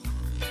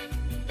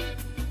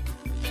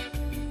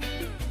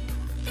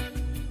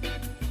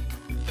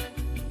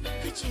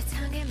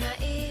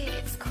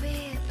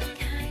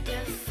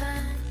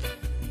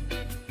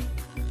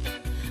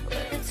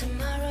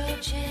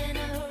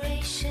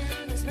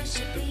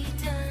be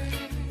done.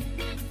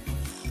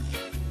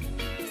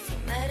 So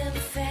Madam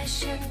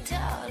Fashion,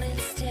 darling,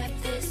 step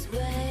this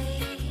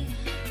way.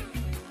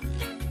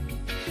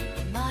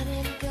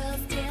 Modern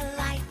girls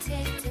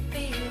delighted to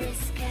be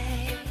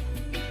risque.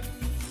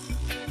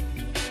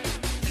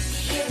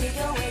 Here we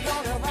go, we're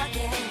gonna rock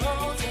and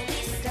roll till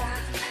we stop,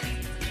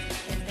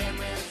 and then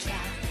we'll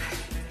drop.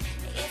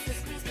 It's a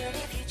squeeze, but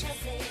if you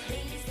just say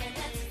please, then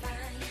that's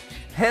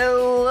fine.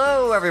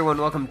 Hello, everyone.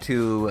 Welcome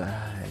to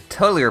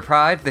Totally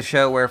Repried, the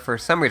show where, for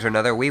some reason or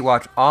another, we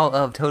watch all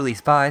of Totally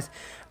Spies.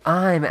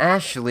 I'm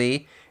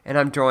Ashley, and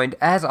I'm joined,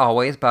 as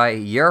always, by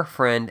your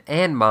friend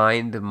and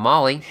mine,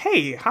 Molly.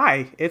 Hey,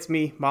 hi, it's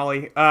me,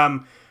 Molly.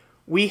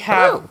 We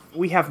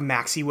have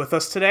Maxie with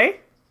us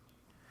today.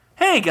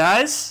 Hey,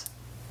 guys.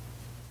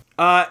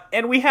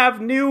 And we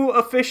have new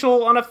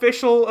official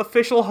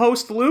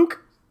host,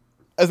 Luke.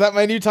 Is that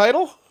my new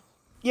title?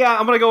 Yeah,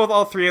 I'm gonna go with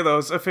all three of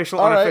those. Official,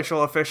 All right.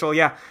 unofficial, official,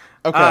 yeah.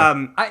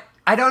 Okay.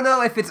 I don't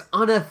know if it's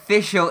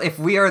unofficial, if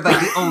we are, like,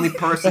 the only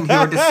person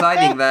here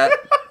deciding that.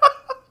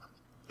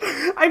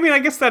 I mean, I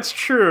guess that's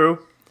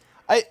true.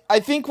 I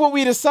think what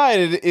we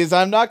decided is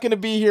I'm not going to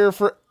be here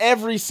for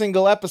every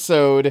single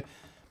episode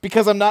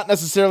because I'm not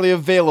necessarily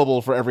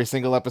available for every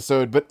single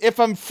episode, but if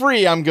I'm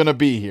free, I'm going to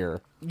be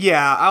here.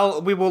 Yeah,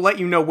 we will let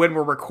you know when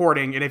we're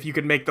recording, and if you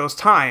can make those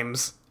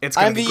times, it's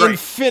gonna I'm be the great.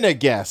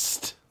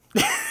 Infiniguest.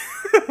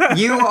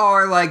 You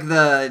are, like,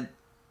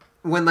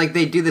 when, like,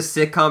 they do the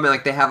sitcom and,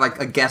 like, they have, like,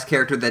 a guest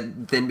character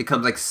that then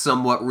becomes, like,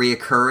 somewhat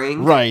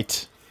reoccurring.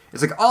 Right.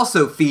 It's, like,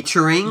 also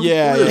featuring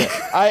Yeah, Luke.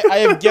 yeah. I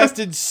have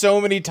guested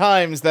so many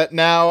times that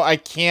now I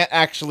can't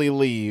actually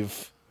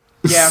leave.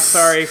 Yeah,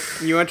 sorry,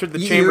 you entered the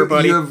chamber,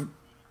 buddy. You have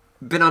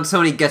been on so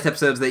many guest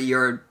episodes that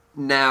you're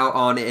now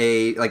on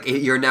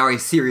you're now a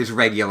series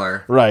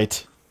regular.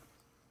 Right.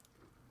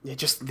 They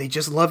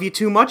just love you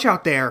too much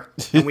out there,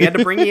 and we had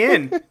to bring you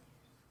in.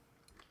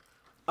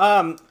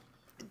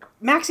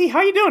 Maxie, how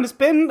you doing? It's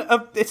been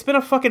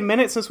a fucking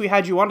minute since we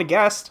had you on to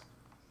guest.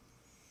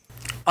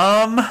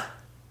 A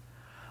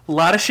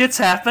lot of shit's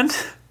happened.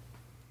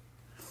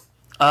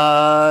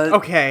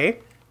 Okay.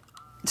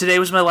 Today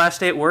was my last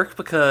day at work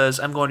because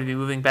I'm going to be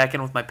moving back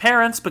in with my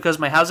parents because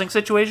my housing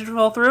situation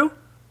fell through.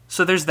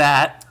 So there's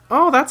that.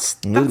 Oh, that's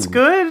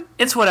good.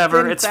 It's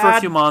whatever. Been It's for a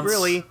bad, few months.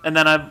 really. And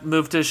then I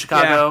moved to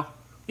Chicago.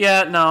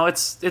 Yeah, no,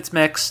 it's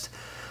mixed.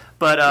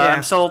 But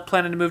I'm still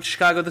planning to move to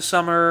Chicago this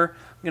summer.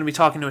 I'm going to be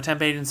talking to a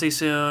temp agency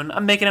soon.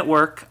 I'm making it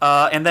work.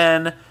 And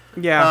then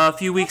a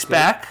few weeks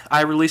back,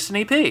 I released an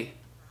EP.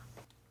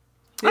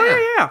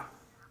 Oh, yeah.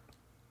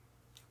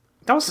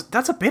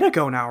 That's a bit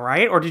ago now,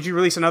 right? Or did you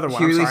release another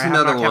one? You I'm released sorry, I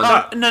have another not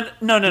one. kept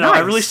up. No. Nice. I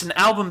released an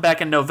album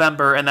back in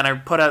November, and then I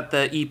put out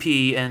the EP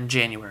in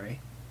January.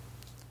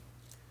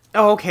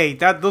 Oh, okay.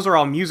 Those are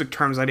all music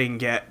terms I didn't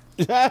get.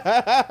 An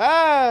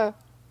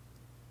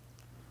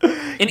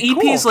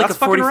EP is like That's a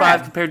fucking 45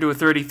 rad. compared to a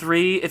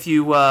 33 if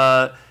you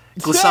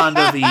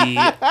glissando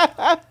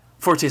the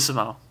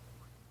fortissimo.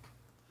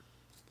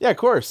 Yeah, of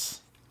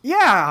course.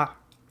 Yeah.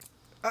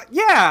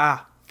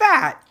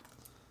 That.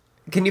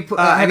 Can you put?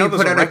 I Have know you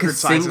those put are out a record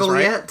sizes, single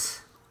right?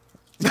 yet?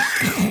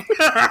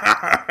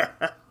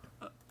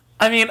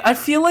 I mean, I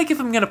feel like if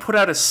I'm going to put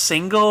out a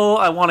single,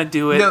 I want to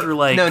do it through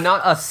like... No,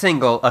 not a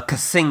single. A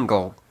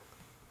single.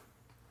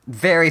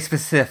 Very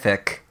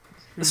specific.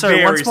 Sorry,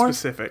 Very once more?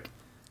 specific.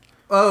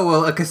 Oh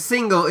well, a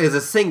single is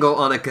a single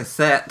on a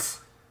cassette.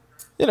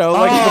 You know,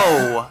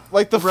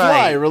 like The Fly,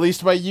 right.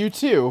 released by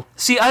U2.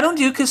 See, I don't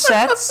do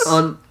cassettes.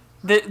 On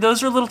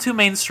Those are a little too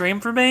mainstream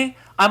for me.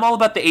 I'm all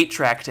about the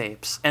 8-track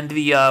tapes and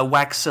the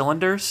wax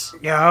cylinders.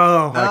 Yo.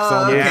 Oh,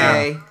 Yeah.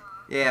 okay.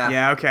 Yeah.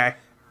 Yeah, okay.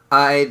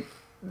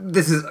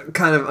 This is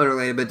kind of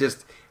unrelated, but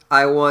just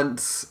I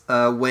once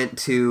went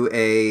to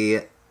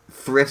a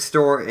thrift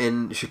store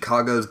in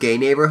Chicago's gay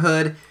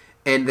neighborhood,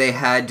 and they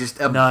had just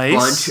a Nice.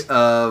 bunch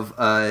of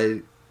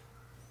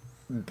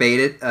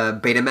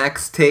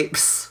Betamax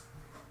tapes.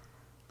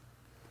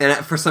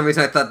 And for some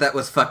reason, I thought that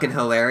was fucking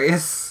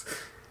hilarious.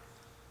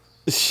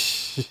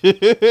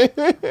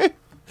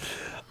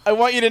 I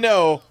want you to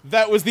know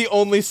that was the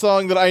only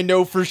song that I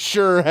know for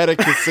sure had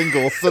a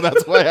single, so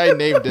that's why I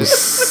named it.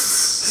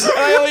 And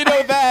I only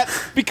know that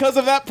because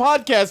of that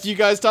podcast you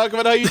guys talk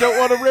about how you don't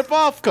want to rip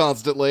off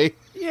constantly.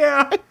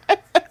 Yeah.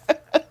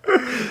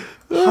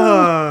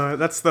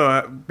 That's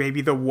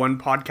maybe the one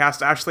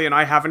podcast Ashley and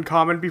I have in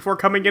common before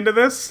coming into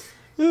this.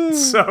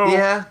 So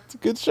Yeah. It's a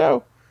good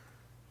show.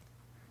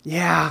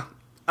 yeah.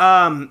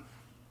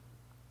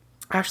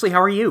 Ashley,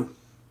 how are you?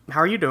 How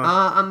are you doing?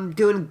 I'm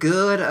doing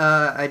good.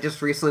 I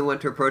just recently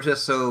went to a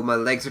protest, so my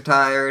legs are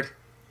tired.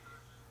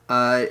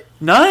 Nice.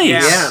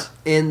 Yeah,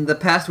 in the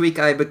past week,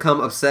 I've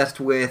become obsessed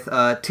with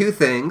two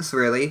things,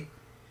 really.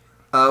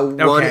 One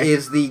Okay.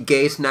 is the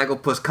gay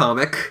Snagglepuss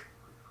comic,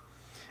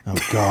 Oh,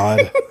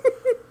 God.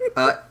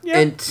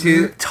 and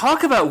two,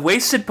 Talk about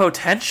wasted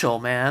potential,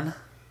 man.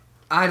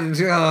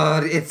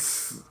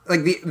 it's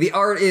like the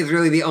art is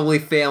really the only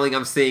failing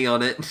I'm seeing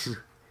on it.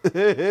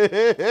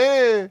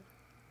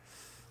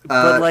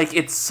 But like,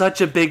 it's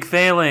such a big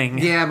failing.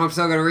 Yeah, I'm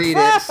still gonna read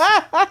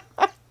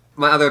it.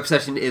 my other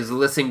obsession is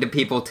listening to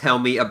people tell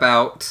me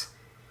about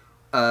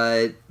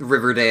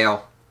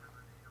Riverdale.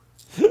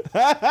 Oh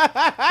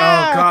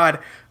God,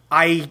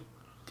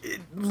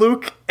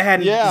 Luke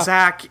and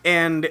Zach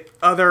and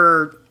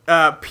other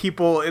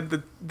people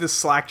in the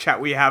Slack chat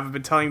we have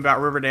been telling me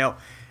about Riverdale,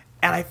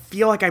 and I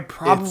feel like I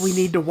probably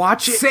need to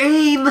watch it.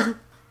 Same.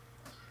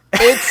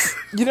 It's,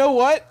 you know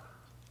what?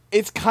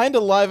 It's kind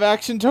of live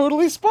action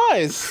Totally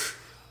Spies.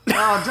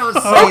 Oh, don't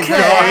say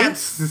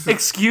that.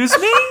 Excuse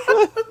me?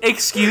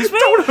 Excuse me?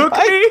 Don't hook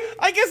me.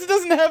 I guess it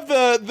doesn't have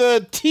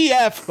the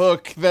TF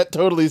hook that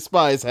Totally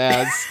Spies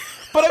has.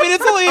 But I mean,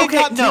 it's only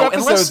got 2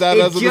 episodes out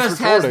as of It this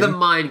just has recording. the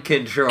mind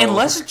control.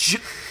 Unless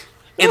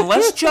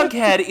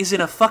Jughead is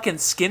in a fucking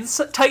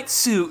skin-tight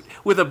suit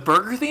with a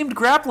burger-themed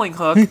grappling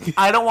hook,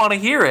 I don't want to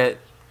hear it.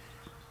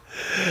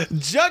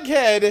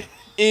 Jughead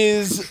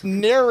is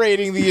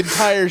narrating the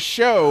entire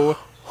show.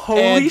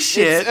 Holy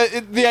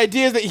shit. The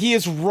idea is that he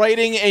is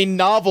writing a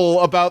novel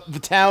about the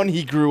town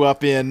he grew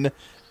up in,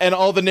 and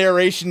all the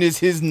narration is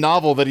his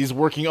novel that he's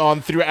working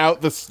on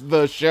throughout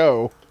the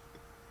show.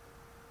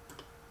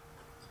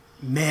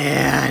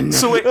 Man.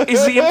 So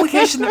is the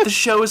implication that the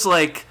show is,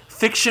 like,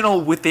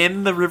 fictional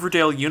within the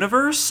Riverdale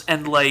universe,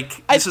 and,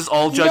 like, this is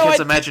all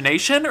Jughead's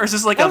imagination? Or is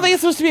this, like, I don't think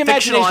it's supposed to be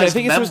imagination. I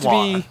think it's memoir? supposed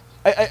to be...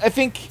 I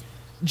think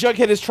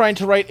Jughead is trying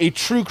to write a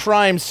true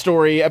crime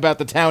story about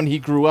the town he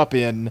grew up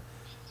in.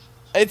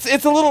 It's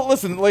a little...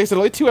 Listen, like I said,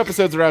 only 2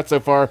 episodes are out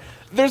so far.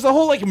 There's a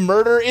whole, like,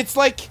 murder. It's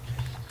like...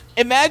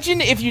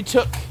 Imagine if you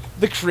took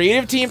the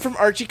creative team from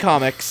Archie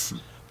Comics,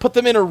 put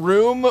them in a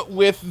room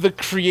with the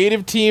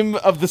creative team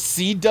of the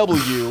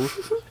CW,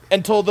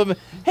 and told them,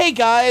 hey,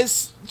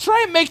 guys,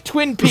 try and make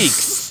Twin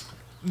Peaks.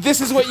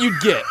 This is what you'd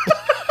get.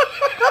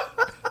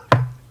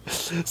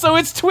 So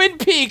it's Twin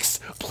Peaks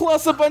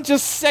plus a bunch of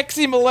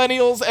sexy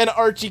millennials and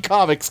Archie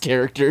Comics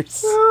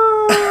characters.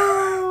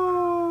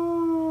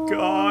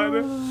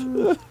 God.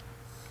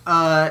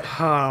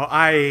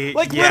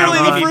 Literally,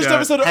 the we first need to-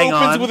 episode hang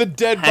opens on, with a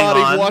dead hang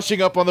body on.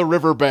 washing up on the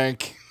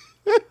riverbank.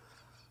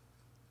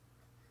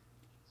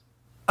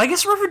 I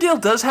guess Riverdale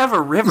does have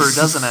a river,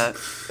 doesn't it?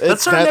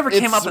 That sort of never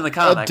came up in the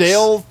comics. A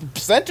Dale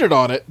centered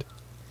on it.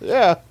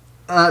 Yeah.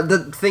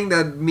 The thing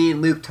that me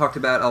and Luke talked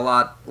about a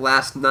lot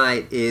last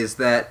night is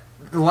that,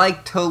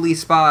 like Totally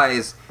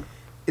Spies,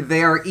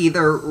 they are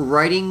either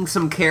writing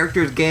some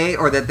characters gay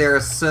or that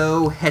they're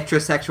so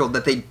heterosexual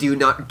that they do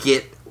not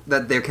get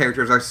that their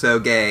characters are so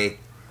gay.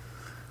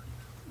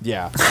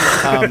 Yeah.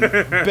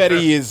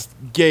 Betty is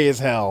gay as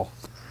hell.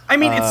 I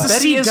mean, it's the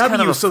Betty CW, is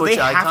kind of a so they Butch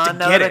have to icon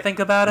now get that I it. think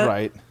about it.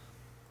 Right.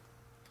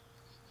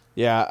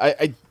 Yeah,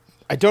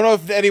 I don't know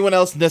if anyone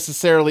else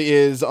necessarily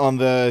is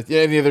on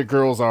any other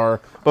girls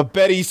are, but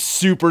Betty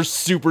super,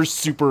 super,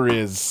 super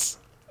is.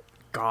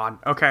 God.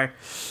 Okay.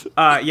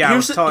 Yeah.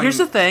 Here's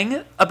the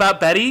thing about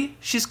Betty.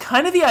 She's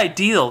kind of the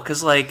ideal,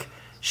 because, like,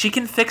 she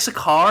can fix a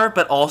car,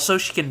 but also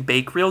she can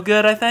bake real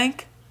good, I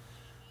think.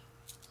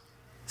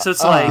 So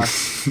it's like,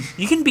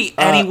 you can be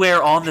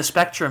anywhere on the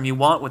spectrum you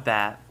want with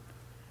that.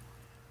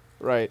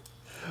 Right.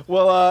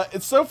 Well,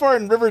 it's so far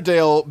in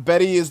Riverdale,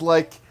 Betty is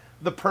like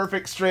the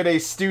perfect straight A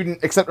student,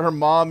 except her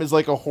mom is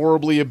like a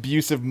horribly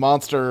abusive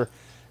monster,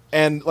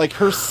 and like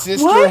her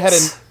sister had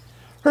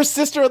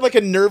like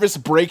a nervous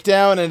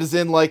breakdown and is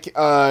in like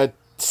a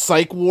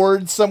psych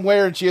ward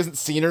somewhere, and she hasn't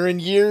seen her in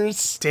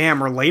years. Damn,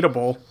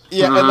 relatable.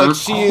 Yeah, and like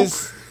she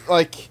is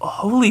like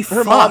Holy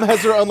her fuck. mom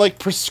has her on like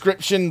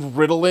prescription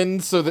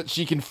Ritalin so that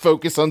she can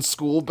focus on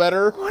school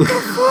better.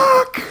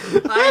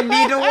 I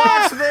need to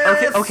watch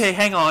this! Okay,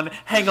 hang on.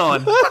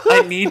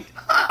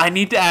 I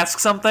need to ask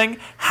something.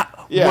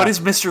 Yeah. What is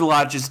Mr.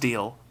 Lodge's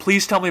deal?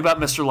 Please tell me about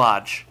Mr.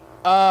 Lodge.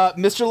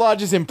 Mr.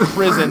 Lodge is in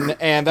prison,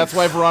 and that's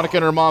why Veronica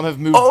and her mom have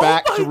moved Oh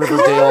back my to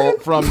Riverdale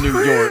from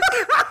New York.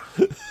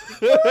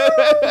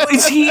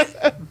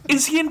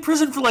 Is he in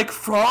prison for, like,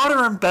 fraud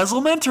or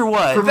embezzlement or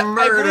what? I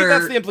believe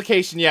that's the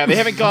implication, yeah. They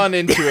haven't gone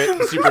into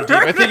it super deep.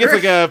 I think it's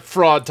like a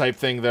fraud type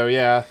thing, though,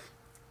 yeah.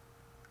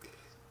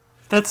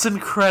 That's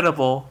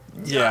incredible.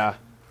 Yeah.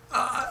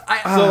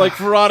 So, like,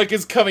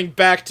 Veronica's coming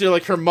back to,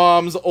 like, her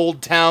mom's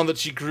old town that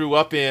she grew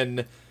up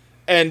in,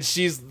 and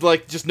she's,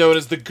 like, just known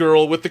as the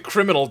girl with the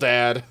criminal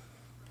dad.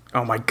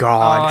 Oh my Oh,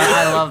 God.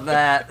 I love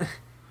that.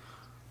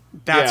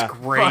 That's yeah.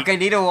 great. Fuck, I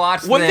need to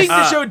watch One this. thing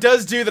the show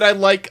does do that I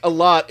like a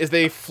lot is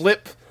they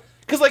flip...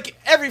 Because, like,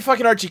 every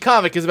fucking Archie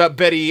comic is about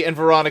Betty and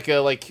Veronica,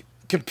 like,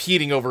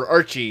 competing over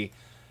Archie.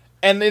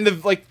 And in the,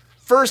 like,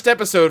 first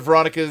episode,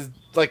 Veronica,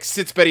 like,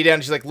 sits Betty down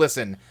and she's like,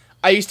 listen,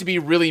 I used to be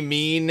really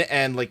mean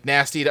and, like,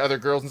 nasty to other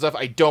girls and stuff.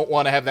 I don't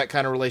want to have that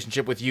kind of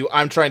relationship with you.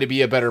 I'm trying to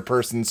be a better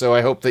person, so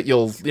I hope that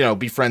you'll, you know,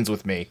 be friends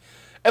with me.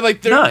 And,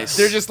 like, they're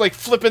just, like,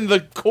 flipping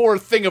the core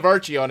thing of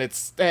Archie on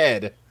its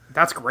head.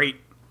 That's great.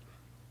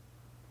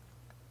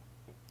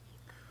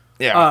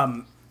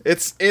 Yeah.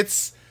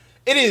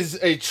 It is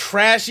a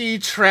trashy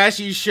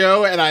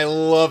show, and I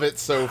love it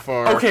so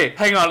far. Okay,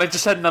 hang on. I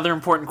just had another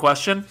important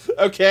question.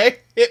 Okay,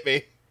 hit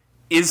me.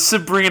 Is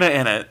Sabrina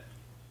in it?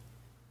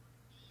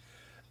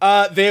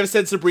 They have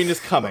said Sabrina's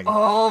coming.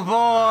 Oh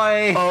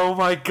boy! Oh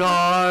my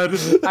god.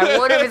 I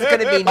wonder if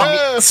it's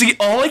gonna be. See,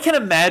 all I can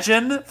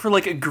imagine for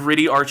like a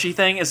gritty Archie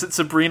thing is that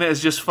Sabrina is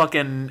just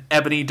fucking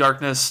Ebony,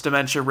 Darkness,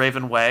 Dementia,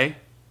 Raven Way.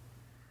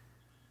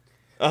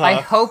 I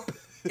hope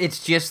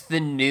it's just the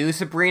new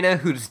Sabrina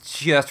who's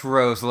just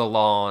Rose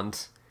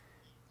Lalonde.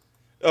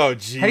 Oh,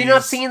 jeez. Have you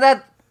not seen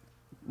that?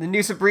 The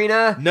new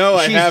Sabrina? No,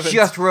 I haven't. She's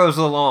just Rose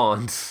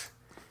Lalonde.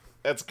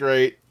 That's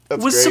great. Was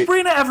great.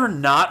 Sabrina ever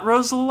not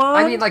Rose Lalonde?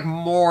 I mean, like,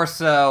 more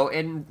so,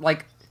 and,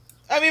 like...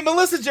 I mean,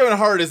 Melissa Joan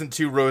Hart isn't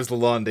too Rose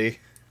Lalonde.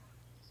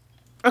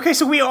 Okay,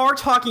 so we are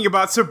talking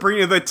about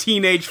Sabrina the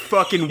Teenage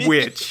fucking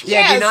Witch.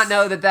 Yeah, do you Yes! not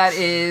know that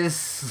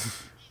is...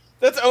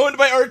 That's owned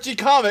by Archie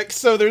Comics,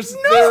 so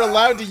they're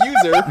allowed to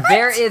use her.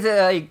 There is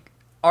a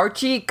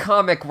Archie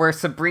comic where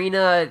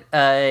Sabrina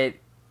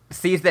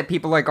sees that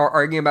people like are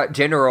arguing about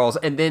gender roles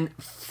and then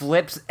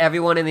flips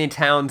everyone in the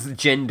town's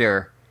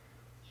gender.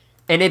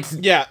 And it's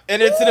Yeah,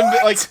 and it's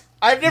like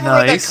I've never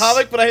read that Nice.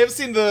 comic, but I have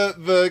seen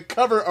the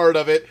cover art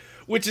of it,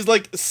 which is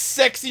like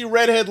sexy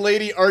redhead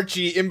lady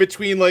Archie in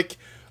between like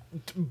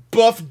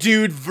buff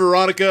dude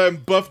Veronica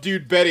and buff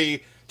dude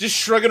Betty, just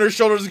shrugging her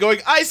shoulders and going,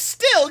 "I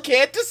still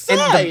can't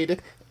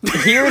decide."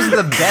 here's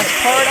the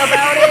best part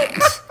about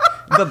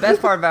it. The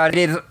best part about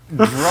it is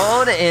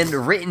drawn and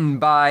written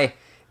by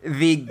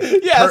the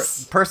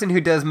Yes. person who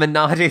does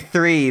Menage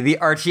 3, the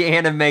Archie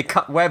anime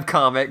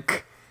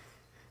webcomic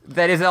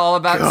that is all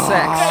about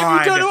sex.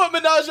 If you don't know what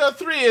Menage a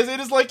 3 is, it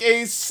is like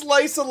a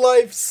slice of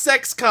life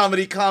sex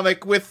comedy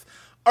comic with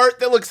art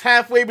that looks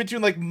halfway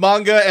between like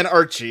manga and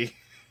Archie.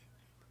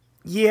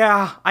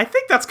 Yeah, I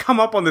think that's come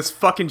up on this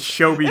fucking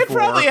show before. It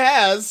probably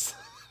has.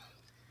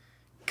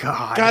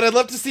 God. God, I'd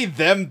love to see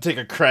them take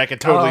a crack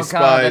at Totally Oh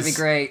Spies. god, that'd be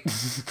great.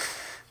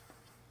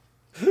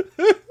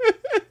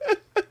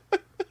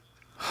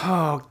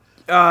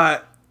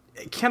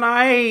 Can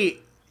I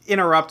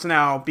interrupt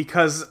now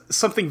because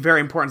something very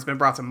important has been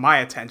brought to my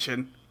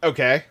attention?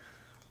 Okay.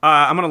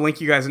 I'm gonna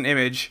link you guys an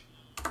image.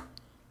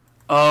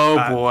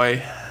 Oh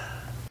boy.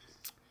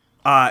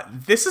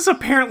 This is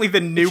apparently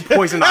the new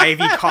Poison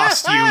Ivy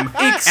costume,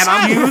 and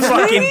I'm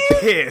fucking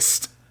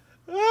pissed.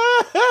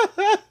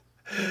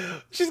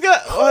 She's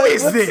got. Who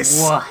is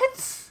this?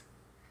 What?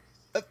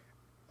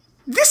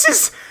 This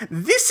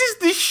is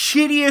the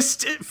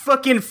shittiest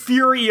fucking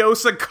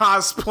Furiosa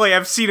cosplay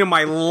I've seen in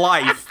my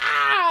life.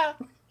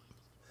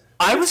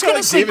 I was kinda gonna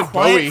like say David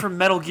Quiet Bowie. from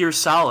Metal Gear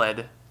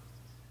Solid.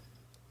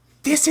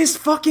 This is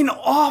fucking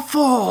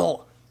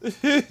awful.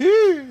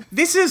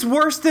 This is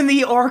worse than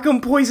the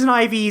Arkham Poison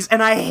Ivies,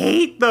 and I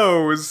hate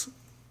those.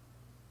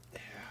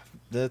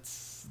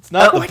 It's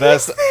not the What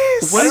best. is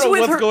this? I don't know with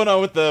what's her- going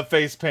on with the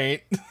face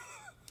paint.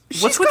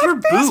 What's with got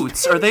her face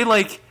boots? Are they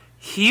like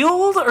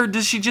healed, or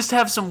does she just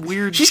have some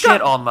weird She's shit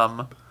got- on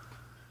them?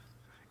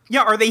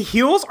 Yeah, are they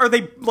heels? Are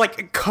they,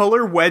 like,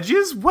 color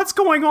wedges? What's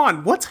going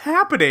on? What's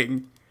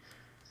happening?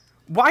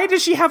 Why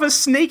does she have a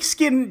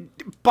snakeskin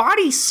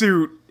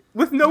bodysuit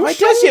with no Why shoulders?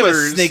 does she have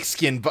a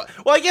snakeskin?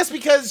 Well, I guess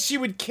because she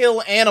would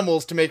kill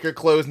animals to make her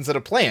clothes instead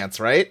of plants,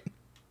 right?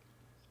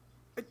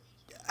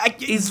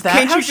 Is that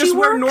can't how you just she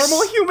wear works?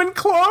 normal human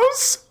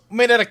clothes?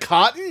 Made out of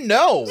cotton?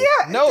 No.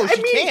 Yeah, No, I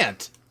she mean-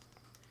 can't.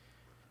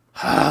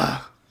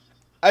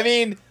 I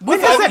mean, When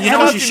does that you know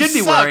what happen? you should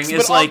be sucks, wearing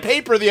is but on like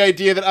paper, the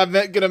idea that I'm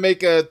gonna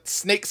make a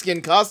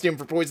snakeskin costume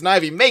for Poison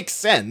Ivy makes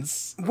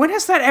sense. When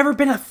has that ever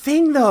been a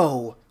thing,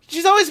 though?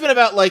 She's always been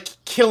about like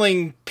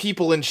killing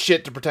people and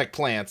shit to protect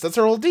plants. That's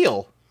her whole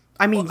deal.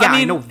 I mean, yeah, I, I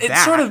mean, know it's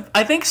that. sort of.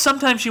 I think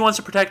sometimes she wants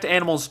to protect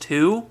animals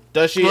too.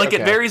 Does she? Like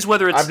it Okay. varies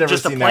whether it's I've never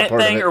just a seen that plant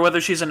part of thing it. or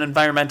whether she's an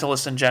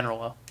environmentalist in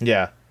general.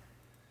 Yeah.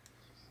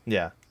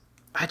 Yeah.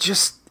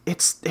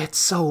 It's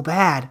so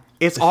bad.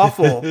 It's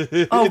awful.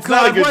 Oh It's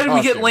not a god, good why did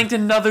we get costume. linked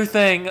another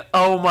thing?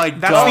 Oh my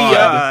That's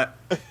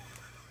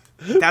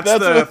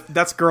god.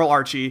 that's Girl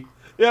Archie.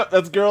 Yep,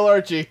 that's Girl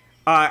Archie.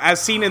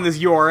 As seen in this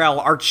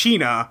URL,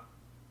 Archina.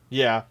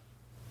 Yeah.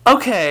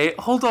 Okay,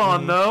 hold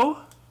on though.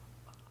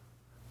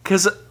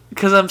 Cause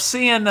I'm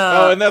seeing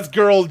Oh, and that's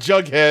Girl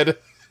Jughead.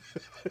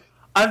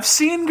 I'm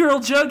seeing Girl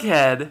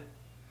Jughead,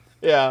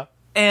 Yeah.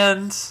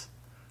 and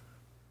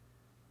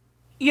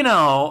you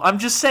know, I'm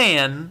just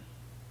saying.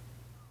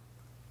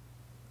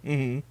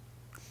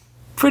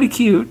 Pretty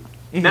cute.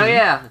 No,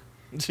 yeah.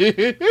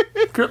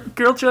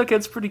 Girl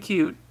Jughead's pretty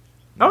cute.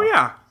 Oh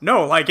yeah,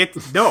 no, like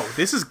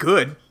this is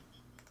good.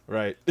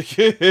 Right.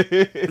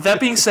 That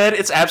being said,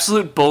 it's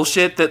absolute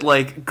bullshit that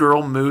like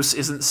Girl Moose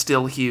isn't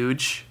still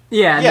huge.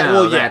 Yeah, Yeah, no,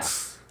 well, yeah.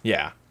 that's...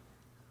 Yeah.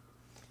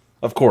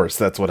 Of course,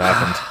 that's what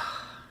happened.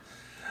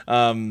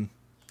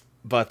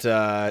 But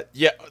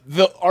yeah,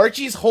 the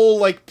Archie's whole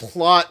like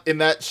plot in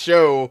that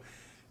show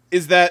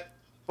is that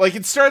like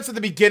it starts at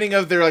the beginning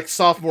of their like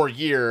sophomore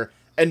year,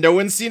 and no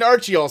one's seen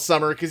Archie all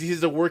summer because he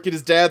has to work at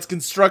his dad's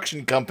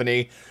construction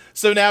company.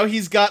 So now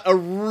he's got a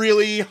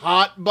really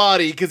hot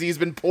body because he's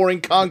been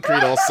pouring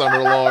concrete all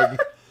summer long.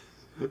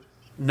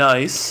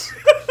 Nice.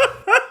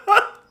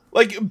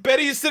 Like,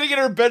 Betty's sitting in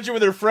her bedroom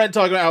with her friend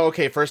talking about how,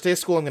 okay, first day of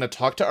school, I'm going to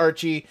talk to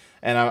Archie,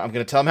 and I'm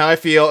going to tell him how I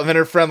feel. And then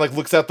her friend, like,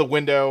 looks out the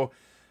window,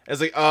 It's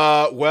like,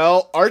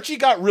 well, Archie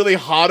got really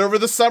hot over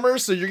the summer,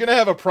 so you're gonna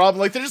have a problem.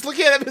 Like, they're just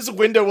looking at his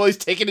window while he's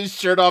taking his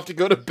shirt off to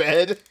go to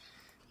bed.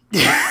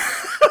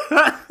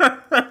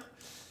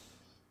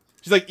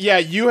 She's like, yeah,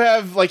 you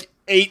have, like,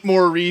 8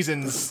 more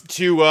reasons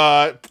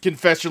to,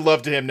 confess your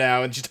love to him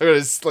now. And she took out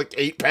his, like,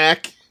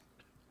 8-pack.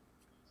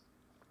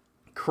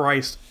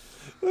 Christ.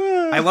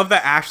 I love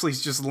that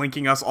Ashley's just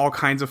linking us all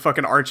kinds of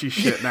fucking Archie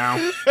shit now.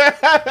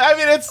 I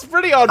mean, it's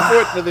pretty on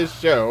point for this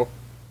show.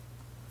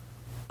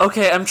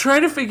 Okay, I'm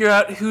trying to figure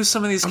out who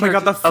some of these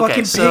characters... Oh my god, the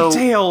fucking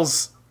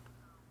pigtails!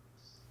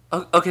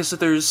 Okay, so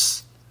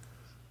there's...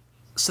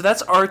 So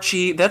that's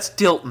Archie, that's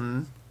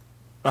Dilton.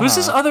 Who's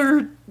this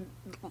other...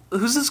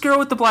 Who's this girl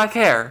with the black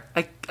hair?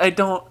 I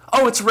don't...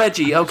 Oh, it's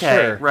Reggie, okay,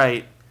 Sure.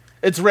 right.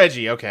 It's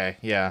Reggie, okay,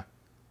 yeah.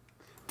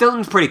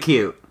 Dilton's pretty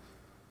cute.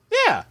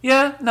 Yeah.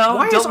 Yeah, no,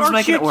 Why is Dilton's Archie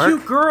making a it work.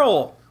 cute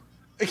girl?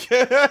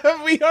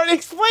 We already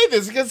explained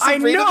this because I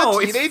Sabrina know,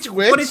 the Teenage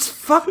Witch. but it's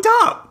fucked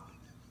up.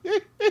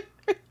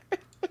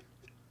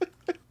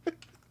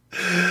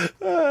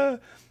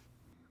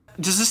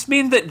 Does this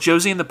mean that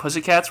Josie and the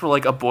Pussycats were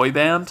like a boy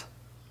band?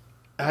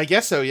 I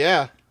guess so,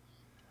 yeah.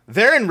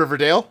 They're in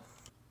Riverdale.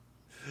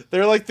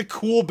 They're like the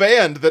cool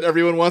band that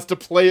everyone wants to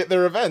play at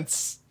their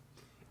events.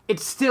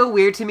 It's still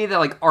weird to me that,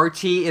 like,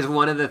 Archie is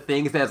one of the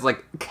things that's,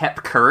 like,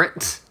 kept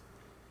current.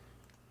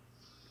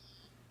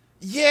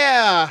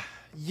 Yeah.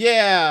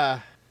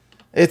 I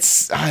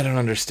don't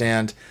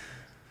understand.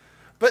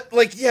 But,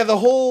 like, yeah, the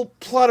whole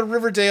plot of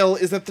Riverdale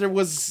is that there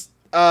was,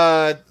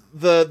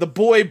 the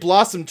boy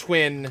Blossom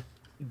twin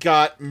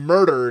got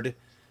murdered,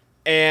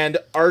 and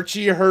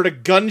Archie heard a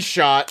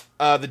gunshot,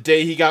 the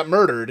day he got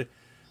murdered,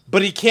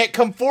 but he can't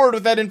come forward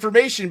with that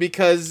information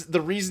because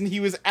the reason he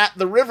was at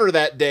the river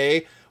that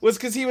day was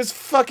because he was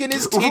fucking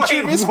his teacher,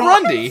 Wait, Miss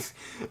what? Grundy.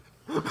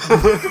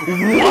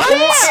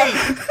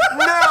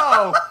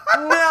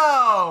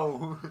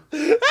 No!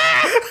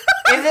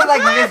 Is it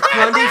like Miss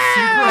Grundy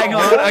super Hang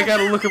on, I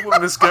gotta look at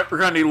what Miss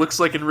Grundy looks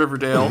like in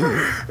Riverdale.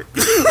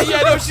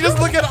 Yeah, no, she doesn't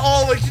look at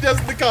all like she does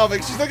in the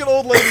comics. She's like an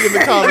old lady in the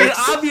I mean,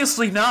 comics.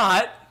 obviously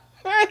not.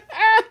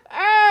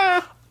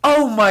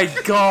 Oh my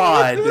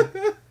god.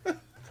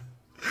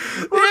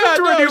 Yeah,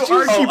 to a no, new she's-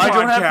 Archie I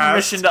don't have podcast.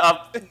 permission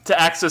to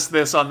access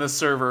this on this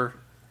server.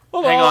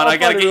 Hold Hang on, I'll I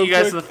gotta find it get real you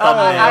guys quick. the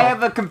thumbnail. I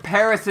have a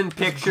comparison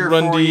picture for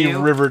Grundy you.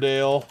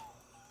 Riverdale.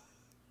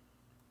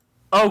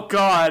 Oh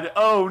god.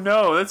 Oh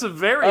no, that's a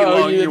very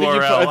long I think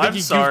URL. I think I'm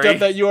you sorry. goofed up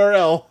that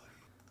URL.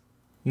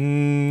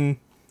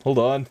 Hold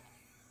on.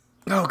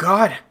 Oh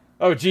god.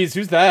 Oh, geez,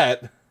 who's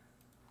that?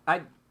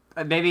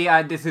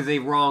 This is a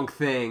wrong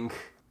thing.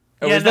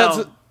 Oh, Yeah, is that,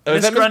 no. is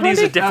Miss that Miss Grundy's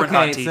a Grundy? different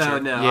hot Okay, teacher. so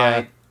no,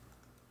 Yeah.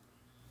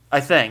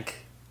 I think.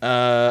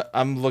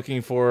 I'm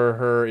looking for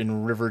her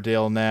in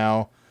Riverdale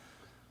now.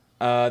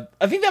 I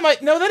think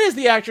that is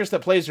the actress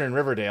that plays her in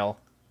Riverdale.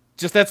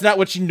 Just that's not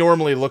what she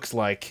normally looks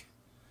like.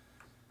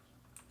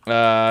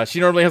 She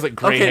normally has like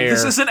gray Okay, hair.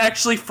 this isn't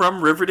actually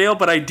from Riverdale,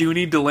 but I do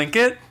need to link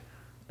it.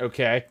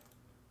 Okay.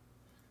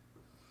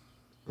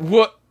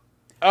 What?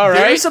 All right.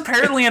 There's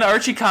apparently an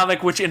Archie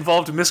comic which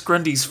involved Miss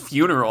Grundy's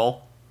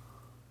funeral.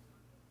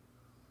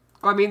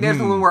 I mean, there's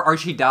the one where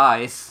Archie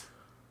dies.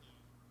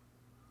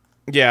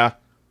 Yeah.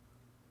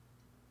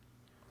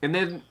 And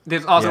then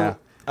there's also...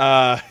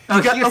 Yeah.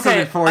 Oh, here's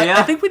something for you.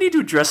 I think we need to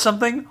address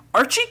something.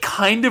 Archie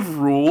kind of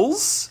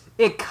rules.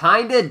 It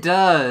kinda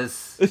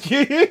does.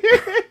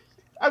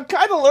 I'm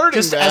kind of learning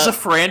Just that. as a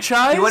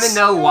franchise. You want to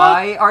know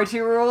why Archie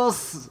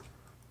rules?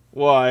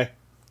 Why?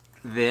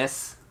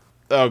 This.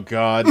 Oh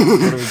God! What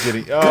are we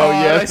getting? Oh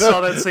God, yeah, I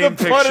saw that same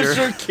the picture.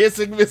 Punisher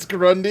kissing Miss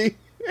Grundy.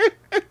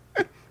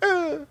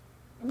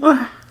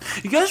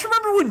 You guys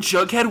remember when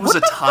Jughead was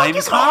a time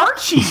It's cop?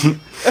 Archie.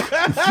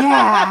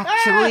 Yeah,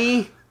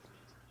 actually.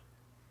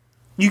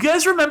 You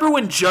guys remember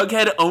when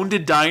Jughead owned a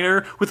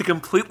diner with a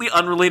completely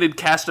unrelated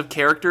cast of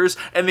characters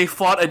and they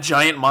fought a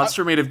giant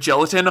monster made of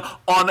gelatin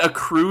on a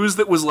cruise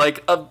that was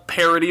like a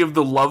parody of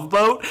the Love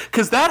Boat?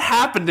 Because that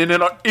happened in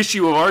an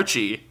issue of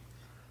Archie.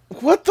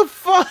 What the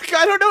fuck?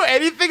 I don't know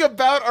anything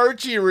about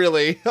Archie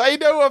really. I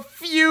know a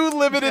few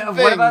limited things.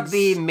 What about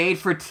the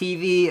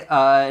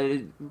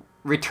made-for-TV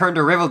Return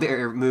to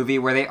Riverdale movie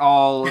where they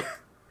all...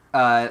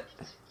 Yeah,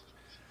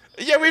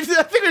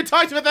 I think we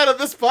talked about that on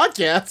this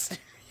podcast.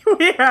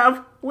 We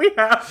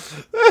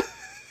have.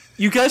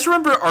 You guys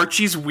remember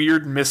Archie's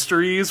Weird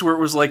Mysteries where it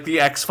was like the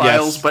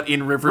X-Files Yes. but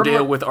in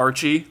Riverdale with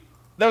Archie?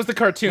 That was the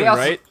cartoon, They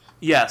also- right?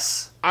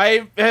 Yes.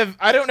 I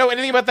don't know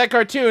anything about that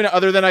cartoon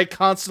other than I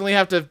constantly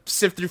have to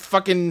sift through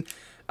fucking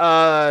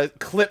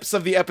clips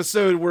of the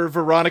episode where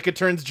Veronica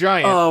turns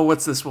giant. Oh,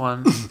 what's this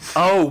one?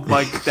 Oh,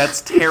 Mike,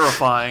 that's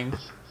terrifying.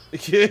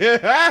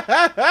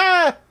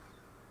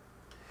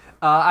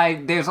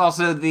 There's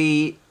also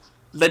the...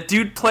 That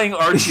dude playing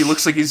Archie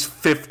looks like he's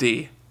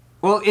 50.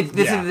 Well, this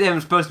Yeah. is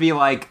them supposed to be,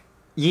 like,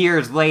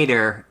 years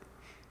later.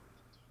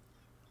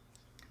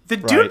 The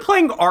Right. dude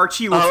playing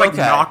Archie looks Oh, like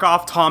okay.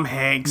 knockoff Tom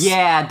Hanks.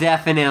 Yeah,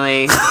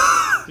 definitely.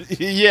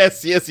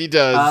 yes, he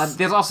does.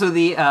 There's also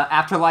the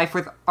Afterlife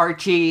with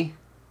Archie,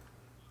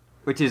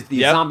 which is the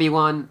Yep. zombie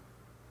one.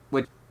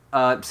 Which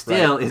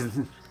still Right. is...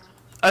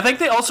 I think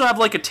they also have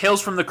like a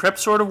Tales from the Crypt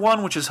sort of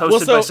one, which is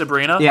hosted by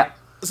Sabrina. Yeah.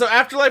 So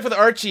Afterlife with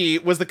Archie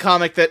was the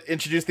comic that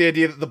introduced the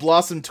idea that the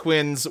Blossom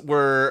twins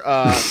were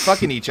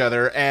fucking each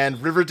other,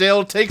 and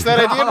Riverdale takes that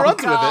idea and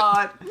runs with it.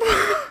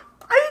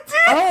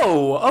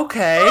 Oh,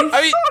 okay.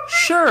 I mean,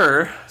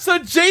 Sure. so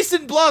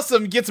Jason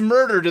Blossom gets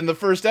murdered in the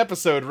first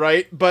episode,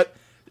 right? But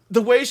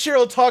the way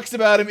Cheryl talks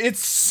about him,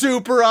 it's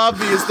super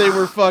obvious they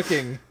were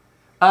fucking.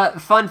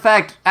 Fun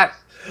fact...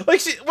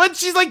 Like, when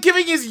she's, like,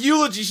 giving his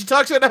eulogy, she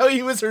talks about how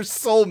he was her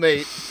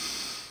soulmate.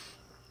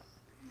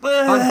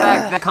 Fun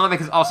fact, that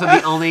comic is also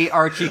the only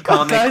Archie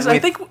comic Guys, with I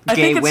think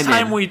gay it's women.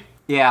 time we...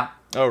 Yeah.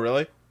 Oh,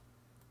 really?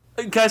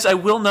 Guys, I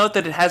will note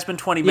that it has been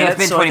 20 Yeah, minutes, it's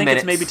been so 20 I think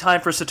minutes. it's maybe time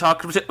for us to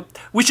talk...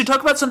 We should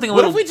talk about something a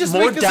What little if we just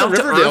more make this a down to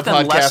Riverdale earth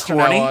and less podcast from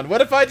now horny. on?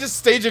 What if I just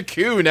stage a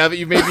coup now that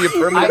you've made me a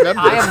permanent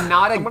member? I am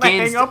not I'm gonna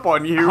against hang up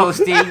on you.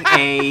 hosting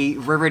a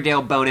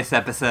Riverdale bonus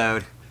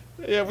episode.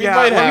 Yeah, we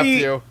might have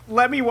to.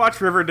 Let me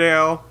watch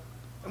Riverdale.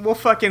 We'll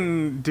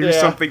fucking do Yeah.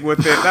 something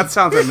with it. That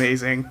sounds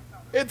amazing.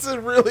 It's a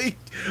really...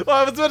 Well,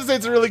 I was about to say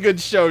it's a really good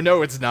show.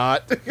 No, it's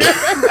not.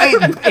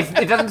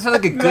 It doesn't sound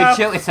like a good No.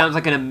 show. It sounds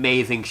like an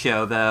amazing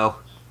show, though.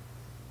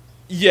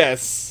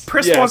 Yes.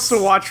 Chris yes. wants to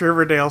watch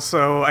Riverdale,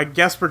 so I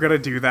guess we're gonna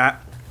do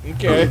that.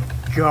 Okay.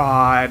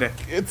 God.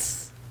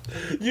 It's...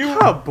 You...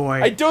 Oh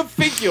boy. I don't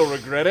think you'll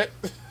regret it.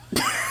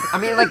 I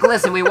mean, like,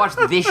 listen, we watched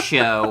this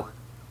show.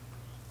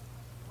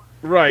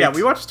 Right. Yeah,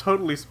 we watched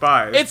Totally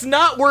Spies. It's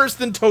not worse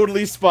than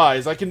Totally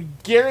Spies. I can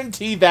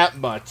guarantee that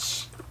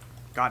much.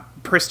 God,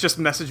 Chris just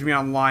messaged me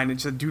online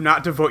and said, "Do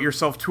not devote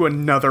yourself to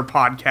another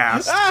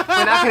podcast."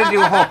 We're not going to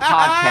do a whole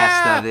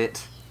podcast of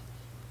it.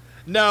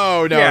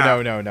 No.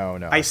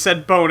 Yeah. I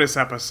said bonus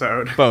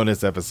episode.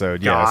 Bonus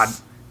episode,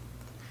 yes.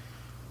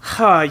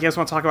 God. You guys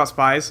want to talk about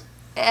spies?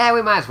 Yeah,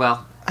 we might as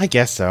well. I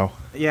guess so.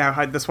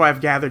 Yeah, that's why I've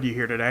gathered you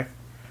here today.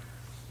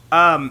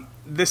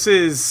 This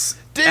is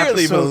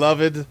Dearly episode...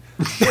 beloved,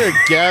 we're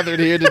gathered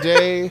here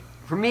today.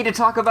 For me to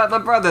talk about my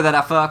brother that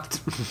I fucked.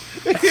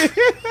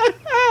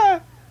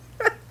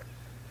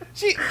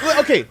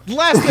 Okay,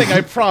 last thing,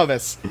 I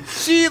promise.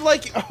 She,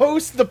 like,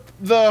 hosts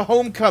the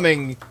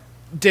homecoming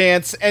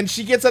dance, and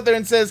she gets up there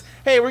and says,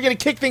 "Hey, we're gonna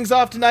kick things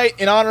off tonight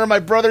in honor of my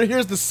brother.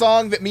 Here's the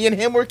song that me and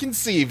him were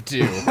conceived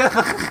to."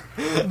 What?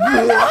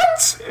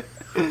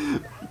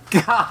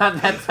 God,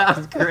 that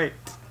sounds great.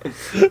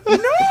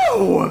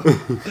 No!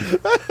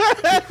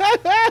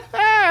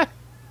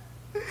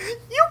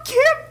 You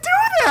can't do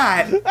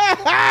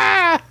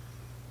that!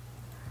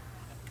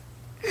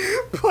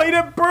 Played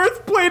at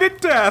birth, played at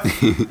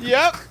death.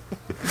 Yep.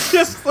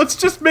 Let's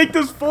just make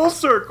this full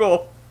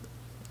circle.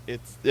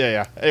 It's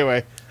yeah.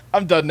 Anyway,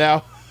 I'm done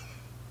now.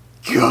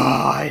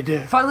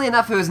 God. Funnily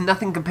enough, it was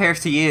Nothing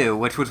Compares to You,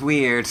 which was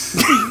weird.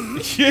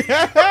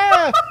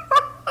 Yeah.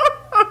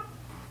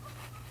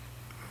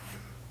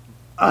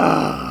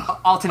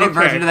 Alternate Okay.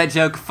 version of that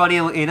joke, funny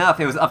enough,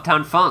 it was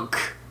Uptown Funk.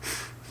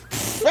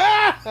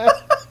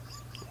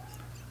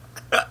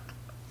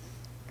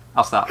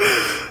 I'll stop.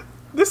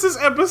 This is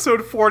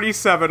episode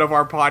 47 of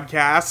our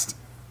podcast.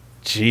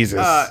 Jesus.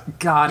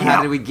 God, Yeah.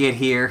 how did we get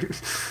here?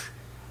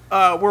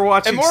 We're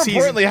watching And more season...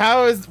 importantly,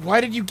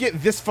 why did you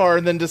get this far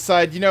and then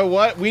decide, you know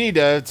what, we need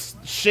to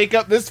shake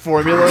up this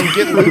formula and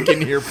get Luke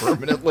in here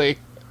permanently?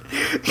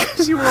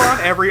 Because you were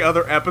on every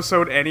other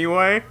episode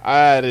anyway.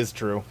 That is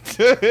true.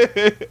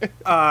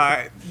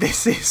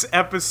 This is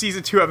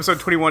season 2, episode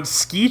 21,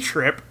 Ski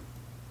Trip.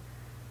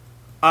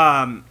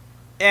 And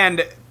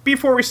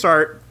before we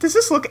start, does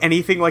this look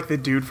anything like the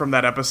dude from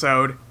that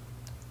episode?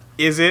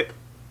 Is it?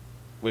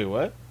 Wait,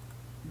 what?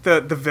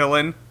 The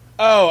villain?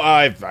 Oh,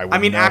 I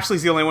mean, know.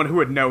 Ashley's the only one who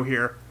would know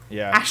here.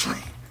 Yeah. Ashley,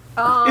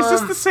 is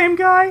this the same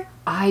guy?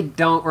 I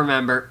don't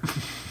remember.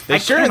 They I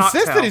sure cannot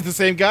insist tell. that he's the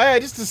same guy. I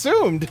just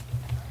assumed.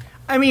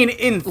 I mean,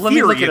 in Let me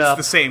theory, look it it's up.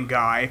 the same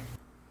guy.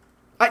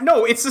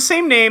 No, it's the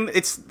same name.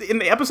 It's in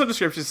the episode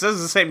description. It says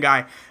it's the same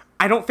guy.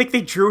 I don't think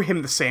they drew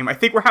him the same. I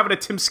think we're having a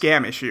Tim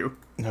Scam issue.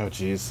 Oh,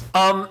 jeez.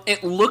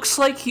 It looks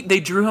like they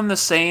drew him the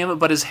same,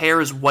 but his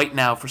hair is white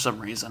now for some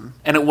reason,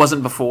 and it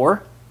wasn't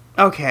before.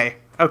 Okay.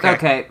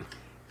 Okay.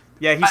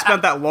 Yeah, he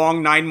spent that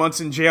long 9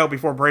 months in jail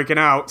before breaking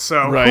out.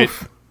 So Right.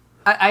 oof.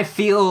 I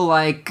feel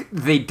like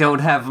they don't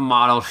have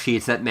model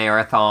sheets at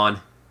Marathon.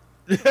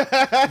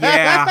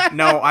 Yeah,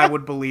 no, I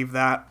would believe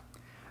that.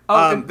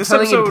 Oh, This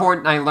something episode-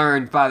 important I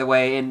learned, by the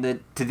way,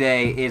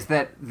 today is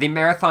that the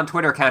Marathon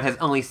Twitter account has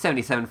only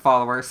 77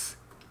 followers.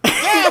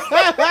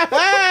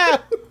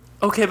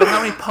 Okay, but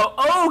how many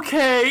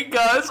Okay,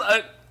 guys,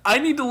 I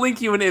need to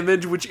link you an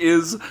image, which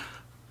is...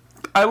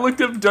 I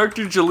looked up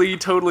Dr. Jolie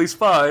Totally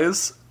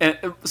Spies, and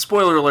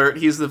spoiler alert,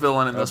 he's the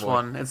villain in this boy.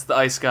 one. It's the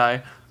ice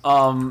guy.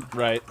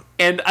 Right.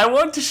 And I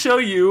want to show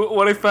you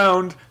what I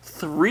found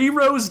 3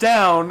 rows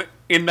down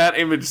in that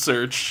image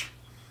search.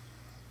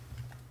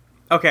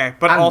 Okay,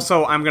 but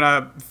also I'm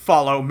gonna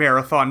follow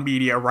Marathon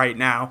Media right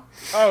now.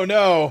 Oh,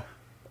 no.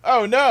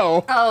 Oh,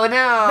 no. Oh,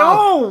 no!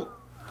 Oh!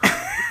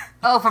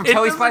 Oh, from It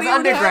Totally doesn't Spies even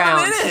Underground!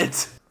 have him in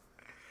it.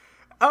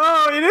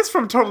 Oh, it is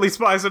from Totally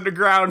Spies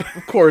Underground.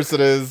 Of course it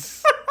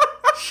is.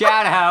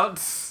 Shout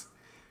outs.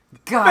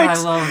 God, Thanks.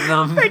 I love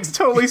them. Thanks,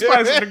 Totally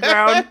Spies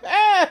Underground.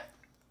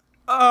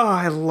 Oh,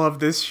 I love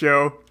this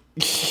show.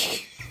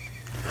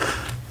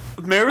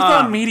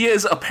 Marathon Media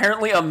is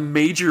apparently a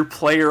major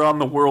player on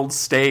the world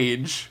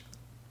stage.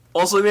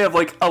 Also, they have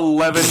like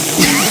 11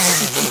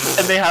 tweets,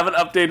 and they haven't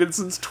updated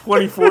since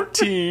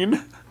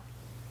 2014.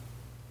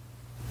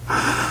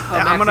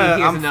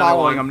 I'm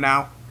following them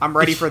now. I'm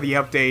ready for the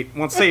update.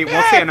 Once they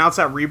announce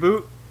that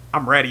reboot,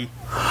 I'm ready.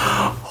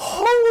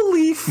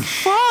 Holy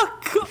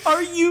fuck!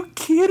 Are you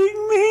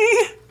kidding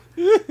me?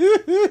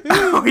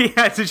 Oh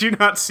yeah, did you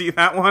not see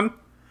that one?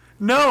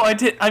 No, I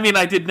did. I mean,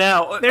 I did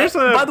now. There's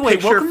a By the way,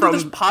 picture welcome to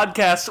this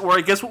podcast where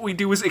I guess what we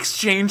do is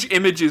exchange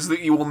images that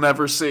you will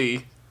never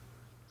see.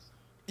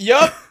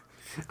 Yup.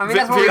 I mean,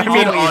 that's what Very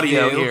we good always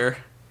audio do. here.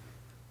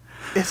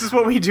 This is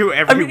what we do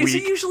every I mean, week. is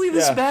it usually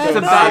this Yeah. bad? It's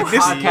a though? bad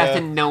This- podcast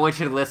and no one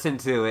should listen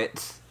to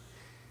it.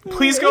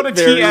 Please go to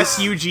Very-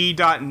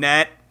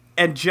 tsug.net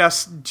and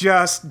just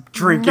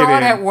drink it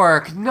Not in. at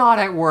work. Not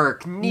at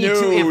work. Need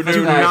to emphasize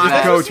do not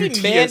that. go Is to this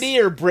TS. Mandy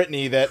or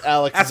Brittany that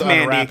Alex That's is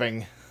Mandy.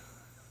 unwrapping?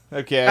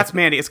 Okay. That's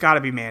Mandy. It's got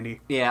to be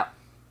Mandy. Yeah.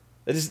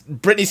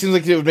 Brittany seems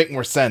like it would make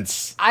more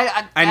sense.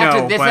 I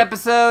After know, this but-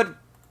 episode,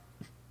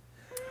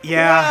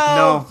 Yeah,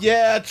 Well, no.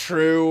 Yeah,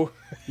 true.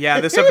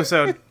 Yeah, this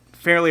episode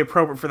fairly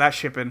appropriate for that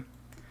shipping.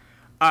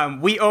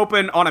 We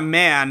open on a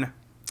man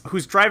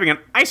who's driving an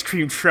ice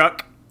cream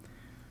truck,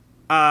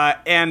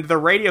 and the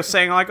radio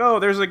saying like, "Oh,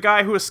 there's a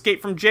guy who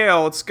escaped from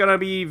jail. It's gonna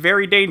be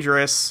very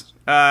dangerous.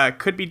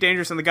 Could be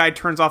dangerous." And the guy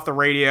turns off the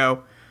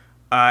radio,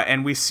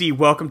 and we see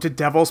 "Welcome to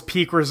Devil's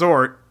Peak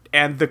Resort,"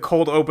 and the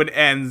cold open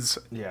ends.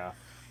 Yeah.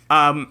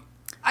 I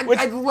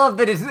love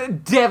that it's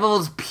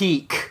Devil's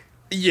Peak.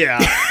 Yeah.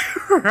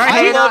 Right?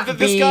 I Cannot love that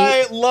this be-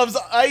 guy loves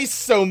ice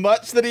so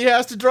much that he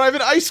has to drive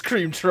an ice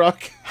cream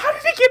truck. How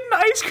did he get an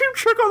ice cream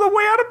truck on the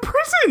way out of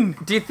prison?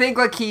 Do you think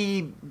like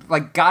he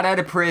like got out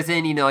of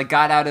prison, you know, like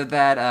got out of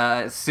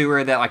that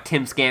sewer that like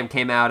Tim Scam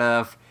came out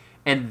of,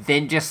 and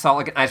then just saw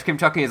like an ice cream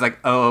truck and he was like,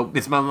 "Oh,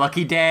 it's my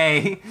lucky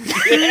day."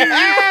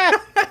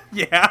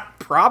 Yeah,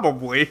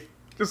 probably.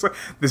 Just like,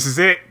 this is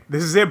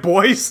it,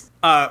 boys.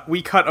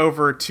 We cut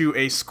over to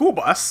a school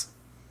bus,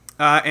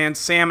 and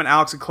Sam and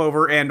Alex and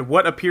Clover and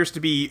what appears to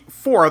be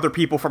 4 other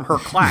people from her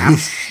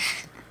class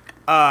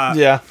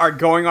Yeah. are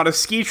going on a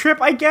ski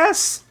trip, I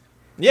guess.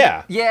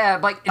 Yeah. Yeah,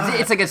 like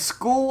it's like a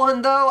school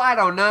one though. I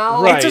don't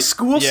know. Right. It's a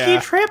school yeah.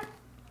 ski trip.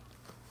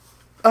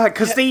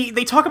 Because they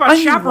talk about I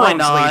mean, why chaperones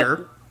not?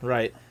 later.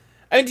 Right.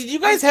 I mean, did you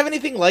guys have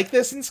anything like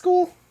this in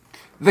school?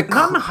 The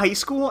Not in high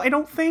school, I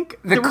don't think.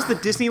 There was the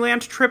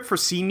Disneyland trip for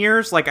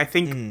seniors. Like, I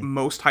think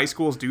most high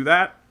schools do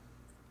that.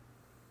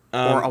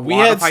 Or a We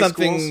lot had of high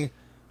something. schools.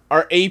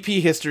 Our AP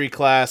history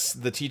class,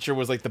 the teacher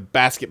was like the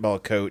basketball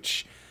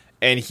coach,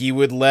 and he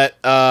would let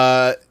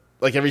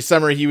like every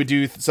summer he would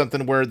do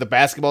something where the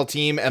basketball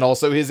team and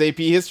also his AP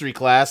history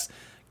class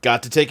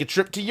got to take a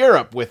trip to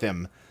Europe with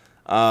him.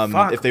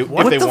 Fuck, If they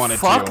what What if they the wanted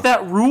fuck? to.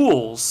 That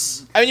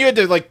rules. I mean, you had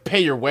to like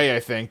pay your way, I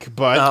think,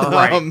 but Oh,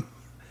 right.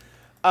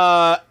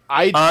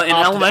 I in opted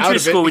elementary out of it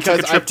school, we took a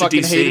because trip I to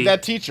fucking DC. hated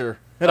that teacher,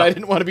 and I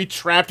didn't want to be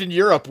trapped in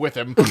Europe with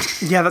him.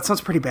 Yeah, that sounds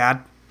pretty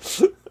bad.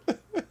 the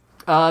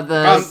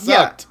It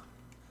sucked.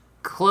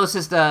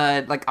 closest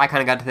like I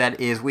kind of got to that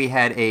is we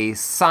had a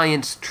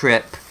science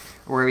trip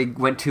where we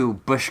went to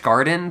Busch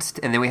Gardens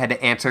and then we had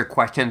to answer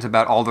questions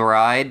about all the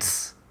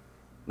rides.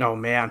 Oh,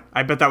 man.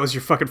 I bet that was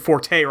your fucking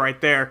forte right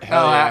there.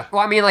 Yeah.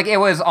 Well, I mean, like it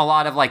was a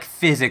lot of like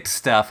physics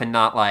stuff and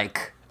not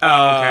like. Oh,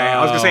 okay.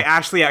 I was gonna say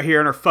Ashley out here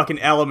in her fucking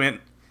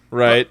element.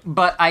 Right.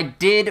 But I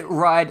did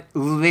ride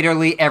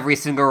literally every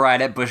single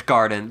ride at Busch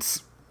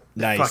Gardens,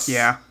 Nice. Fuck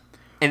yeah.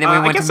 and then we I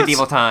went to guess that's-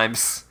 medieval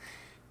times.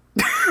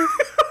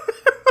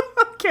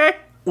 Okay.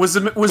 Was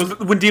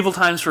medieval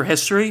times for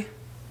history?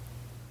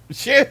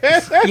 Yeah.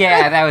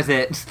 Yeah, that was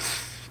it.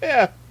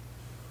 Yeah.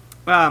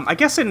 I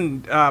guess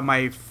in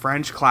my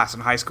French class in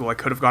high school, I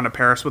could have gone to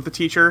Paris with the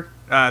teacher.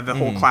 The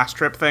whole class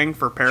trip thing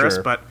for Paris,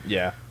 Sure. but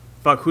Yeah.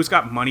 fuck, who's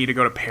got money to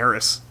go to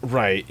Paris?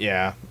 Right.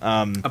 Yeah.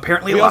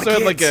 Apparently, We a lot also of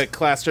had like kids. a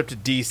class trip to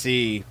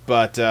DC,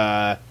 but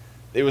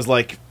it was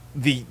like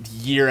the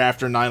year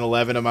after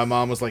 9/11, and my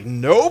mom was like,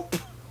 "Nope."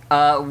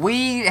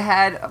 We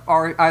had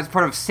I was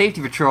part of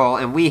Safety Patrol,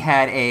 and we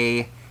had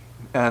a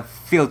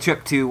field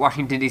trip to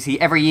Washington D.C.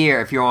 every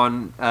year. If you're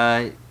on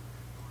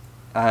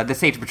the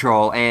Safety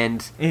Patrol,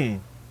 and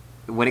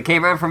when it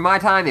came around from my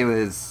time, it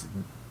was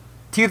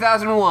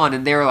 2001,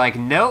 and they were like,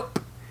 "Nope,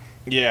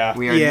 Yeah.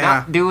 we are Yeah.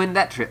 not doing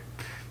that trip."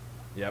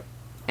 Yep.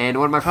 And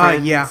one of my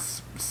friends yeah.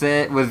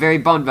 was very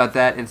bummed about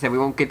that and said we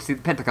won't get to see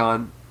the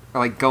Pentagon or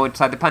like go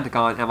inside the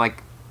Pentagon. And I'm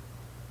like,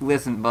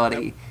 listen,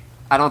 buddy,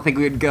 I don't think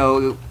we would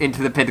go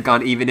into the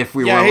Pentagon even if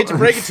we Yeah. were. I hate to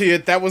break it to you,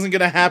 that wasn't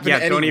gonna happen. Yeah,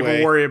 anyway. don't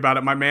even worry about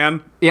it, my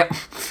man. Yep.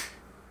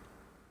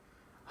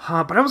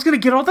 But I was gonna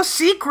get all the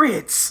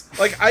secrets.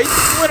 Like, I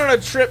went on a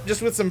trip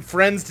just with some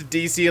friends to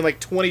DC in like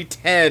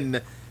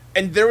 2010,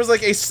 and there was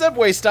like a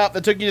subway stop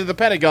that took you to the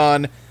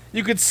Pentagon.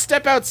 You could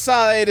step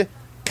outside,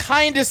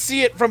 kind of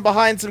see it from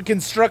behind some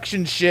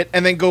construction shit,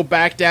 and then go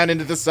back down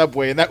into the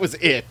subway, and that was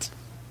it.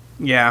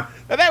 Yeah.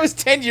 And that was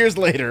 10 years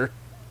later.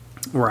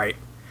 Right.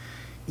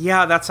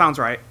 Yeah, that sounds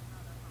right.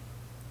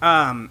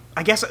 I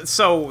guess,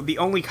 so the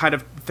only kind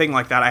of thing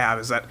like that I have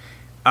is that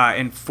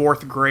in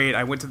 4th grade,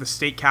 I went to the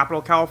state capitol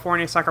of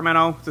California,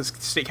 Sacramento, the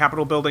state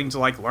capitol building to,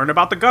 like, learn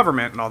about the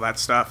government and all that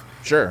stuff.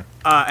 Sure.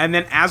 And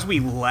then as we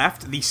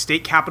left, the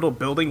state capitol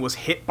building was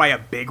hit by a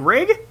big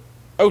rig.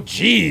 Oh,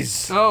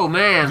 jeez. Oh,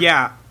 man.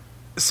 Yeah.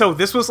 So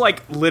this was,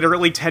 like,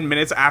 literally 10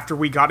 minutes after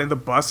we got in the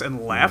bus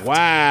and left.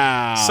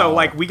 Wow. So,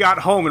 like, we got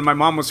home and my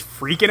mom was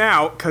freaking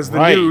out because the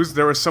Right. news,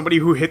 there was somebody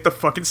who hit the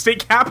fucking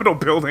state capitol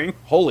building.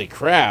 Holy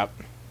crap.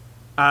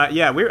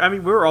 Yeah, we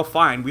were all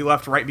fine. We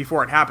left right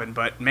before it happened,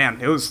 but man,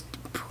 it was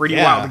pretty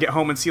Yeah. wild to get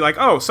home and see, like,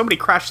 oh, somebody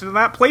crashed into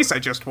that place I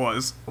just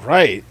was.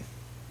 Right.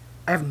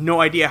 I have no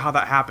idea how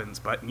that happens,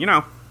 but, you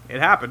know, it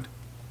happened.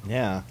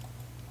 Yeah.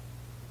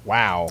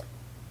 Wow.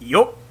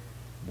 Yup.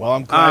 Well,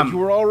 I'm glad you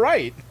were all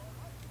right.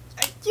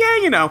 Yeah,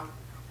 you know.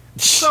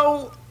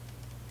 So,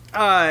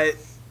 the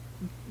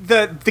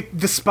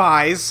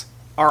spies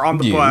are on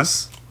the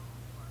Yes.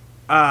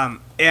 bus,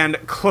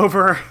 and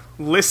Clover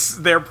lists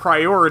their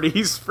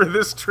priorities for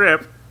this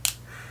trip,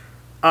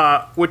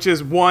 which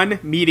is 1,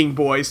 meeting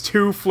boys,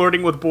 2,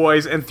 flirting with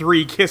boys, and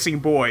 3, kissing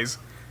boys.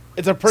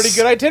 It's a pretty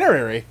good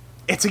itinerary.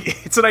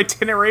 It's an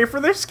itinerary for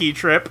their ski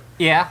trip,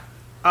 Yeah.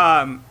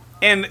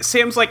 and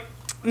Sam's like,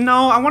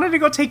 no, I wanted to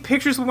go take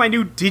pictures with my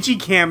new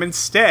Digicam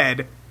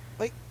instead.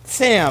 Like,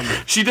 Sam.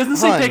 She doesn't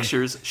say Hun.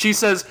 pictures. She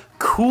says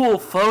cool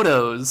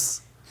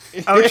photos.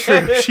 Oh,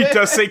 true, she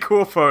does say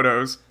cool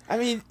photos. I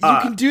mean, you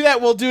can do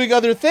that while doing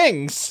other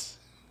things.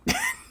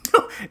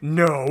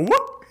 No,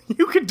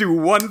 you could do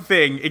one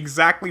thing,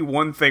 exactly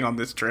one thing on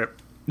this trip.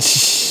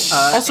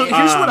 Also,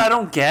 here's what I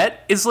don't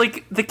get: is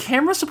like the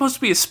camera's supposed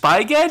to be a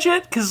spy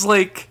gadget? Because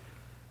like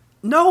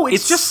No, it's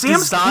it's just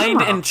Sam's designed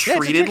camera. and your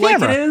treated like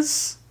camera. it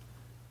is.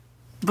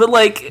 But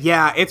like,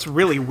 Yeah, it's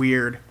really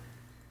weird.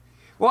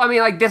 Well, I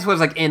mean, like, this was,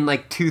 like, in,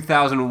 like,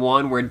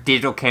 2001, where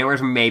digital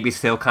cameras were maybe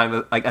still kind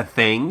of, like, a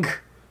thing.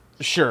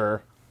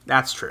 Sure.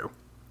 That's true.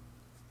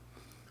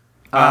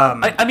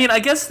 I mean, I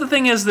guess the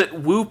thing is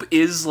that Whoop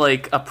is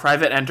like a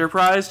private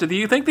enterprise. Do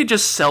you think they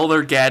just sell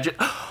their gadget?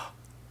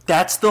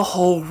 That's the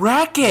whole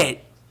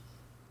racket.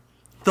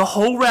 The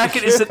whole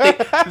racket is that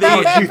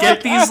they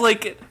get these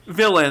like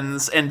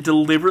villains and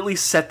deliberately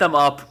set them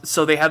up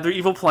so they have their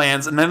evil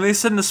plans, and then they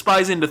send the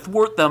spies in to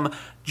thwart them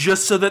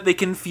just so that they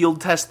can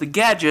field test the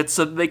gadgets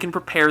so that they can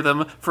prepare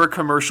them for a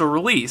commercial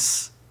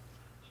release.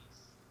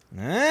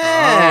 Or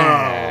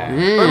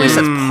at least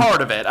that's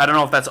part of it. I don't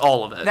know if that's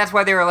all of it. That's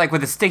why they were, like,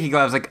 with the sticky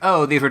gloves, like,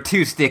 oh, these were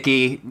too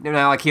sticky.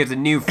 Now, like, here's a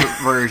new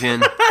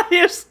version.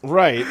 Yes,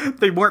 Right.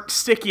 they weren't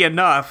sticky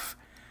enough.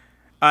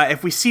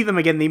 If we see them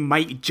again, they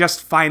might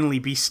just finally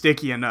be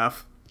sticky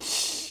enough.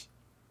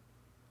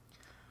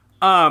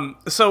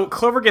 So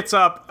Clover gets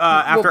up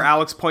after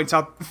Alex points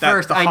out that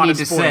First, the I need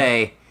hottest to boy...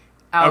 say,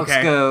 Alex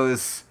Okay.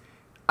 goes,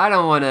 I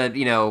don't want to,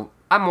 you know,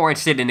 I'm more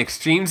interested in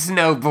extreme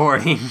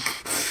snowboarding.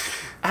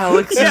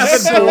 Alex Yeah,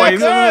 is but so boys-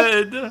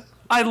 good.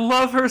 I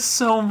love her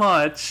so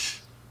much.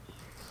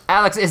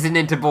 Alex isn't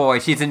into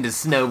boys, she's into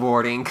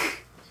snowboarding.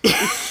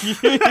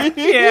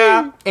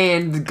 Yeah,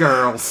 And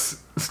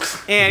girls.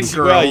 and girls.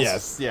 Well,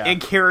 yes, yeah. And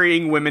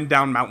carrying women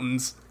down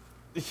mountains.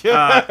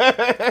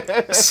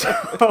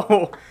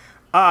 So,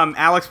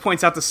 Alex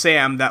points out to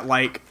Sam that,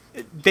 like,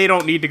 they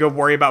don't need to go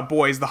worry about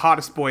boys. The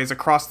hottest boy is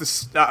across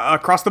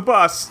the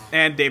bus,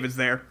 and David's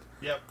there.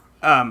 Yep.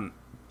 And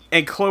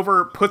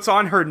Clover puts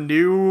on her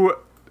new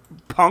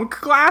punk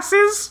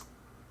glasses.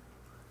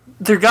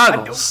 They're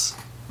goggles.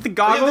 The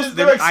goggles. Yeah,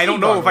 they're like I don't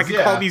ski know if I goggles, can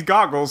yeah. call these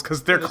goggles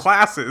because they're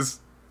glasses.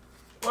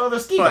 Well, the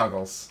ski But-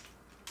 goggles.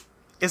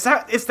 Is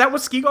that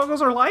what ski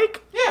goggles are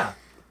like? Yeah.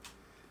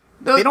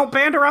 They don't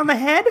band around the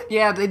head?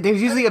 Yeah,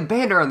 there's usually a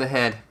band around the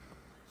head.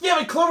 Yeah,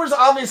 but Clover's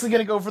obviously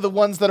going to go for the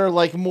ones that are,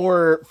 like,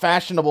 more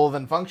fashionable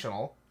than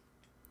functional.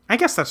 I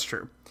guess that's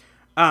true.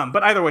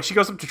 But either way, she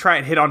goes up to try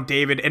and hit on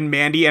David, and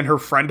Mandy and her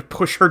friend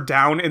push her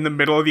down in the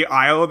middle of the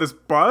aisle of this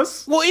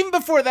bus. Well, even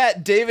before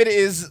that, David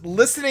is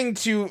listening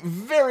to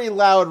very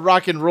loud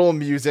rock and roll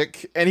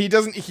music, and he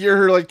doesn't hear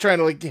her, like, trying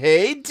to, like,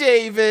 hey,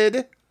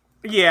 David.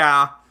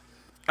 Yeah.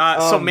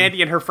 So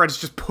Mandy and her friends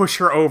just push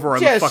her over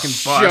on the Just fucking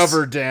bus. shove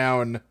her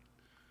down.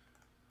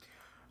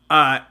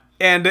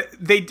 And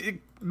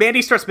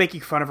Mandy starts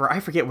making fun of her.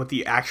 I forget what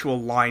the actual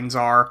lines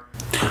are.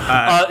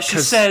 She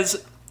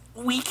says,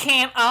 "We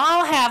can't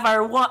all have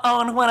our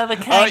own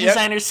one-of-a-kind yep.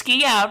 designer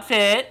ski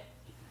outfit."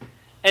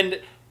 And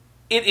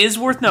it is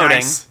worth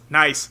noting,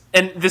 Nice.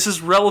 and this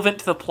is relevant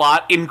to the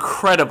plot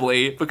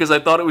incredibly, because I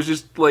thought it was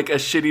just like a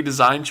shitty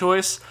design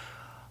choice.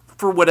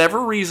 For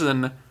whatever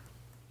reason,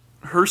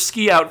 her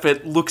ski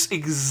outfit looks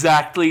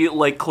exactly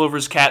like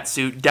Clover's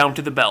catsuit down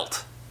to the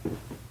belt.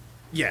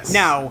 Yes.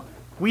 Now,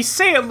 we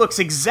say it looks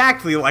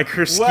exactly like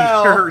her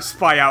Well- her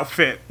spy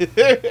outfit.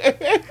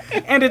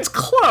 And it's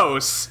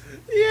close,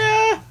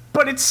 Yeah.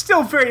 but it's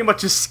still very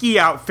much a ski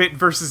outfit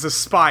versus a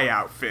spy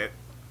outfit.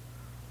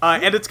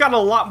 And it's got a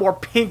lot more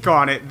pink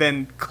on it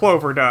than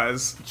Clover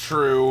does.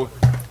 True.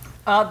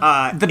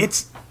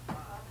 It's...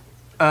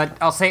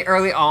 I'll say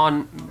early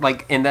on,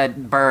 like in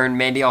that burn,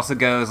 Mandy also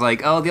goes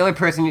like, "Oh, the only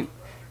person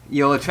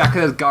you'll attract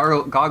with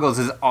those goggles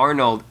is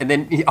Arnold," and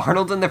then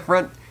Arnold's in the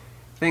front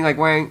thing, like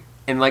wearing,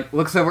 and like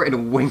looks over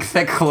and winks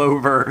at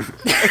Clover.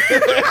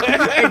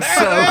 It's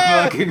so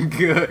fucking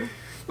good.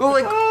 Well,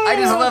 like I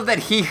just love that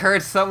he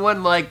heard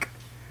someone like,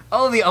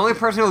 "Oh, the only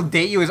person who'll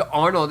date you is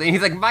Arnold," and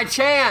he's like, "My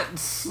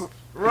chance."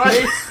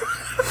 Right?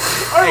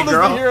 Arnold is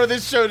the hero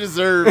this show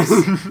deserves.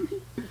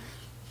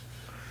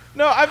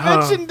 No, I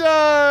mentioned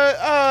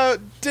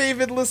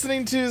David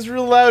listening to his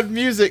real loud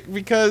music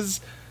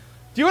because...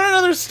 Do you want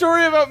another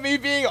story about me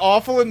being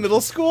awful in middle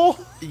school?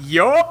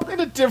 Yup. In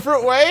a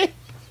different way?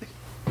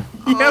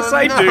 Yes,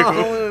 I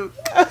do.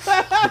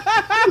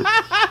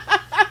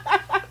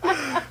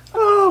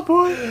 Oh,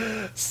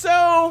 boy.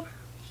 So,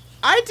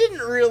 I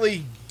didn't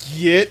really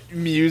get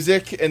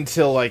music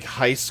until, like,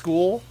 high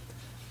school.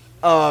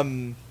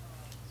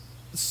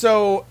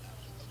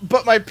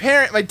 But my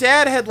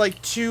dad had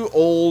like 2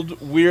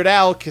 old Weird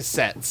Al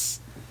cassettes,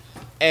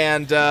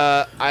 and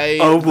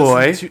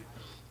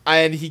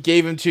and he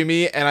gave them to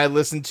me, and I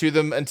listened to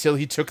them until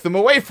he took them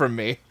away from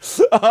me,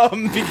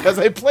 because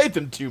I played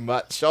them too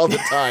much all the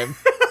time.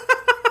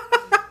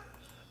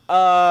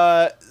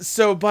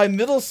 So by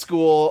middle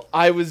school,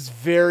 I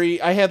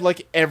had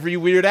like every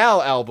Weird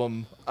Al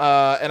album,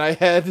 and I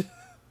had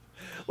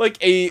like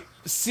a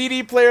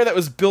CD player that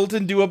was built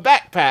into a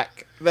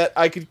backpack that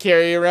I could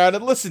carry around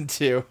and listen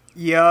to.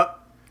 Yep.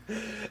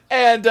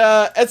 And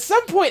at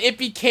some point, it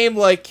became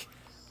like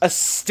a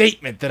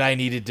statement that I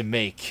needed to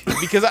make.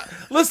 Because,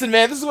 listen,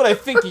 man, this is what I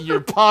think of your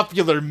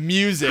popular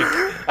music.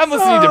 I'm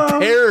listening to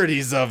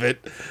parodies of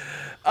it. So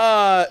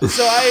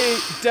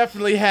I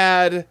definitely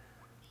had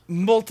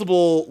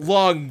multiple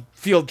long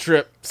field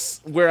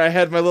trips where I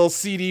had my little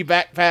CD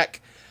backpack,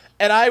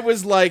 and I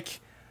was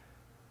like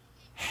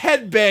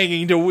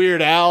headbanging to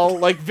Weird Al,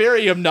 like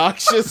very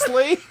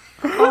obnoxiously.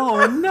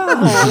 Oh no!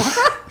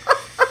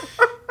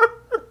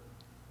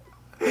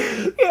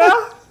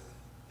 Yeah.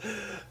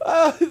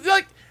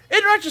 Like,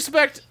 in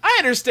retrospect, I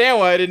understand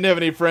why I didn't have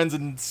any friends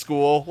in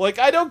school. Like,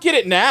 I don't get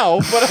it now,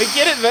 but I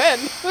get it then.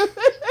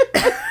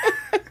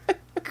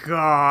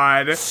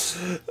 God.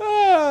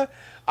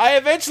 I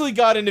eventually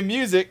got into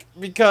music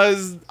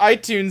because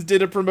iTunes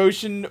did a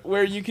promotion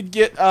where you could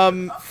get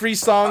free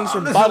songs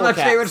from bottle caps.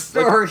 This is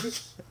my favorite story.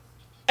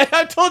 And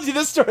I've told you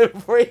this story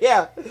before,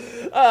 yeah.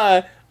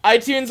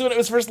 iTunes, when it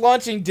was first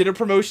launching, did a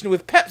promotion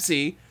with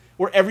Pepsi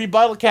where every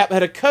bottle cap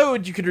had a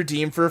code you could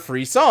redeem for a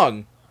free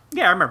song.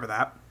 Yeah, I remember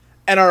that.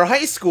 And our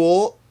high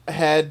school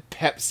had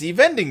Pepsi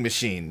vending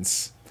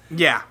machines.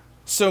 Yeah.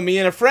 So me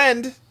and a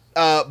friend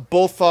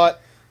both thought,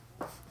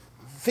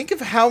 think of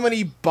how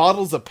many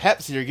bottles of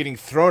Pepsi are getting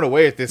thrown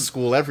away at this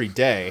school every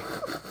day.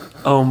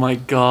 Oh my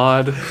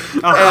god. We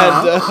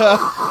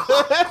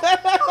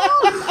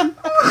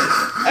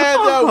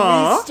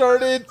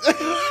started...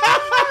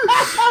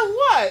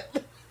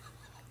 What?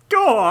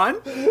 Go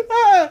on.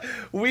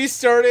 We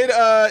started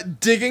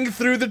digging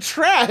through the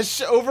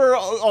trash over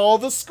all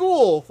the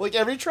school, like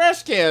every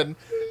trash can,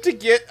 to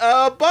get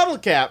bottle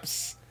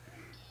caps.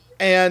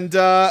 And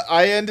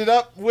I ended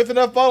up with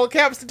enough bottle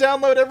caps to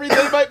download every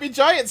They Might Be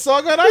Giant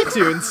song on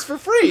iTunes for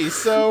free.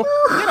 So,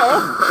 you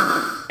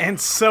know. And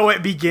so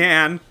it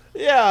began.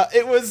 Yeah,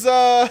 it was,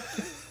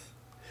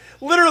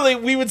 literally,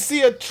 we would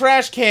see a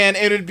trash can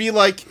and it'd be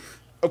like,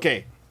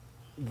 okay,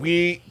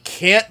 we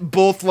can't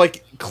both,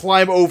 like,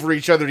 climb over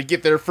each other to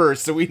get there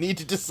first, so we need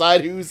to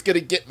decide who's gonna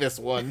get this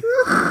one.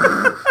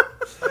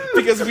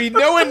 Because we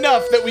know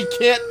enough that we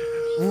can't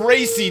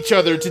race each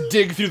other to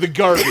dig through the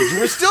garbage.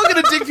 We're still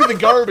gonna dig through the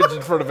garbage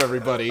in front of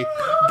everybody,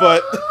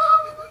 but...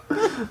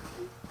 I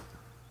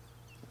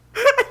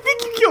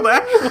think you killed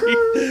Ashley.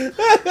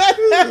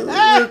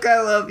 Luke,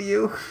 I love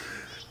you.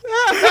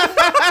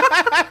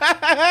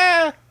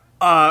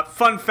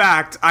 Fun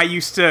fact, I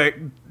used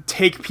to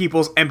take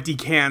people's empty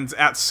cans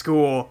at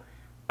school.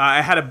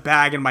 I had a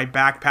bag in my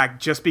backpack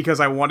just because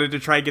I wanted to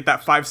try and get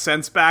that 5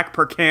 cents back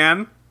per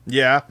can.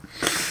 Yeah.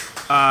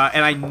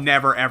 And I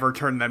never ever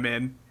turned them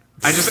in.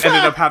 I just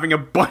ended up having a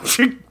bunch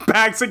of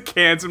bags of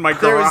cans in my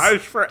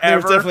garage forever. There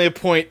was definitely a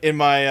point in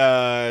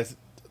my,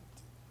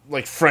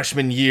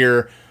 freshman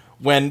year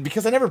when,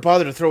 because I never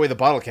bothered to throw away the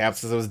bottle caps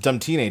because I was a dumb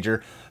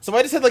teenager, so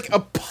I just had, like, a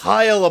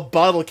pile of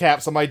bottle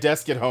caps on my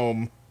desk at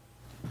home.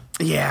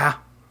 Yeah.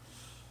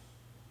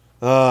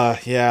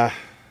 Yeah.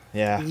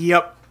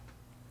 Yep.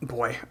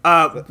 Boy.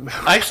 I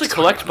actually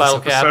collect bottle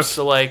caps,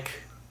 so, like,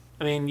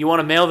 I mean, you want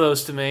to mail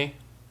those to me,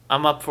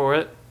 I'm up for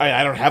it.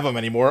 I don't have them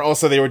anymore.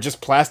 Also, they were just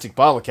plastic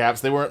bottle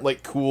caps. They weren't,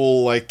 like,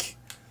 cool, like,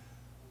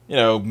 you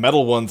know,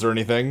 metal ones or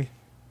anything.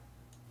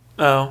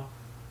 Oh.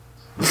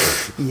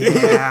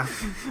 Yeah.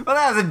 Well,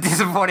 that was a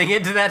disappointing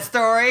end to that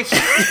story.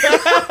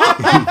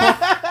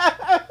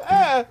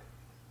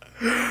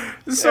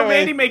 So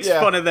Mandy makes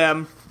fun of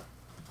them.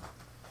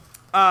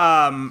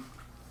 God,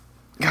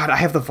 I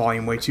have the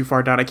volume way too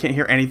far down. I can't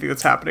hear anything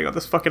that's happening on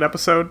this fucking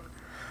episode.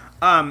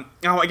 I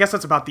guess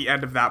that's about the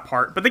end of that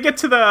part. But they get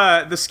to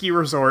the ski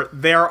resort.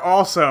 They are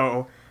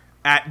also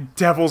at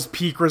Devil's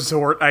Peak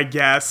Resort, I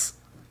guess.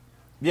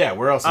 Yeah,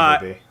 where else would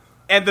they be?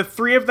 And the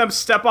three of them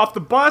step off the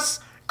bus.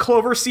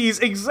 Clover sees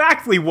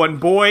exactly one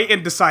boy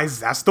and decides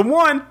that's the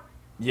one.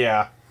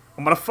 Yeah.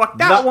 I'm gonna fuck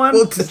that one.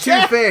 Well, to be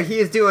fair, he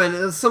is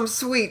doing some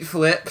sweet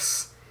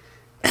flips.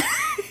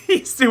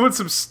 He's doing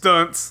some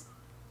stunts.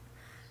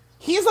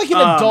 He's like an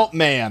adult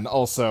man,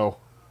 also.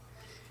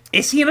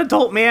 Is he an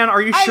adult man?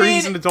 Are you sure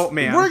he's an adult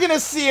man? We're gonna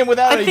see him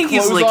without I any think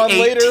clothes he's like on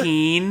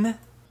 18. later.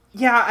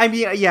 Yeah, I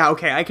mean, yeah,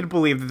 okay, I can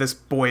believe that this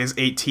boy is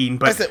 18,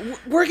 but... I said,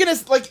 we're gonna,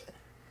 like...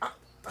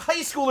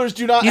 High schoolers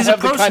do not He's have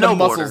a the pro kind of snowboarder.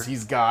 muscles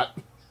he's got.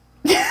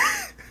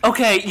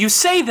 Okay, you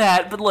say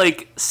that, but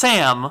like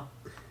Sam.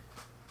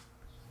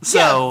 So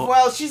Yeah,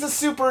 well, she's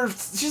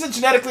a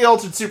genetically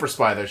altered super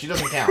spy, though. She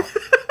doesn't count.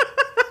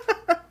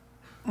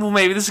 well,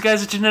 maybe this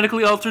guy's a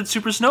genetically altered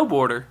super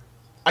snowboarder.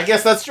 I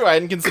guess that's true. I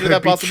hadn't considered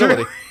that be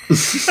possibility.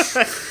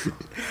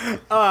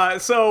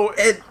 So,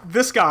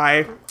 this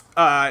guy,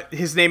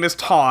 his name is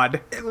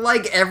Todd.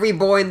 Like every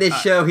boy in this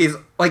show, he's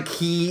like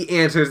he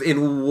answers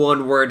in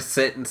one word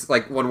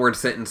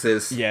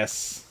sentences.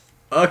 Yes.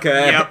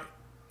 Okay. Yep.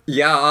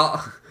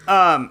 Yeah.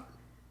 Go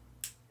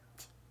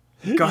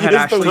ahead,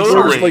 Yes, Ashley. those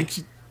Totally. are, like,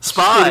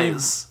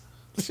 Spies.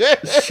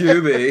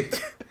 Shuby.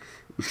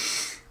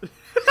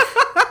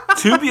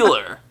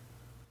 Tubular.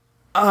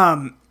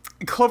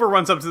 Clover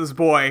runs up to this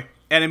boy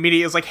and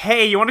immediately is like,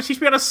 hey, you want to teach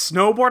me how to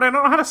snowboard? I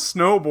don't know how to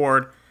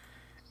snowboard.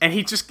 And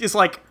he just is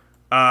like,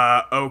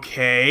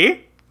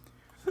 okay.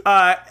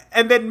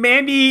 And then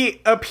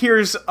Mandy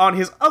appears on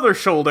his other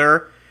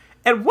shoulder,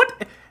 and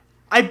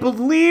I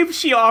believe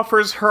she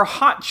offers her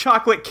hot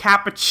chocolate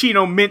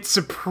cappuccino mint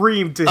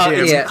supreme to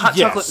him. yeah. Hot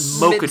Yes. chocolate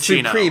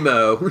mochaccino.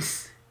 Supremo.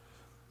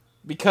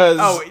 Because,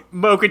 Oh,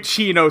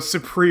 mochaccino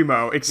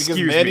supremo, because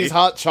excuse Mandy's me.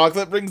 hot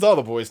chocolate brings all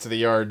the boys to the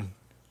yard.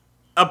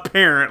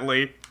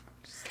 Apparently.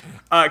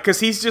 Because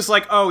he's just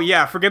like, oh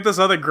yeah, forget this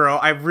other girl,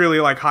 I really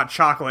like hot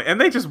chocolate.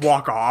 And they just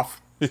walk off.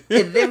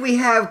 And then we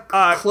have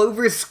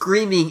Clover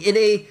screaming in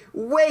a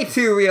way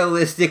too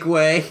realistic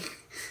way.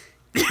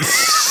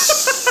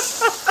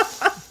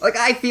 Like,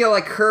 I feel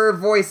like her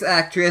voice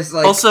actress,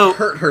 like, Also-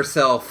 hurt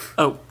herself.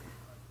 Oh.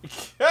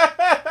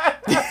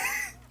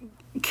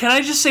 Can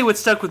I just say what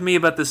stuck with me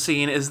about this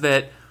scene is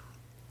that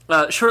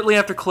shortly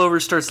after Clover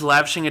starts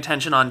lavishing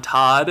attention on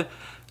Todd,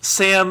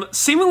 Sam,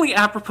 seemingly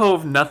apropos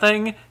of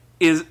nothing,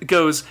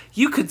 goes,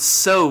 "You could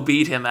so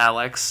beat him,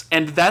 Alex,"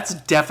 and that's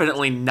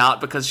definitely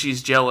not because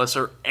she's jealous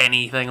or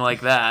anything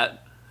like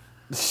that.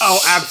 Oh,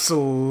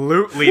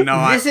 absolutely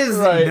not. This is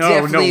Right.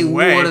 definitely No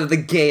way. one of the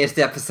gayest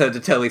episodes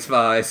of Totally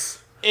Spies.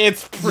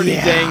 It's pretty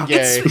Yeah. dang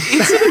gay.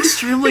 It's an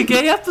extremely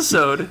gay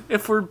episode,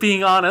 if we're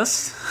being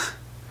honest.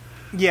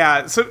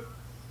 Yeah, so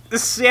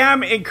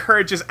Sam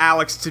encourages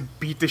Alex to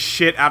beat the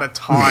shit out of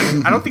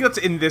Todd. I don't think that's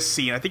in this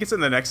scene. I think it's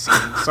in the next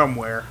scene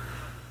somewhere.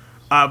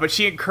 But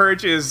she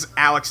encourages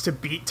Alex to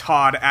beat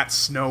Todd at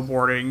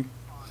snowboarding.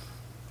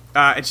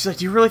 And she's like,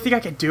 do you really think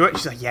I can do it?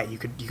 She's like, yeah, you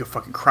could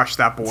fucking crush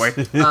that boy.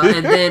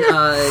 And then,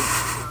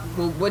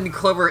 when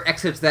Clover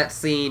exits that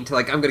scene to,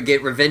 like, I'm gonna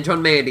get revenge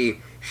on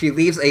Mandy, she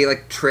leaves a,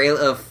 like, trail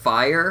of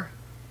fire,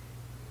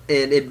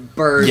 and it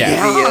burns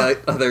the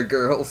other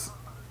girls.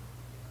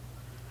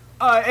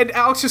 And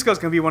Alex just goes,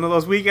 gonna be one of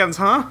those weekends,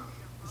 huh?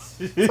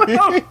 It's like,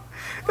 oh,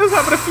 this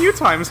happened a few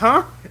times,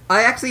 huh?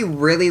 I actually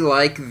really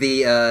like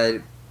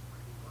the,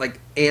 like,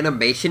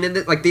 animation in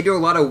it. Like, they do a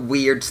lot of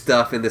weird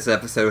stuff in this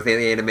episode with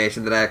the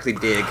animation that I actually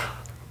dig.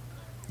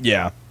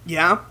 Yeah.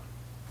 Yeah.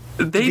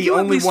 They The do at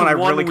only least one I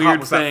one really caught weird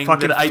was that thing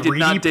fucking that I did 3D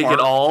not dig part. at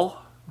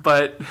all,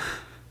 but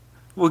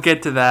we'll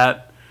get to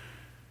that.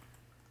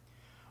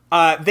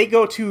 They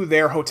go to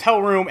their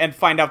hotel room and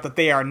find out that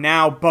they are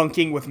now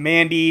bunking with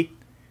Mandy.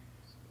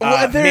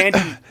 Mandy...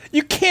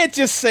 You can't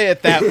just say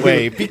it that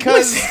way,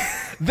 because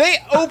they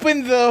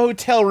open the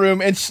hotel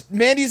room and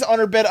Mandy's on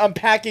her bed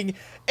unpacking,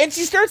 and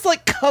she starts,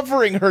 like,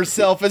 covering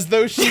herself as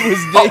though she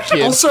was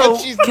naked, also,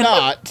 but she's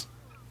not.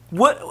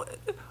 What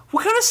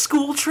kind of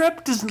school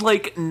trip does,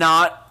 like,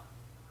 not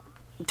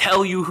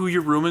tell you who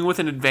you're rooming with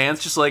in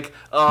advance? Just like,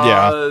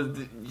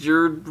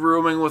 you're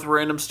rooming with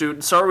random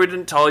students. Sorry we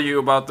didn't tell you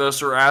about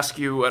this or ask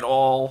you at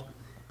all.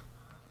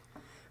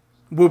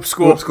 Whoop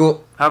school. Whoop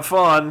school. Have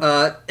fun.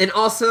 And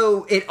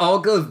also, it all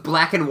goes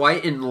black and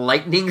white and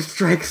lightning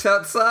strikes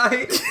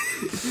outside.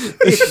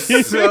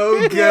 It's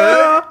so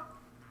good.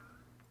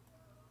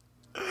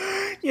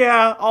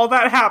 Yeah, all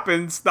that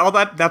happens.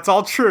 That's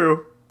all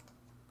true.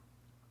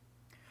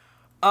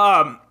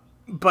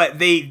 But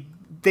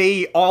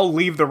they all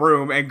leave the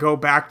room and go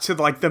back to,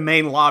 like, the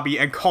main lobby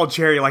and call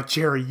Jerry, like,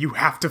 Jerry, you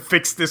have to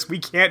fix this. We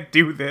can't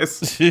do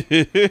this.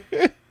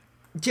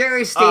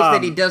 Jerry states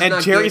that he does and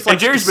not Jerry's get... like, And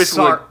Jerry's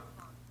basically "Sorry."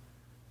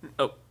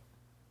 Oh.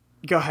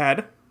 Go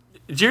ahead.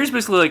 Jerry's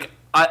basically like,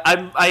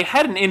 I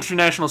had an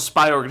international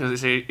spy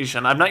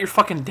organization. I'm not your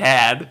fucking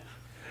dad.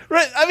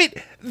 Right, I mean,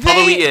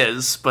 Although he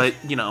is, but,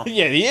 you know.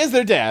 Yeah, he is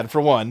their dad,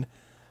 for one.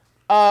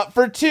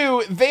 For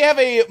two, they have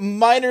a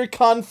minor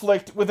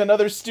conflict with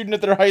another student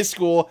at their high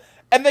school,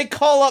 and they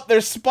call up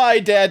their spy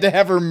dad to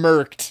have her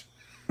murked.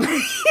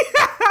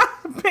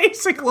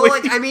 Basically. Well,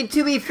 like, I mean,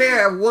 to be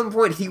fair, at one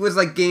point he was,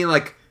 like, getting,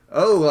 like,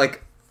 oh,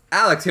 like,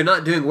 Alex, you're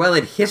not doing well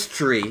in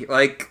history.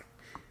 Like,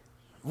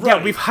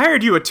 Yeah, we've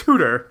hired you a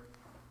tutor.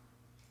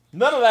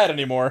 None of that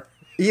anymore.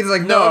 he's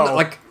like, no,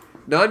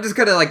 I'm just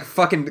gonna, like,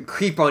 fucking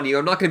creep on you.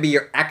 I'm not gonna be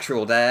your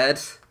actual dad.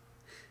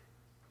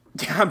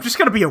 Yeah, I'm just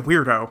gonna be a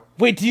weirdo.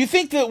 Wait, do you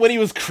think that when he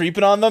was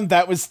creeping on them,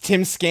 that was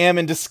Tim Scam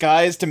in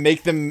disguise to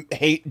make them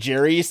hate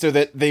Jerry so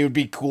that they would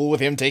be cool with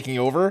him taking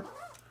over?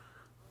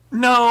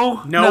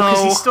 No, No,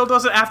 because he still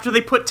does it after they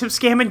put Tim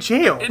Scam in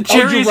jail.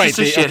 Jerry's you're right.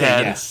 just a shithead.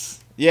 Okay,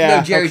 yes. Yeah,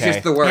 No, Jerry's okay.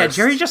 just the worst. Yeah,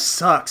 Jerry just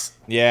sucks.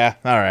 Yeah,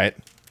 alright.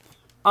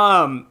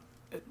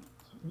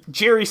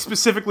 Jerry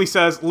specifically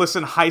says,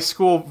 listen, high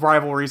school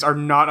rivalries are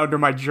not under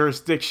my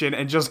jurisdiction,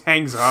 and just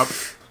hangs up.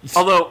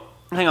 Although,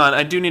 hang on,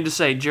 I do need to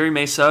say, Jerry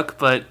may suck,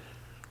 but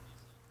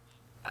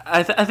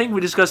I think we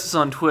discussed this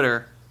on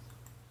Twitter.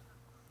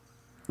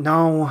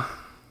 No.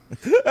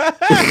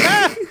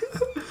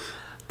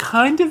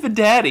 Kind of a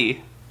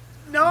daddy.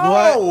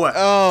 No! What?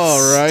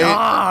 Oh, right.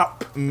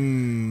 Stop!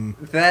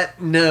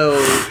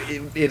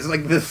 It's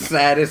like the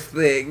saddest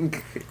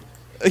thing.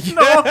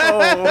 No!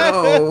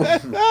 Oh.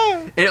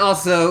 And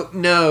also,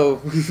 no.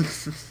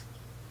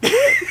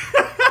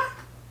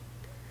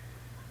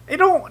 I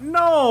don't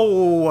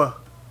know!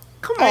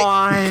 Come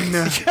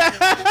on!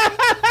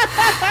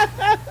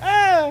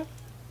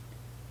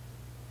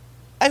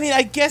 I mean,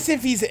 I guess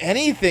if he's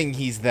anything,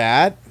 he's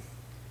that.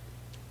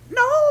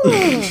 No!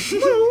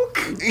 Luke!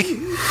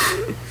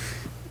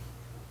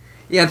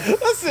 Yeah,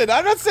 Listen,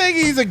 I'm not saying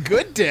he's a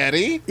good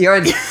daddy. you're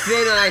on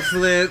thin ice,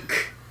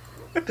 Luke.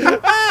 Thin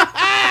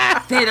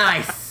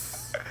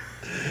ice.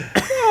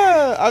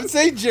 I'm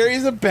saying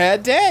Jerry's a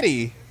bad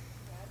daddy.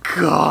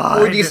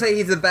 God. Would you say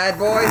he's a bad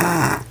boy?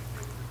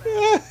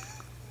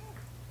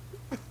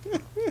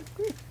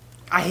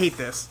 I hate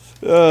this.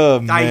 Oh,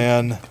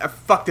 man.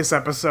 Fuck this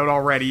episode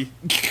already.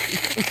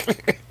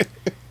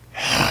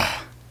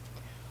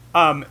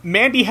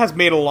 Mandy has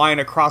made a line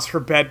across her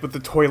bed with the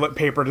toilet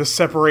paper to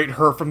separate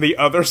her from the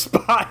other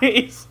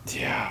spies.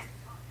 Yeah.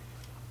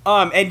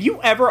 And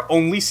you ever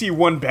only see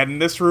one bed in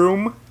this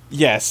room?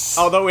 Yes.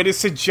 Although it is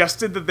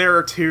suggested that there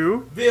are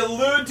two. They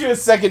allude to a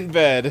second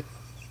bed.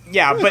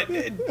 Yeah, but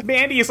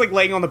Mandy is like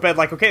laying on the bed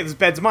like, okay, this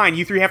bed's mine.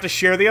 You three have to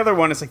share the other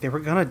one. It's like, they were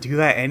gonna do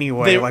that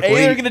anyway. They Like, A, what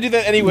do they're you- going to do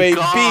that anyway.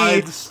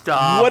 God, B,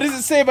 stop. what does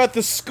it say about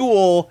the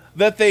school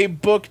that they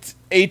booked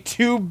a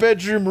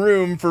 2-bedroom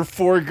room for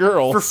 4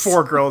 girls? For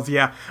 4 girls,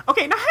 yeah.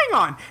 Okay, now hang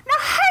on. Now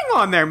hang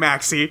on there,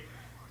 Maxie. Did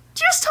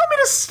you just tell me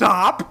to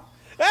stop?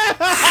 Did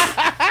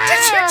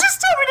you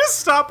just tell me to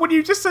stop when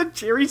you just said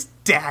Jerry's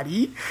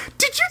daddy?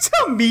 Did you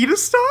tell me to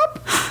stop?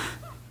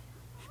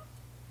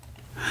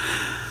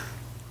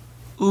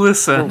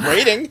 Listen,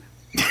 Rating?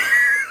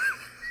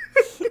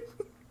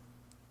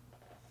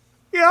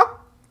 Yeah?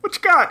 What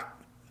you got?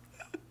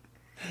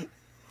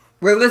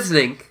 We're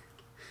listening.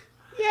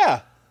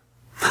 Yeah.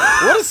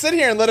 We'll just sit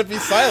here and let it be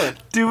silent.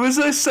 do as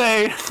I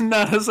say,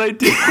 not as I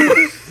do.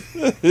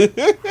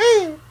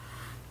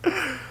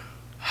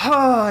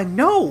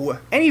 No.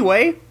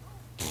 Anyway.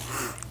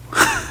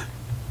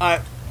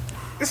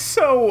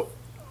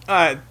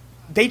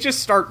 They just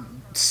start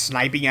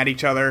sniping at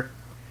each other.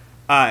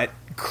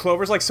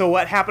 Clover's like, so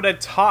what happened to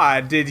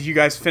Todd? Did you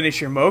guys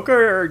finish your mocha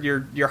or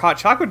your hot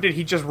chocolate? Or did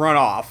he just run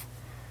off?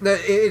 No,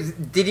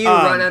 did you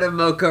run out of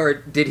mocha or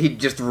did he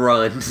just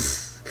run?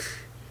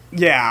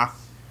 Yeah.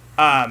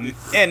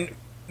 And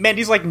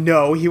Mandy's like,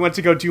 no, he went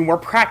to go do more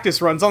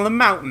practice runs on the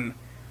mountain.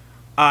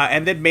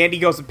 And then Mandy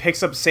goes and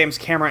picks up Sam's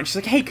camera and she's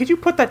like, hey, could you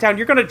put that down?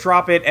 You're gonna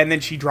drop it. And then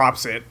she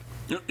drops it.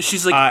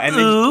 She's like, and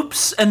then-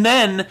 oops. And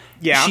then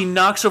Yeah. she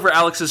knocks over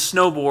Alex's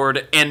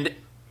snowboard and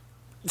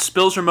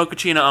spills her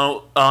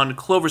mochaccino on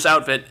Clover's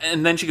outfit.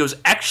 And then she goes,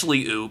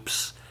 actually,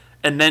 oops.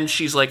 And then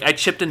she's like, I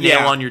chipped a nail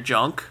Yeah. on your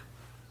junk.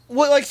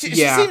 Well, like, she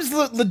Yeah. seems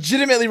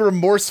legitimately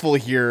remorseful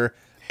here.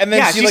 And then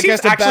Yeah, she she like has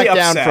seems to back actually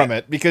down upset. from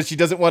it because she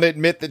doesn't want to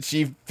admit that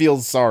she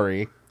feels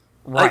sorry.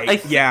 Right.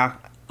 I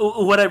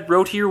What I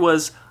wrote here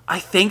was, I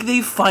think they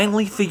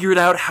finally figured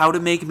out how to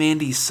make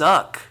Mandy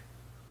suck.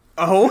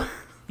 Oh?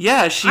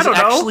 Yeah, she's don't know.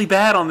 actually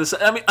bad on this.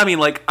 I mean,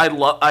 like I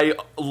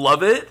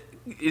love it.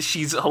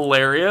 She's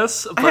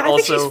hilarious, but I think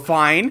also she's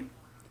fine.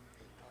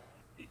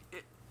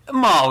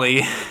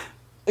 Molly.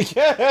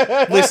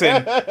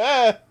 Listen.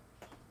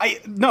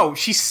 No,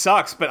 she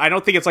sucks, but I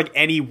don't think it's like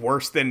any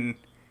worse than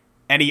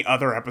any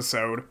other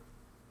episode.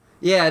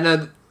 Yeah,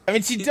 no. I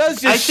mean, she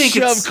does just I think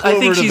shove it's. Clover I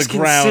think to she's the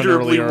ground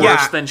considerably earlier. worse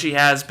Yeah. than she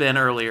has been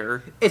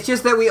earlier. It's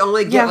just that we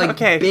only get Yeah, like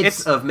okay,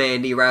 bits it's- of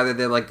Mandy rather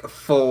than like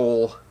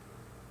full.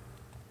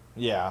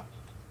 Yeah.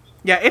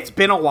 Yeah, it's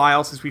been a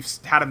while since we've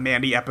had a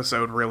Mandy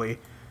episode, really.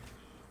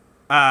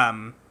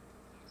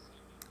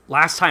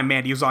 Last time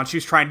Mandy was on, she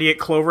was trying to get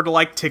Clover to,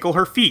 like, tickle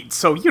her feet,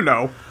 so, you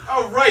know.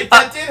 Oh, right.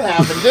 That did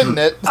happen, didn't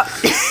it?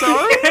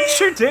 Sorry? It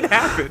sure did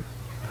happen.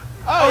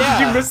 Oh,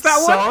 Did you miss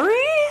that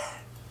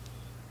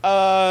one?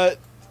 Sorry.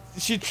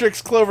 She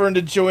tricks Clover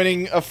into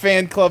joining a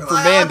fan club for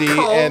Mandy.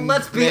 Cole, and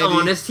let's be Mandy-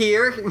 honest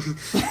here.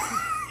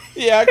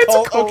 Yeah, It's a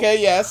Cole, Cole.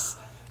 okay, yes.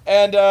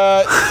 And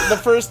the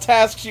first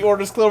task she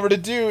orders Clover to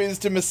do is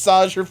to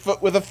massage her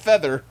foot with a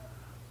feather.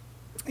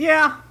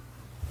 Yeah.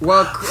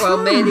 While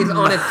Mandy's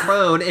on a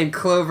throne and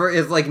Clover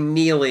is, like,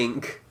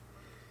 kneeling.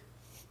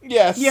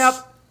 Yes. Yep.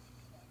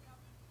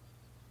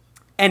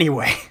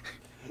 Anyway.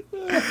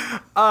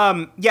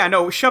 Yeah,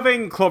 no,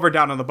 shoving Clover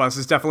down on the bus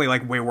is definitely,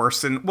 like, way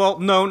worse than... Well,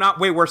 no, not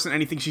way worse than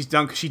anything she's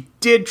done, because she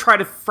did try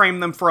to frame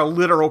them for a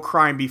literal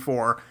crime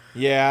before.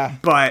 Yeah.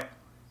 But,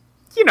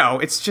 you know,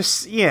 it's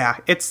just... Yeah,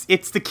 it's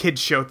the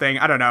kids' show thing.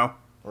 I don't know.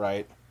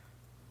 Right.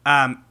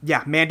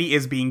 Yeah, Mandy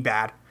is being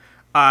bad.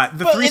 In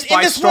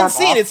this storm one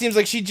scene, off. it seems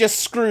like she just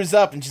screws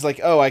up, and she's like,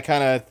 "Oh, I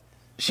kind of."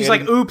 She's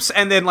like, "Oops,"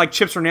 and then like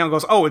chips her nail and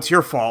goes, "Oh, it's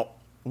your fault."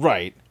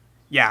 Right.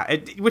 Yeah,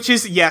 which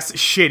is yes,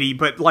 shitty,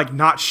 but like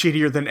not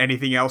shittier than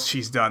anything else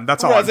she's done.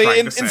 That's all Right, I'm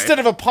trying to say. Instead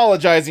of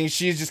apologizing,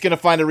 she's just gonna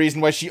find a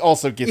reason why she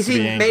also gets You to be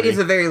see, angry. Mandy's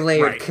a very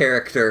layered Right.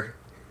 character.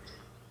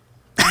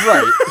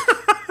 Right.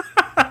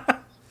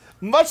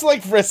 Much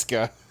like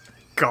Vriska.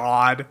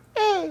 God.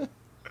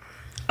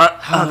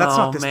 That's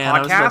not this man, I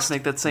was about podcast. to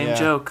make that same Yeah.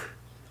 joke.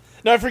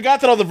 No, I forgot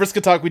that all the Vriska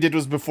talk we did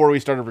was before we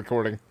started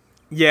recording.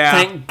 Yeah.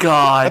 Thank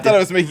God. I thought I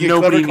was making a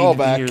Nobody clever needed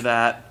to callback. hear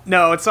that.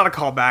 No, it's not a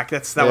callback.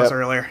 That was Yep.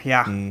 earlier.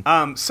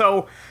 Yeah.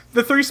 So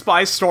the three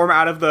spies storm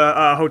out of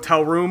the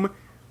hotel room,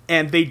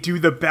 and they do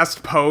the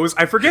best pose.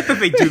 I forget that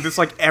they do this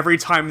like every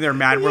time they're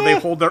mad, where they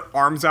hold their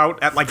arms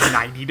out at like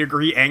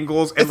 90-degree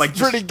angles and like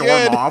just pretty storm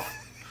good. off.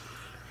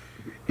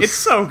 It's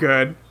so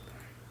good.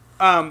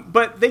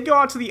 But they go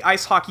out to the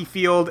ice hockey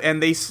field,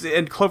 and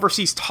Clover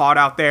sees Todd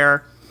out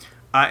there,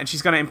 and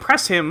she's gonna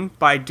impress him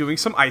by doing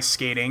some ice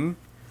skating.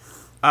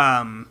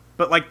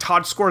 But like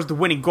Todd scores the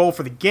winning goal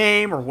for the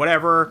game or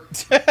whatever.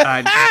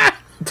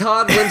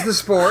 Todd wins the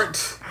sport.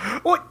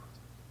 What?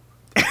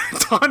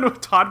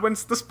 Todd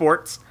wins the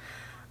sports.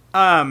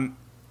 And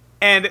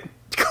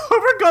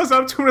Clover goes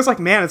up to him and is like,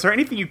 "Man, is there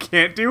anything you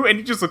can't do?" And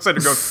he just looks at her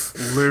and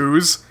goes,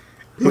 "Lose,"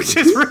 which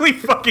is really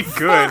fucking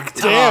good.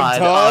 Damn,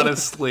 Todd.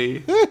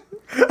 Honestly.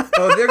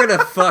 Oh, they're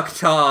gonna fuck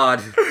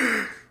Todd.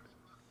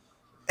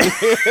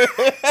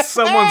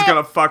 Someone's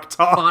gonna fuck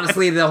Todd.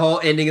 Honestly, the whole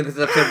ending of this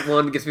episode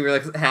 1 gets me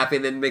really happy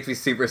and then makes me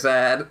super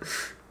sad.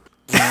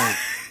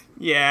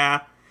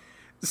 Yeah.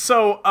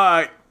 So,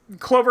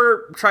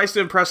 Clover tries to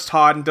impress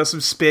Todd and does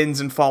some spins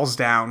and falls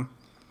down.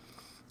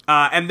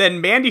 And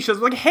then Mandy shows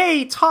up like,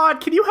 "Hey, Todd,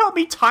 can you help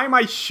me tie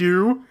my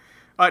shoe?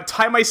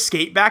 Tie my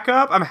skate back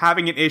up? I'm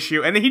having an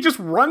issue." And then he just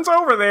runs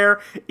over there,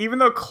 even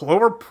though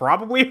Clover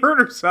probably hurt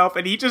herself,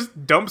 and he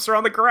just dumps her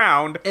on the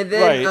ground. And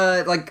then,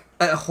 Right. like,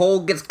 a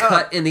hole gets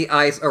cut in the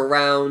ice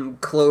around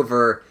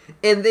Clover,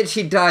 and then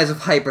she dies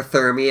of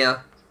hypothermia.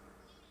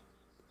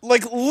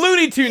 Like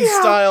Looney Tunes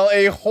style,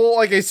 a hole,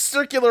 like a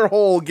circular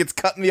hole gets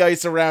cut in the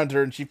ice around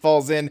her and she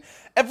falls in.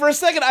 And for a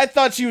second, I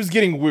thought she was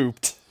getting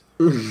whooped.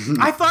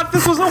 I thought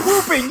this was a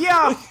whooping,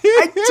 yeah!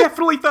 I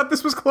definitely thought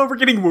this was Clover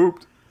getting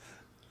whooped.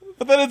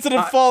 But then instead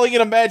of falling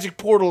in a magic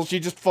portal, she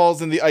just falls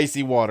in the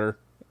icy water.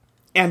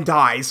 And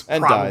dies,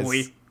 And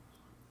probably.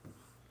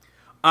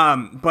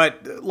 dies.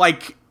 But,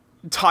 like,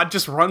 Todd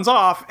just runs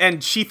off,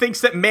 and she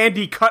thinks that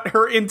Mandy cut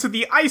her into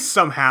the ice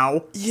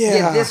somehow.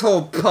 Yeah, this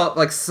whole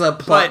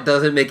subplot But-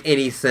 doesn't make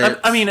any sense.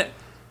 I mean,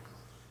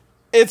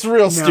 It's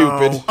real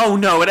stupid. oh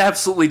no, it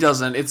absolutely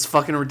doesn't. It's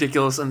fucking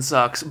ridiculous and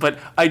sucks. But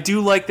I do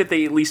like that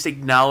they at least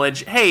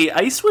acknowledge, hey,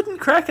 ice wouldn't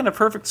crack in a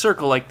perfect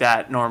circle like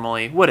that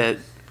normally, would it?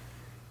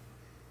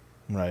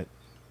 Right.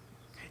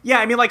 Yeah,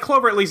 I mean, like,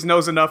 Clover at least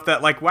knows enough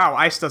that, like, wow,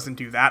 ice doesn't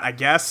do that, I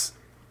guess.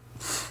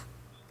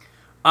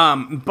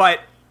 But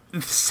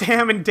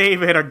Sam and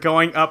David are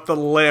going up the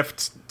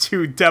lift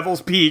to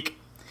Devil's Peak.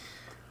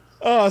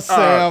 Oh,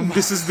 Sam.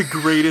 This is the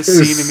greatest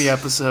scene in the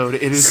episode.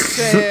 It is.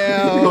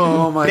 Sam.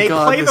 Oh my They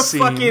god! play this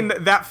scene.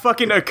 that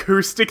fucking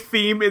acoustic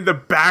theme in the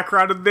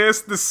background of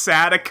this, the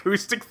sad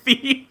acoustic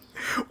theme,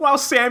 while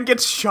Sam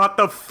gets shot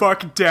the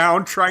fuck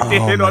down trying to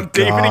hit on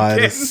David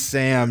again.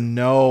 Sam,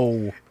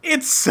 no.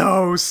 It's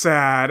so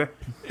sad.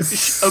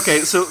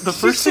 Okay, so the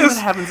first thing just-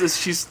 that happens is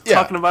she's Yeah.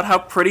 talking about how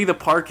pretty the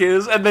park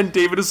is, and then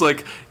David is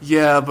like,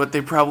 "Yeah, but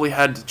they probably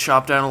had to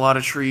chop down a lot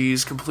of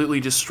trees,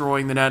 completely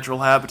destroying the natural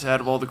habitat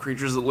of all the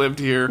creatures that lived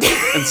here."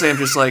 And Sam's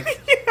just like,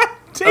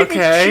 David,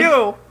 Okay.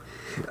 chill.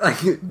 Like,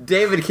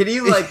 David, can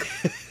you, like,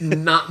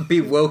 not be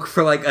woke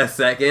for, like, a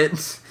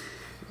second?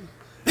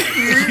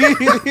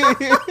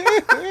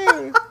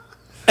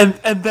 and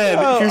then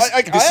here's,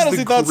 I this is honestly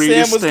the thought Sam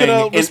greatest was thing.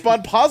 gonna And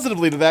respond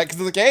positively to that because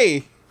like,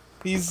 hey,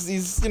 he's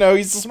he's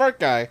a smart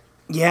guy.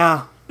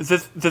 Yeah.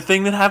 the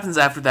thing that happens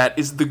after that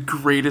is the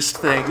greatest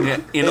thing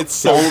in It's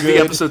so all of the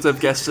good. episodes I've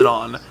guested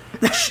on.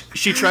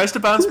 She tries to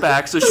bounce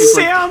back, so she's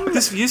Sam- like,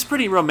 "This view's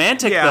pretty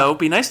romantic, Yeah. though.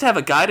 Be nice to have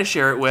a guy to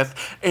share it with."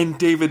 And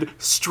David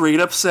straight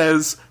up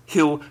says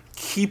he'll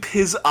keep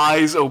his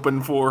eyes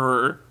open for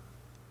her.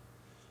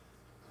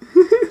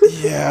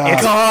 Yeah.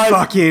 It's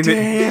fucking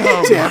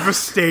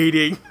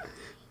devastating.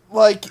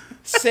 Like,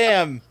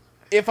 Sam,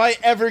 if I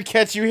ever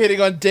catch you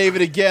hitting on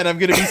David again, I'm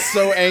gonna be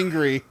so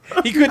angry.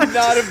 He could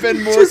not have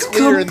been more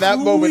clear in that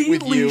moment with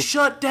Completely you.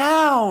 shut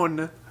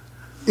down.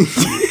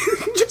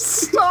 Just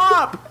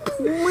stop.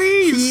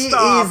 Please He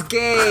stop. is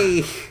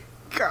gay.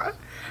 God.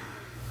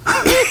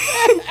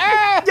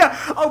 Yeah,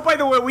 Yeah. Oh, by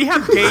the way, we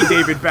have Gay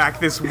David back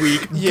this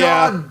week.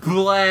 Yeah. God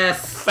bless.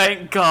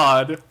 Thank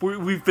God.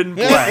 We've been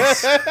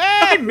blessed.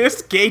 I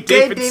missed Gay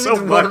Gay David David's so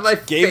one of much.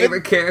 my David?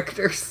 favorite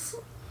characters.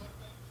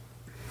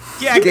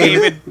 Yeah,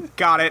 David.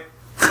 Got it.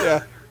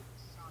 Yeah.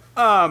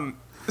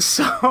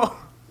 So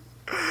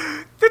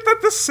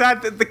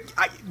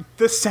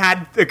the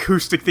sad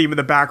acoustic theme in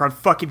the background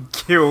fucking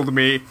killed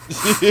me.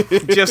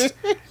 Just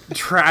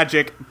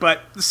tragic.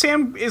 But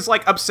Sam is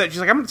like upset. She's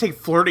like, I'm gonna take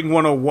Flirting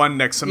 101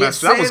 next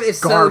semester. Yeah, That Sam was is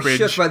garbage.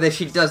 so shook by this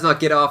she does not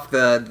get off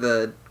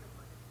the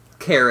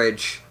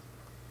carriage.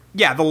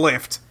 Yeah, the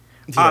lift.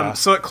 Yeah.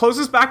 So it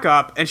closes back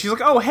up, and she's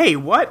like, oh, hey,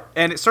 what?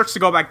 And it starts to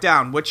go back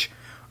down, which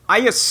I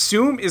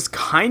assume is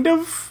kind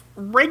of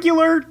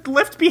regular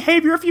lift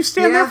behavior if you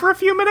stand there Yeah. for a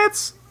few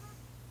minutes.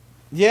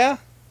 Yeah.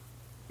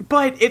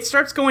 But it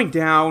starts going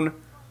down,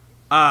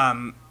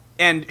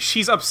 and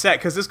she's upset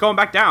because it's going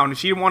back down, and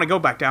she didn't want to go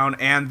back down,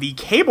 and the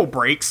cable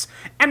breaks,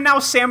 and now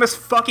Sam is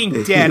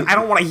fucking dead. I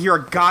don't want to hear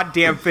a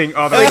goddamn thing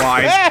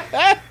otherwise.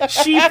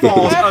 She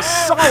falls a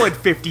solid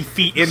 50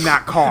 feet in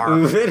that car.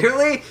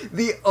 Literally,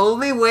 the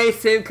only way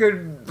Sam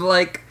could,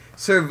 like,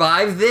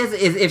 survive this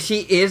is if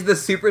she is the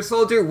super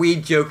soldier we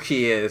joke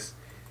she is.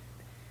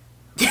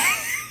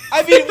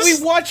 I mean,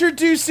 we watch her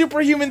do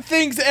superhuman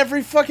things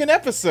every fucking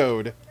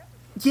episode.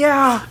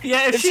 Yeah.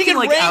 Yeah, If she can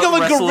like wrangle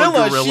a out-wrestle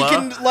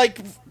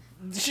gorilla,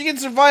 she can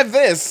survive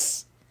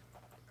this.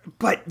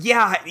 But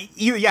yeah,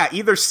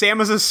 either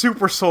Sam is a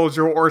super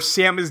soldier or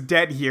Sam is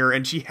dead here,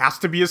 and she has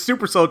to be a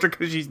super soldier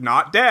because she's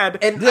not dead.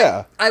 And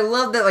Yeah. I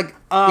love that, like,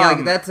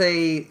 that's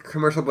a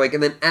commercial break,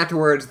 and then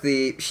afterwards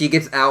she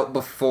gets out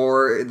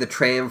before the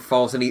tram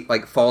falls and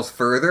falls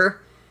further.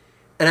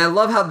 And I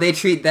love how they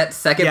treat that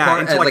second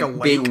part into, as like, like a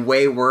being lake.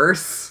 way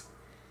worse.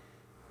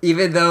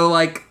 Even though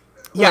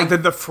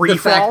The free the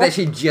fact fall? that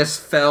she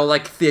just fell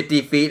like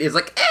 50 feet is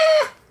like,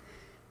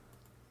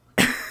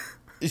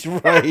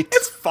 Right.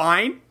 It's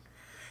fine.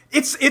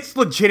 It's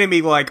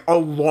legitimately like a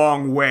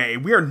long way.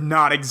 We are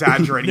not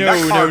exaggerating. No,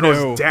 that car no,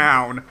 goes no.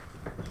 down.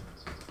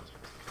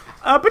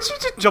 But she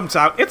just jumps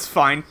out. It's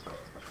fine.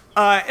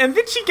 And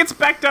then she gets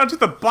back down to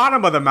the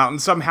bottom of the mountain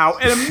somehow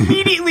and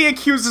immediately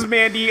accuses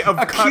Mandy of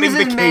cutting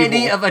the accuses cable.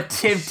 Mandy of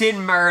attempted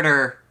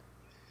murder.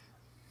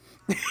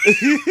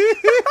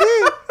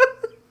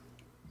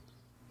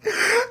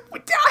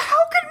 How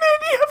could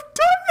Mandy have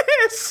done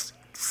this?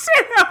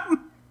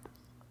 Sam!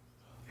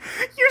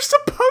 You're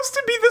supposed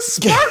to be the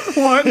smart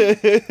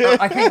one!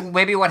 I think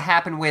maybe what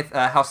happened with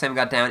how Sam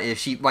got down is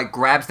she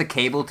grabs the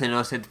cable to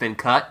notice it's been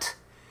cut.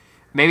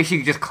 Maybe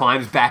she just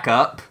climbs back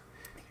up.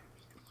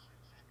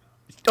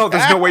 Oh,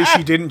 there's no way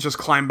she didn't just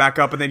climb back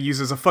up and then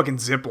uses a fucking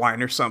zip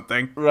line or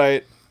something.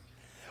 Right.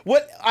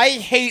 What I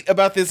hate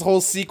about this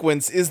whole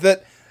sequence is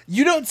that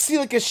you don't see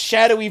like a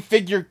shadowy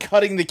figure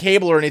cutting the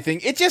cable or anything.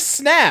 It just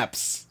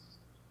snaps.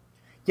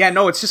 Yeah,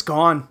 no, it's just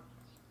gone.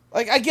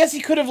 Like, I guess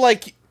he could have,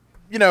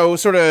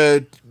 sort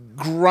of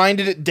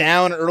grinded it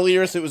down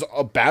earlier so it was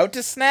about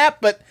to snap,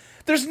 but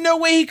there's no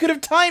way he could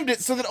have timed it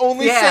so that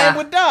only Yeah. Sam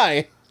would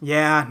die.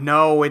 Yeah,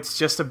 no, it's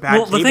just a bad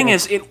Well, cable. the thing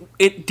is,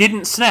 it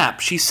didn't snap.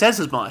 She says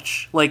as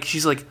much. Like,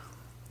 she's like,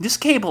 this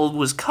cable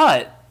was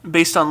cut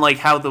based on,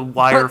 how the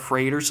wire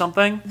frayed or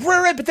something.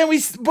 Right, but then we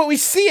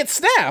see it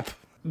snap.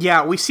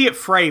 Yeah, we see it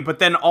fray, but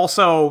then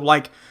also,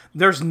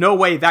 there's no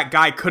way that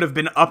guy could have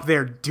been up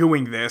there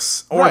doing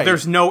this, or Right.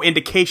 there's no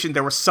indication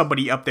there was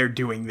somebody up there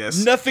doing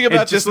this. Nothing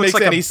about it just this looks makes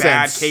like any a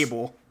bad sense.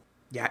 cable.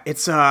 Yeah,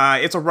 it's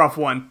a rough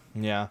one.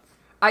 Yeah.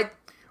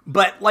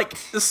 But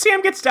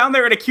Sam gets down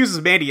there and accuses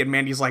Mandy, and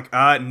Mandy's like,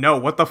 no,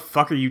 what the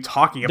fuck are you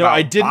talking about? No,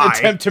 I didn't Bye."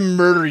 attempt to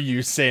murder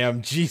you,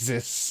 Sam.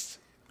 Jesus.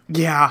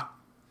 Yeah.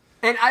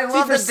 And I See,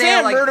 love for that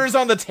they're Sam, murder's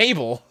on the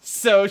table,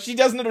 so she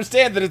doesn't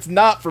understand that it's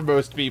not for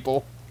most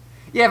people.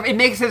 Yeah, it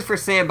makes sense for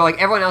Sam, but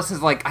everyone else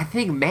is I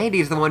think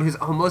Mandy's the one who's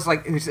almost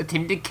who's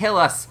attempting to kill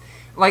us.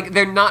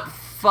 They're not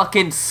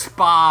fucking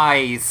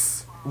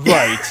spies.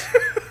 Right.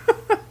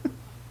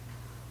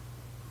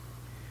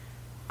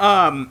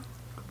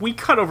 We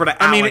cut over to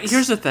Alex. I mean,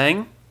 here's the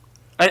thing.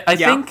 I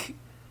Yeah. think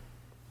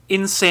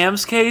in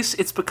Sam's case,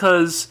 it's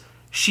because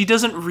she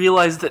doesn't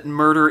realize that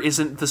murder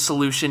isn't the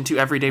solution to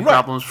everyday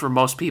problems for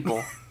most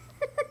people.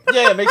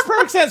 Yeah, it makes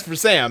perfect sense for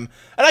Sam.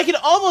 And I can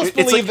almost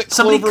It's believe like, that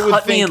somebody Clover would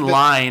cut me think in that-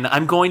 line,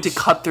 I'm going to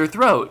cut their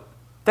throat.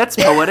 That's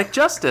poetic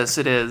justice,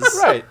 it is.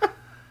 Right.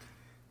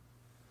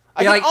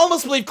 I Yeah, can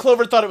almost believe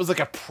Clover thought it was like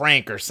a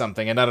prank or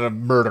something and not a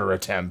murder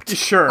attempt.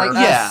 Sure.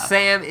 Yeah.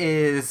 Sam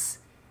is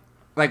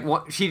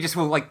she just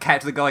will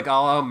casually go oh,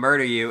 I'll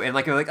murder you, and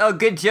you're oh,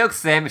 good joke,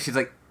 Sam, and she's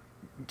like,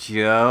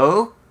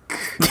 joke.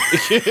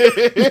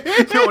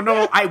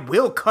 no, I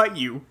will cut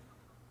you.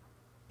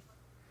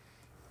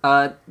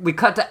 We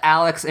cut to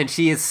Alex, and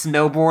she is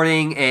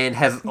snowboarding and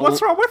has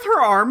What's wrong with her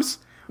arms?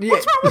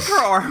 What's wrong with her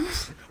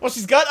arms? Well,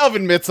 she's got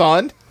oven mitts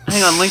on.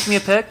 Hang on, link me a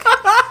pic.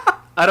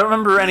 I don't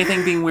remember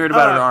anything being weird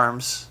about her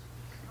arms.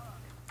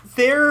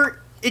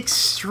 They're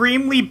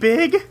extremely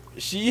big.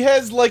 She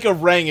has like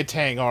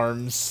orangutan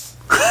arms.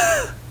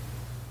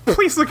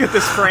 Please look at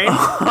this frame.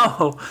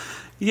 Oh,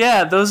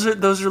 yeah, those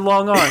are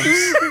long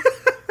arms.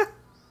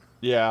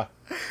 Yeah.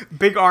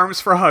 Big arms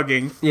for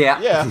hugging. Yeah.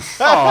 Yeah.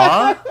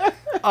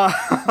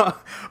 Aw.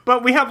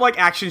 But we have like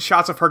action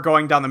shots of her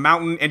going down the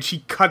mountain, and she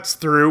cuts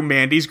through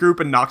Mandy's group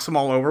and knocks them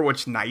all over,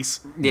 which nice.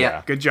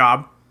 Yeah. Good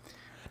job.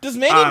 Does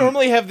Mandy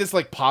normally have this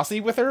like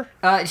posse with her?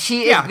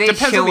 She Yeah, they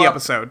depends show on the up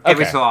episode.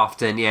 every Okay. so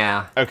often.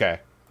 Yeah. Okay.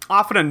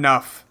 Often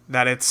enough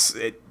that it's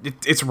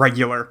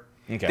regular.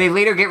 Okay. They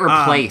later get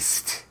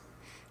replaced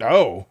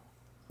Oh.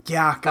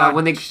 Yeah, God,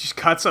 when they- she just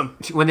cuts them.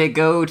 when they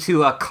go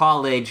to a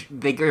college.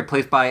 They get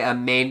replaced by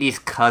Mandy's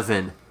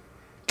cousin.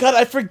 God,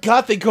 I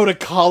forgot they go to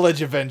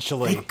college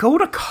eventually. Go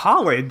to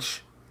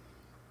college.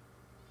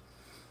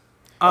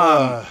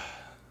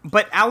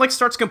 But Alex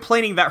starts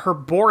complaining that her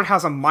board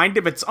has a mind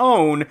of its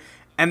own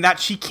and that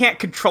she can't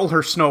control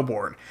her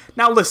snowboard.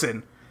 Now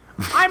listen,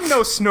 I'm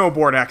no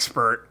snowboard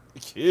expert.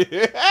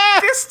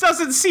 This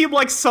doesn't seem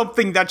like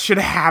something that should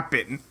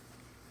happen.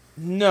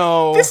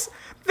 No.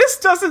 This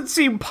doesn't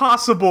seem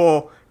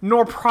possible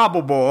nor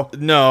probable.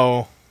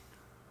 No.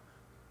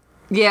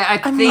 Yeah, I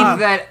think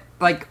that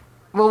like.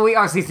 Well, we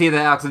obviously see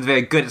that Alex is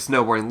very good at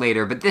snowboarding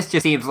later, but this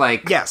just seems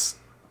like Yes.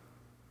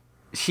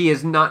 she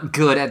is not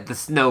good at the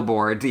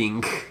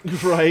snowboarding.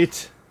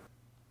 Right.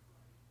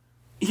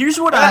 Here's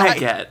what I don't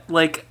get.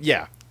 Like,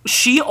 Yeah.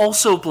 she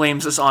also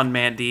blames this on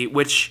Mandy,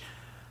 which,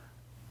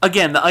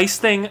 again, the ice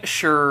thing,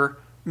 sure.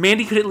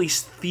 Mandy could at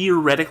least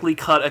theoretically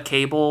cut a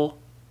cable,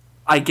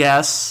 I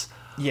guess.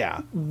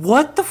 Yeah.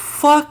 What the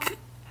fuck?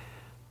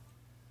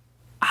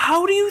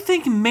 How do you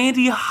think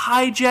Mandy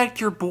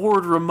hijacked your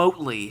board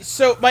remotely?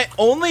 So my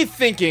only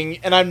thinking,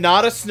 and I'm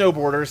not a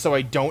snowboarder, so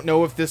I don't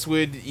know if this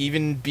would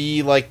even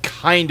be like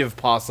kind of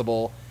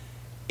possible,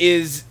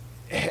 is,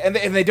 and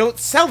they don't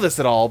sell this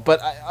at all. But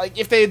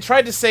if they had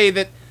tried to say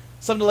that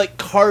something like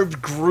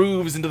carved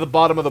grooves into the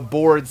bottom of the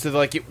board so that,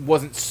 like it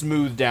wasn't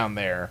smooth down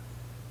there,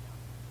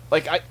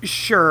 like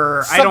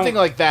Sure. something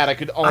like that, I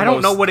could almost I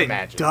don't know what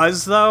imagine. it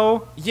does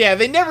though. Yeah,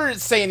 they never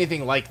say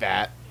anything like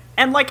that.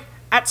 And like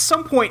at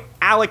some point,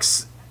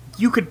 Alex,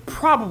 you could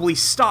probably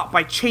stop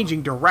by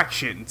changing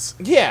directions.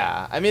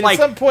 Yeah, I mean, Like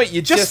at some point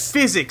you just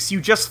physics, you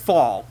just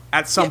fall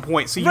at some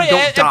point, so you right, don't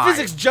and die.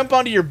 physics jump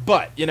onto your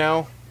butt, you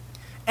know?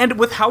 And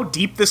with how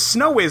deep the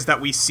snow is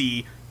that we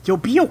see, you'll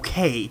be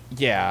okay.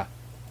 Yeah.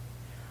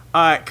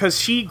 Because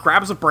she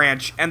grabs a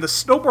branch and the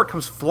snowboard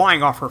comes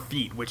flying off her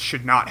feet, which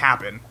should not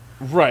happen.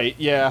 Right,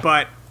 yeah.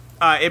 But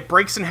it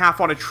breaks in half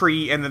on a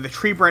tree, and then the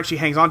tree branch she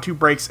hangs onto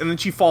breaks, and then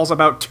she falls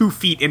about 2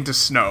 feet into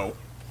snow.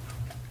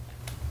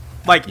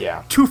 Like,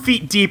 Yeah. 2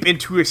 feet deep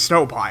into a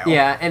snow pile.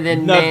 Yeah, and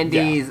then No,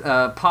 Mandy's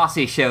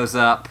posse shows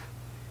up,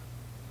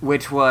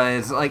 which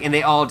was like, and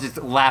they all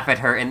just laugh at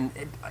her in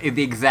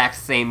the exact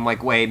same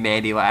like way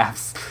Mandy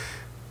laughs.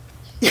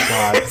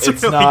 God, It's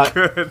it's really not.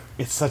 good.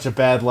 It's such a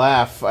bad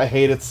laugh. I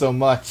hate it so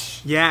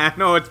much. Yeah,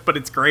 no, but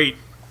it's great.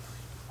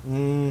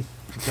 Don't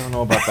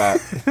know about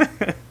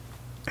that.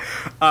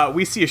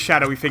 We see a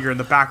shadowy figure in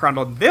the background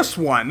on this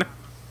one.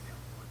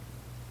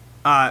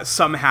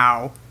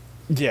 Somehow.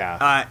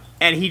 Yeah.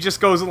 And he just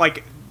goes and,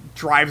 like,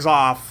 drives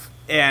off,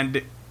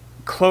 and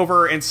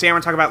Clover and Sam are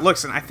talking about,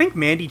 listen, I think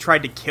Mandy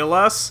tried to kill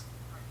us.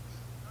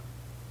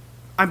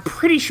 I'm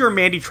pretty sure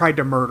Mandy tried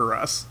to murder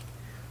us.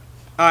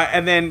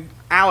 And then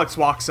Alex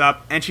walks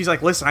up, and she's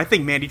like, listen, I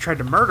think Mandy tried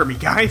to murder me,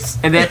 guys.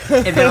 And then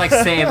like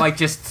Sam like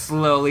just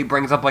slowly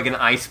brings up like an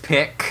ice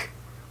pick.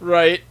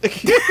 right.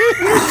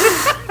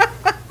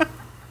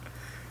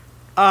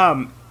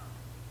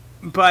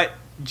 But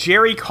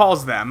Jerry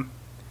calls them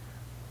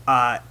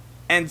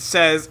and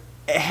says,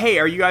 hey,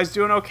 are you guys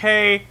doing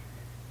okay?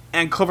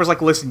 And Clover's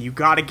like, listen, you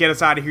gotta get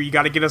us out of here. You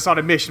gotta get us on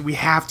a mission. We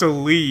have to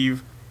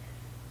leave.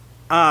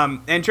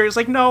 And Jerry's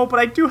like, no, but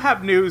I do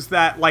have news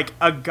that, like,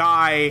 a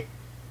guy,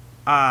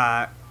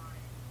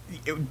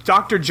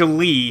 Dr.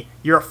 Jolie,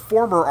 your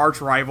former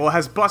arch rival,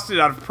 has busted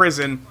out of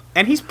prison,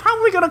 and he's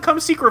probably gonna come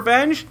seek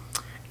revenge.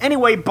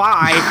 Anyway,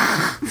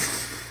 bye.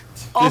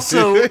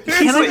 Also,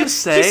 can I just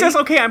say, He says,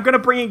 okay, I'm gonna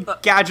bring in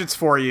gadgets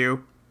for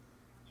you.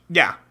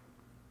 Yeah.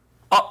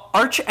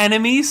 Arch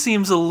Enemy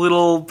seems a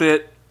little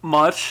bit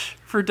much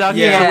for Dr.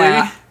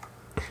 Yeah.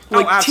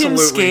 Jolie. Like, Tim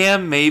absolutely.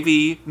 Scam,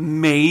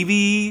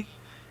 maybe.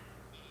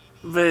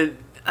 But,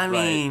 I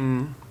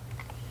mean...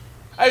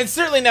 I mean,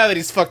 certainly now that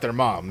he's fucked their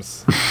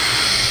moms.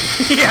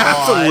 Yeah,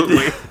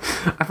 absolutely.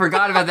 I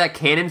forgot about that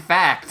canon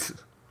fact.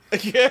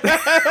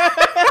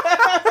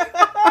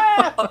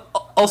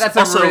 Also,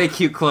 That's a really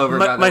cute Clover,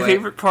 by the my way.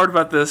 favorite part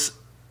about this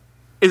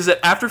is that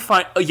after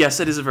yes,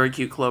 it is a very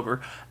cute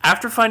Clover.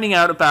 After finding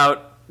out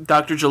about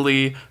Dr.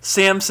 Jolie,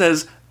 Sam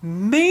says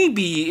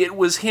maybe it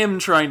was him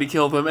trying to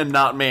kill them and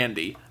not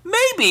Mandy.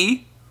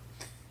 Maybe.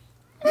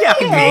 Yeah,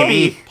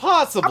 maybe.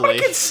 Possibly.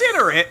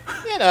 Consider it.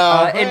 You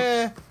know.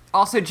 And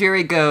also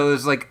Jerry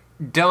goes like,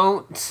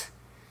 don't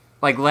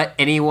like let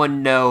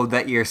anyone know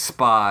that you're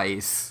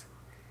spies.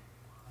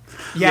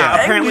 Yeah,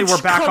 apparently Which,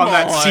 we're back come on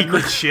that on.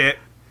 secret shit.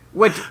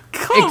 Which,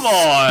 Come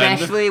on.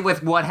 especially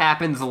with what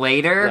happens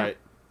later, Right.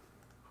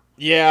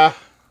 Yeah.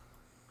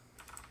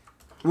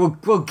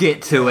 we'll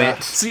get to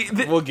it. See,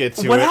 We'll get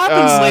to what it.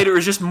 happens later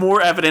is just more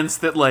evidence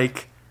that,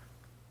 like,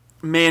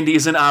 Mandy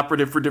is an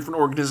operative for a different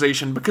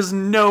organization, because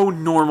no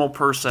normal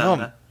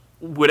person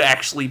would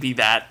actually be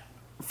that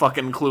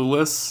fucking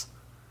clueless.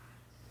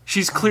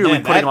 She's clearly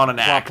putting on an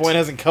act. Plot point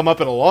hasn't come up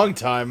in a long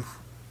time.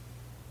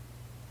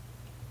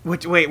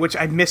 Which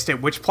I missed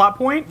it. Which plot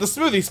point? The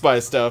Smoothie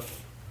Spice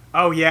stuff.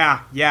 Oh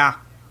yeah.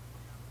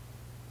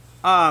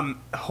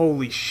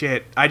 Holy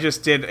shit! I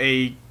just did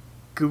a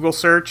Google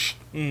search.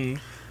 Always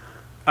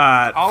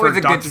for a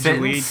good Dr.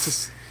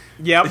 sentence.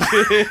 Yep.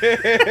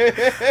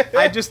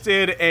 I just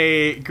did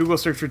a Google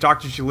search for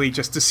Dr. Julie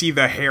just to see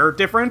the hair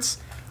difference,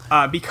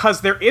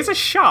 because there is a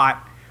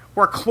shot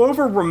where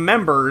Clover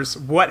remembers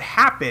what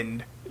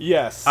happened.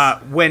 Yes.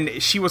 When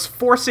he was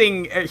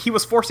forcing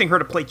her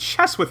to play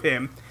chess with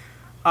him,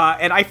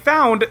 and I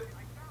found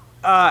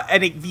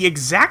the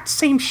exact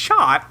same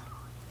shot,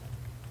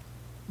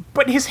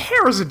 but his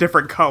hair is a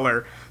different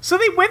color. So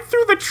they went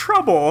through the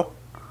trouble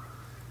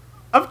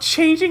of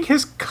changing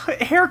his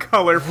hair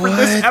color for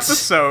this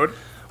episode.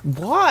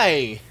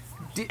 Why?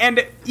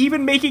 And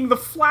even making the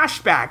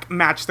flashback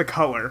match the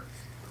color.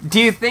 Do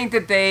you think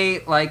that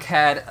they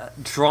had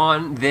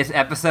drawn this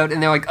episode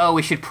and they're like, oh,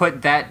 we should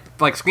put that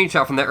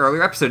screenshot from that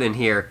earlier episode in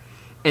here,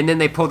 and then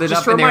they pulled it Just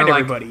up to and they were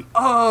remind like, everybody.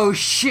 oh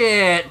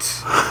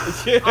shit,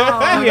 Yeah,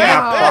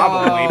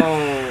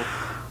 probably.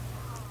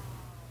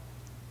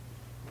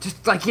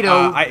 just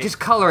just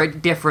color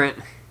it different.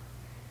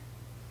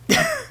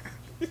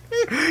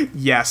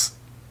 Yes.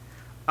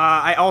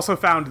 I also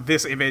found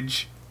this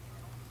image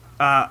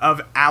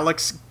of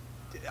Alex.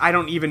 I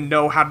don't even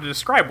know how to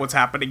describe what's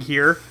happening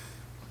here.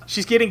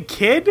 She's getting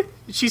kid?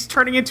 She's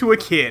turning into a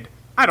kid.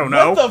 I don't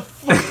know. What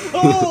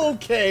the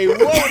okay,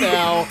 whoa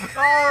now.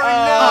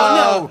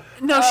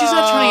 No, she's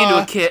not turning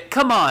into a kid.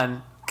 Come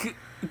on.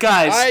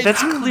 Guys,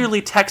 that's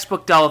clearly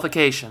textbook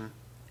dollification.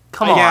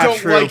 Come on. I don't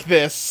true. like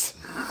this.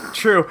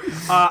 True.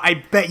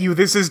 I bet you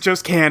this is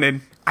just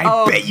canon.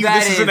 I bet you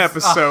this is an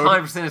episode.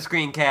 100% a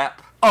screen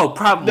cap. Oh,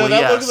 probably, No, that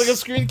yes. looks like a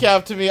screen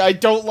cap to me. I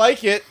don't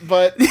like it,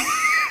 but...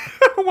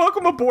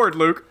 Welcome aboard,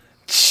 Luke.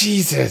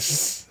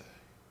 Jesus.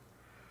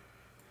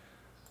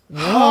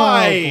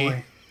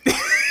 Why? Oh,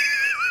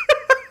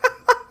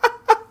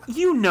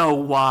 You know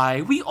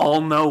why. We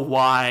all know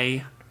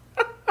why.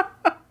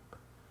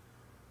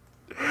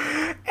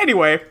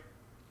 Anyway.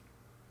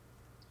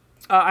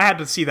 I had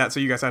to see that, so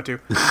you guys have to.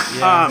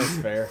 Yeah, that's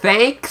fair.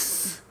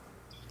 Thanks.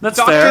 That's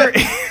Dr.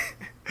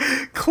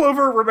 fair.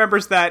 Clover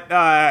remembers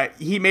that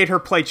he made her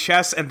play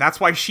chess, and that's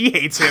why she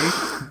hates him.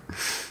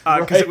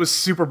 Because it was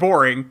super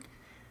boring.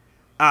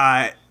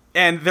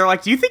 And they're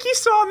like, do you think he's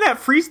still on that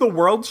freeze the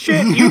world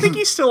shit? Do you think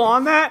he's still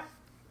on that?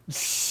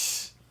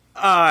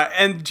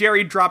 And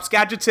Jerry drops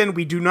gadgets in.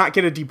 We do not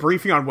get a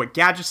debriefing on what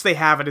gadgets they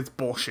have, and it's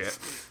bullshit.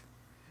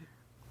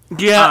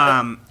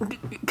 Yeah,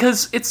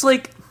 because it's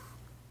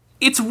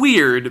it's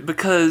weird,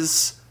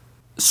 because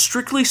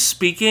strictly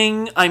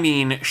speaking, I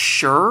mean,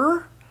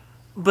 sure,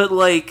 but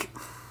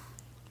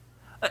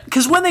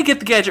because when they get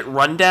the gadget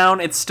rundown,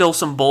 it's still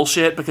some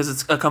bullshit, because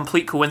it's a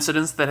complete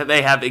coincidence that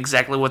they have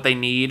exactly what they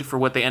need for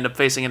what they end up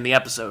facing in the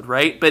episode,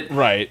 right? But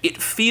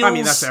it feels... I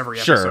mean, that's every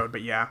episode,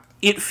 but yeah.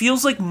 It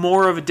feels like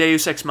more of a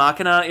Deus Ex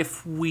Machina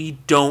if we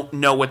don't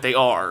know what they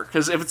are.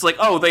 Because if it's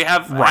oh, they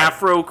have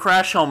Afro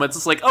crash helmets,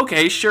 it's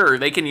okay, sure,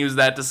 they can use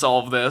that to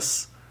solve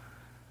this.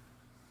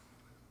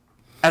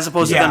 As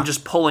opposed to them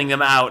just pulling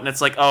them out, and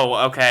it's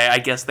oh, okay, I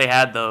guess they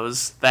had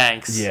those.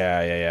 Thanks.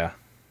 Yeah.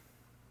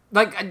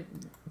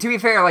 To be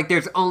fair,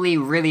 there's only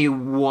really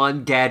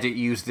one gadget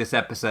used this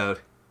episode.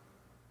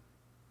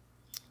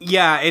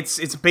 Yeah,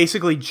 it's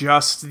basically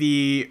just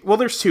the... Well,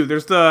 there's two.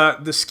 There's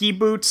the ski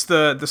boots,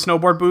 the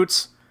snowboard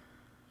boots,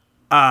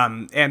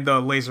 and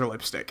the laser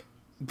lipstick.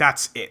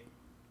 That's it.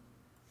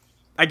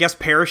 I guess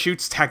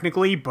parachutes,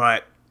 technically,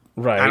 but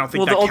I don't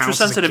think that the counts as a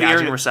ultra-sensitive gadget.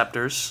 earring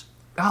receptors.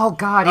 Oh,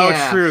 God,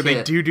 yeah. Oh, true.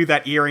 Shit. They do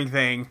that earring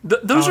thing.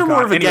 Those are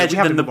more of a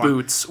gadget than the move on.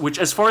 boots, which,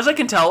 as far as I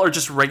can tell, are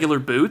just regular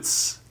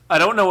boots. I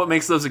don't know what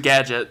makes those a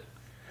gadget.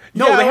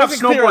 No, Yeah, they I have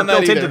wasn't clear on snowboard that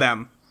built into either.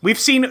 them. We've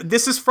seen...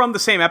 This is from the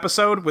same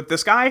episode with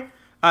this guy.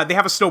 They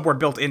have a snowboard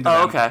built into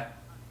them. Oh, okay.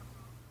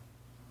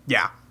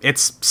 Yeah,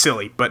 it's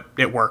silly, but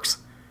it works.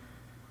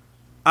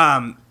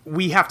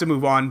 We have to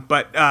move on,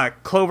 but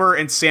Clover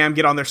and Sam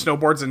get on their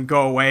snowboards and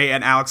go away,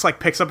 and Alex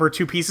picks up her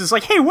two pieces,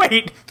 hey,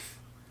 wait!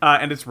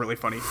 And it's really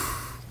funny.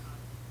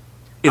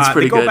 It's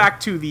pretty they go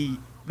good.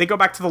 They go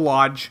back to the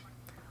lodge,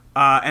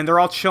 and they're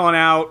all chilling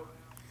out.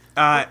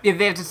 They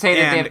have to say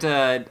that they have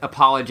to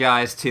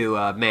apologize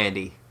to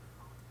Mandy.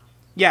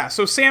 Yeah,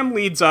 so Sam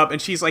leads up, and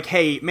she's like,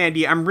 hey,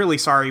 Mandy, I'm really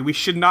sorry. We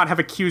should not have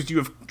accused you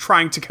of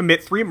trying to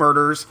commit 3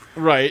 murders.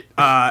 Right.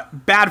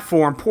 Bad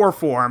form, poor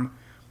form.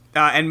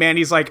 And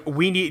Mandy's like,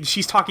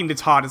 she's talking to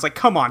Todd. It's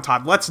come on,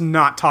 Todd, let's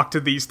not talk to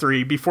these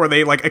 3 before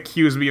they,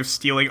 accuse me of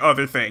stealing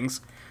other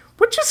things.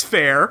 Which is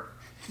fair.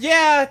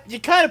 Yeah, you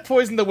kind of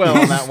poisoned the well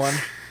on that one.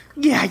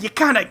 Yeah, you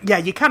kind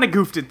of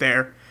goofed it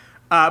there.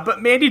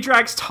 But Mandy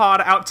drags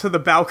Todd out to the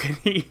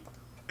balcony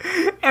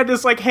and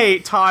is like, hey,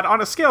 Todd, on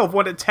a scale of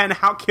 1 to 10,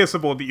 how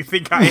kissable do you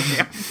think I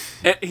am?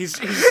 And he's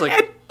like,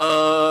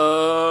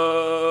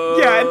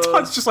 Yeah, and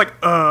Todd's just like,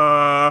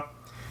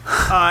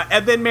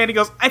 And then Mandy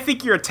goes, I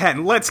think you're a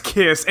 10. Let's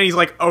kiss. And he's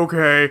like,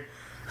 okay.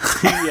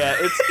 Yeah,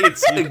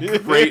 it's a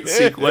great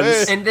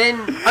sequence. And then,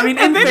 I mean,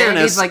 in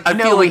fairness, he's like, I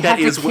no, feel we like that have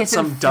to is what kiss in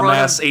some front of-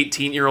 dumbass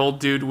 18-year-old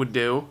dude would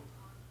do.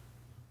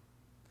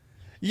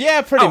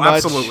 Yeah, pretty Oh,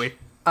 much. absolutely.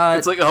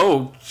 It's like,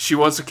 oh, she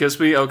wants to kiss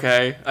me?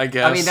 Okay, I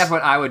guess. I mean, that's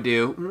what I would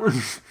do.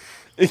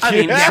 I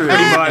mean, Yeah. true,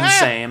 pretty much.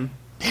 insane.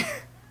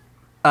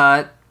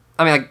 I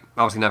mean, like,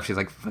 obviously now she's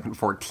like fucking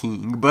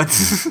 14, but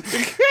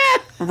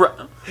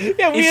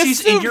Yeah, we If she's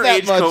in assumed your that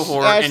age much,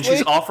 cohort and Ashley.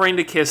 she's offering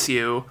to kiss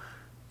you,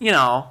 you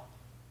know,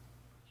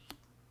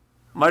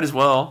 might as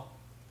well.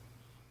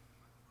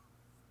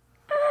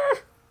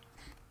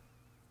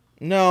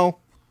 No.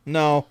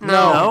 no,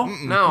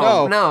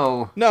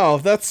 Mm-mm. No,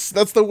 that's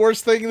the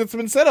worst thing that's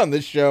been said on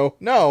this show.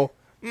 No.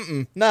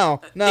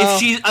 No. If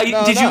she's,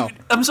 no.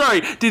 I'm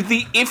sorry.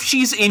 If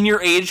she's in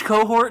your age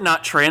cohort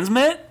not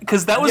transmit?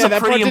 Because that was Yeah, a that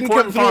part pretty didn't come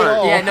important through at part.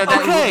 all. Yeah, no,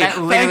 that, Okay,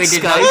 that literally thanks,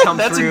 did not Skype. come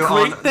That's through a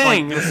great on,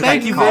 thing. Like, the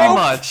Thank Skype you call. very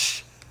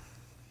much.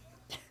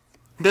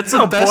 That's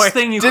the best boy.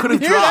 thing you Didn't could have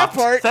hear that dropped.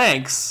 part.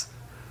 Thanks.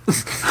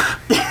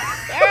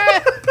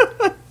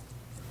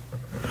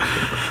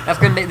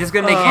 This is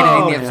gonna make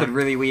editing the episode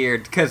really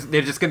weird because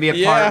there's just gonna be a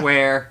Yeah. part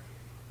where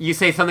you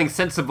say something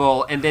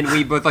sensible and then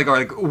we both are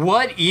like,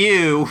 "What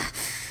you?"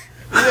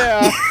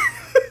 Yeah.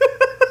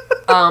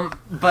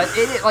 But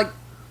it like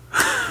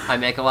I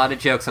make a lot of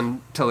jokes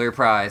on Totally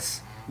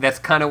Reprise. That's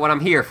kind of what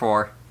I'm here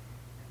for.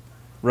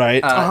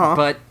 Right.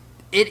 But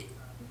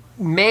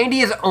Mandy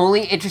is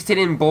only interested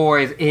in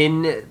boys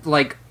in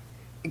like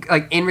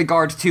in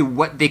regards to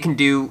what they can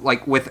do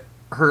like with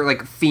her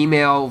like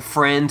female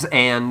friends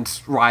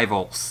and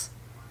rivals.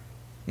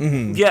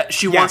 Yeah,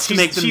 she Yeah, wants to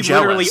make them she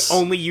jealous. literally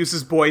only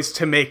uses boys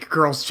to make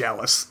girls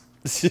jealous.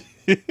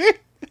 Yeah,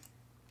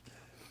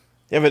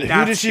 but who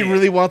That's does she it.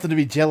 really want them to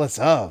be jealous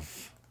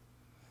of?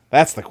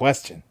 That's the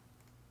question.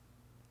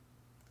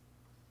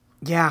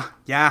 Yeah,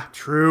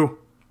 true.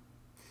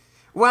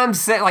 Well, I'm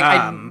saying, like,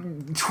 I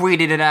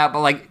tweeted it out,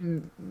 but, like,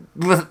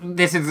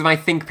 this is my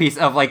think piece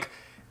of, like,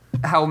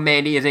 how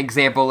Mandy is an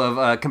example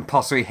of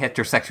compulsory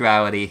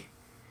heterosexuality.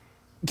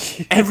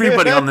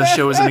 Everybody on this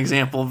show is an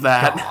example of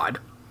that. God.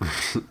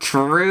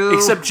 True.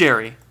 Except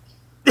Jerry.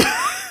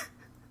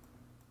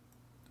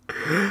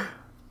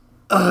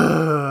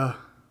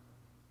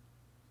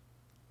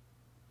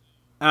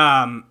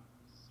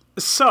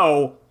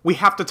 So, we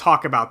have to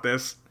talk about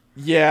this.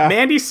 Yeah.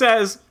 Mandy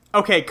says,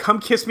 okay, come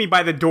kiss me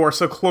by the door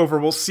so Clover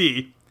will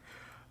see.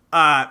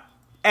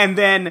 And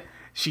then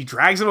she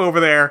drags him over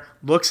there,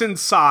 looks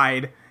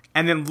inside,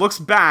 and then looks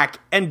back,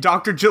 and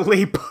Dr.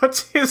 Jalil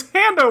puts his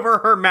hand over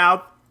her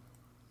mouth.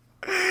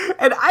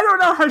 And I don't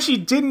know how she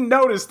didn't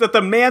notice that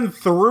the man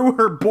threw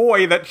her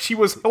boy that she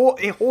was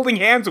holding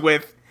hands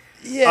with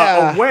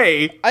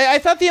away. I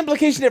thought the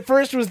implication at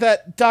first was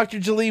that Dr.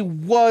 Jalil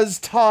was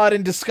Todd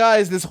in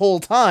disguise this whole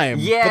time.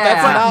 Yeah. But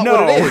that's not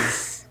No. what it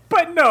is.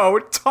 But no,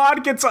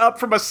 Todd gets up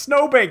from a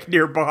snowbank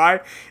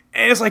nearby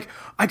and is like,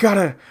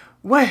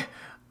 what?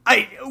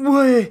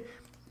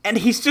 And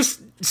he's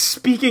just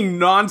speaking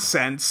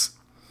nonsense.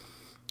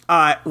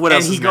 What else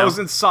And he is goes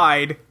new?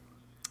 inside,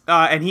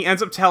 and he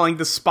ends up telling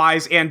the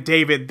spies and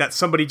David that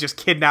somebody just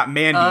kidnapped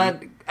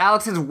Mandy.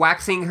 Alex is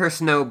waxing her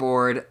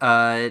snowboard.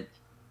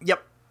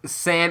 Yep.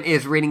 Sam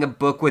is reading a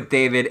book with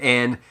David,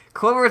 and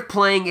Clover is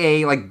playing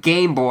a, like,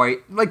 Game Boy.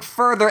 Like,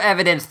 further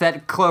evidence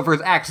that Clover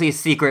is actually a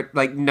secret,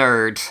 like,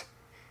 nerd.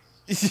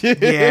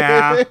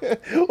 Yeah.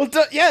 Well,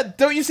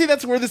 don't you see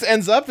that's where this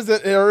ends up? Is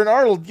that her and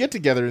Art will get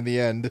together in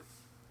the end?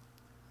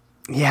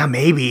 Yeah,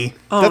 maybe.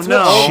 Oh, That's no.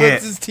 what all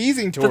Shit. this is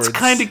teasing towards. That's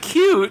kind of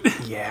cute.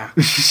 Yeah.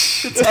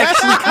 It's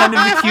actually kind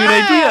of a cute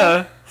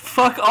idea.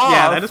 Fuck off.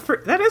 Yeah, that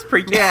is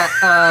pretty cute.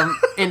 Yeah,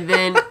 and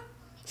then...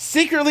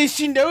 Secretly,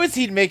 she knows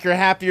he'd make her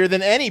happier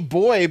than any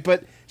boy,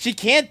 but she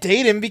can't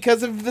date him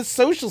because of the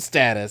social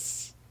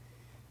status.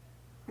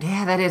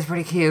 Yeah, that is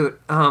pretty cute.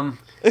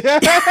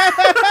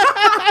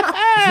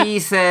 He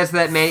says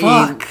that Mandy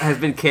Fuck. has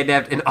been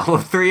kidnapped, and all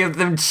three of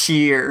them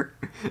cheer.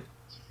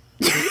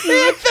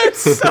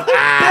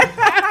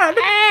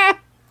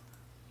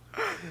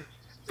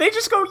 They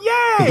just go,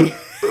 yay!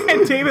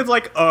 And David's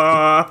like,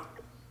 David,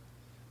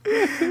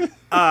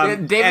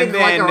 and like a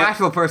then-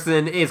 rational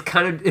person, is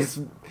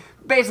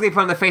basically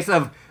from the face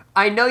of,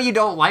 I know you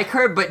don't like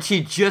her, but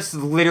she just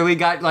literally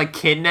got, like,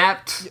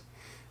 kidnapped.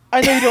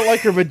 I know you don't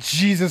like her, but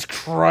Jesus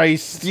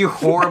Christ. You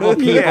horrible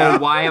people, Yeah.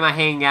 why am I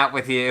hanging out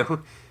with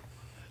you?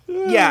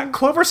 Yeah,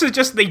 Clover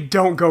suggests they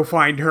don't go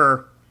find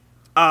her.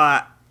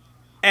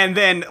 And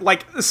then,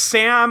 like,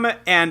 Sam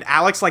and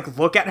Alex, like,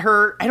 look at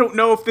her. I don't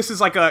know if this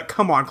is, like, a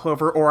come on,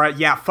 Clover, or a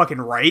yeah,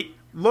 fucking right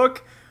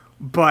look.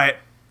 But,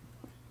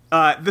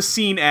 the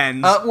scene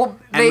ends. Well,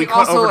 and they we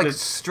cut also, over like, to-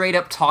 straight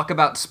up talk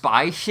about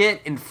spy shit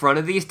in front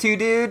of these two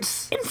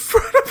dudes. in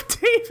front of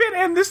David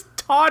and this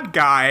Todd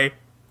guy.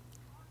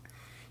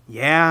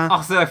 Yeah.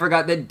 Also, I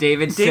forgot that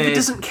David David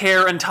says... doesn't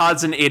care, and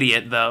Todd's an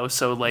idiot, though,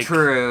 so, like,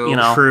 True. you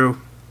know.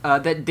 True.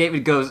 That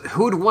David goes,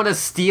 who'd want to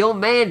steal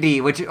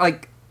Mandy? Which,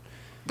 like,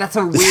 that's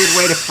a weird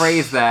way to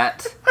phrase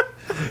that.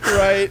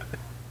 Right.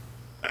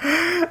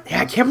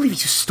 Yeah, I can't believe you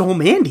just stole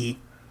Mandy.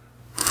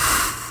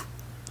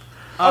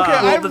 Okay,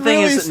 I'm the thing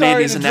really is that sorry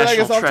Mandy's to a drag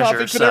national us off treasure,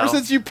 topic, but ever so-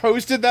 since you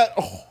posted that,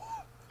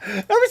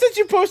 ever since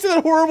you posted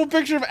that horrible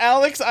picture of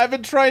Alex, I've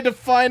been trying to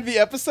find the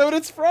episode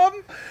it's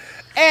from,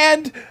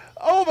 and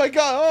oh my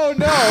god, oh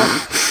no!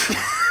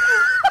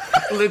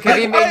 Luke, have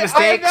you made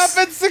mistakes?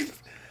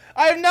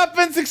 I have not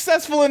been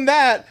successful in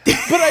that, but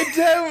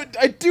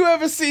I do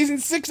have a season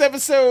 6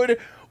 episode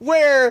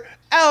where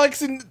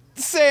Alex and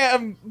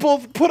Sam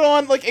both put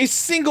on like a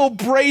single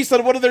brace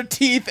on one of their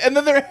teeth, and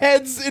then their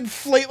heads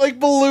inflate like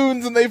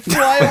balloons and they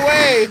fly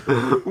away.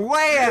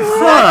 Wait a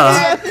Huh.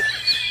 second!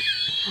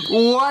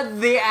 What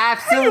the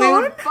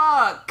absolute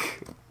fuck?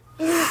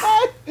 Hold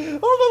on, let me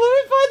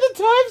find the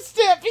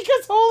timestamp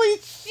because holy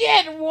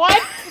shit,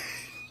 what?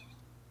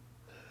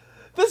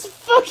 This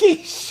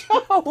fucking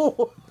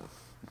show!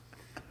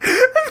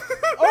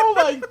 Oh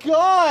my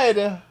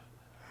god!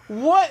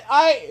 What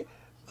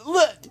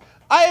look,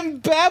 I am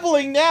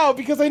babbling now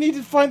because I need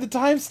to find the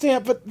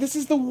timestamp, but this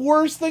is the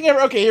worst thing ever.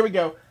 Okay, here we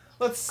go.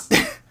 Let's.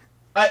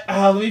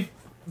 Let me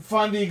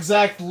find the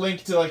exact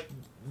link to like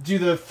do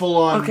the full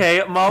on.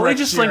 Okay, Molly correct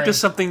just linked sharing. to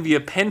something via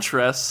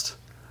Pinterest.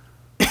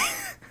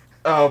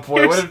 Oh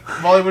boy,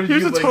 Molly, what did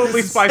Here's you a link?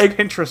 Totally This is- Spies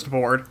Pinterest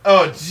board.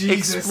 Oh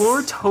Jesus!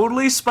 Explore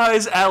Totally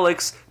Spies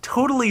Alex,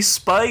 Totally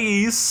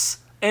Spies,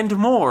 and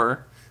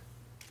more.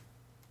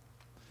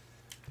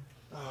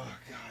 Oh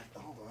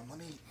god, hold on, let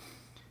me.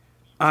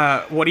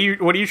 What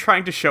are you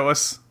trying to show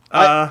us,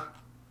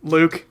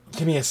 Luke?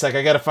 Give me a sec.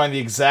 I gotta find the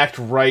exact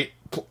right.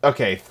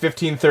 Okay,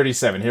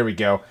 1537. Here we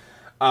go.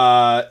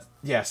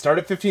 Yeah, start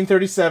at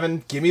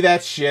 1537. Give me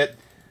that shit.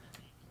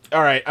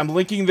 All right, I'm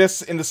linking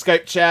this in the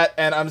Skype chat,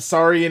 and I'm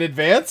sorry in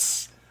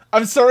advance.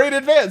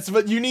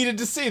 But you needed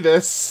to see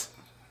this.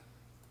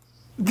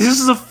 This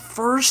is the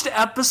first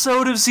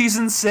episode of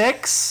season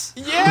 6?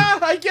 Yeah,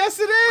 I guess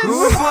it is.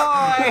 Good boy!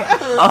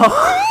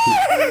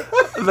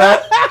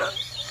 That,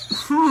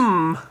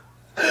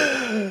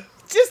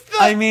 Just the,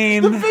 I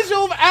mean- the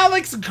visual of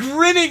Alex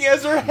grinning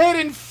as her head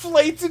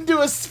inflates into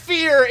a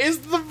sphere is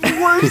the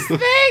worst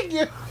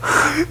thing.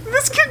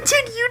 This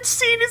continued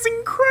scene is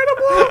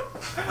incredible.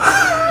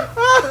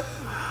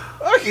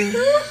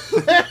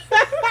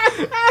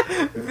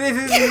 This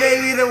is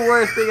maybe the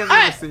worst thing I've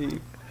ever seen.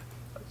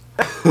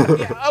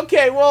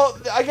 Okay, well,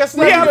 I guess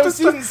now We you have know to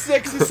season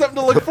 6 is something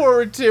to look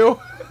forward to.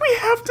 We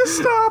have to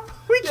stop.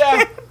 We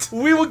Yeah, can't.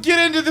 we will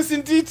get into this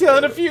in detail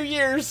in a few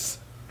years.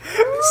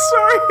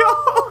 Sorry,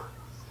 y'all.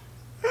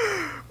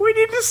 We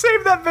need to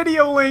save that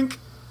video link.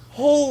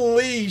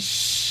 Holy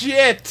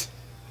shit!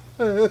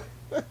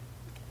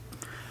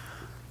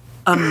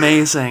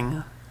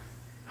 amazing.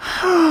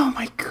 Oh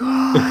my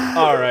god.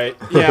 All right,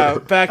 yeah,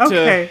 back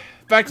Okay.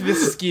 to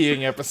this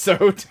skiing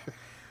episode.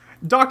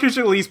 Dr.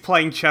 Jolie's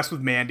playing chess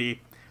with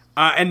Mandy,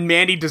 and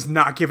Mandy does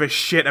not give a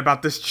shit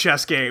about this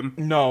chess game.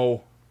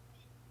 No.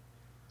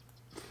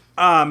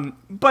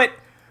 But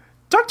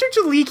Dr.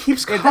 Jolie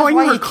keeps That's calling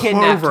why her he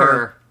kidnapped Clover.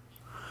 her.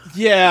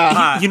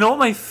 Yeah. You know what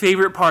my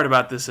favorite part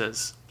about this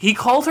is? He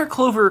called her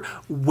Clover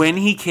when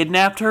he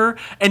kidnapped her,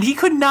 and he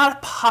could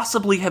not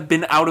possibly have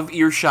been out of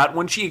earshot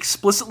when she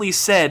explicitly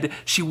said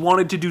she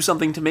wanted to do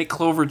something to make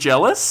Clover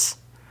jealous.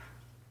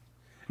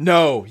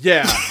 No.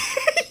 Yeah.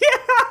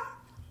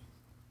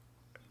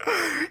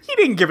 He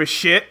didn't give a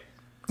shit.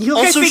 You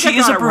guys Also, think I she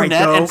is got a it right,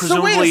 brunette though? and So wait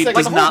a presumably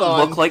second, does not hold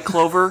on. look like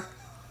Clover.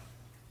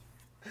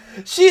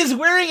 She is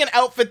wearing an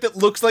outfit that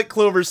looks like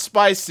Clover's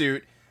spy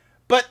suit,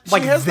 but she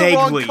Like, has the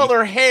vaguely. wrong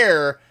color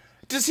hair.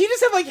 Does he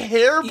just have like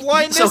hair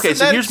blindness? okay, and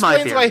so that here's my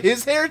explains why theory.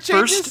 his hair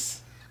changes. First-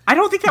 I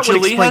don't think that would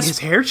Julie explain has- his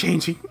hair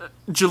changing.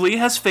 Julie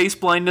has face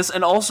blindness,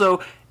 and also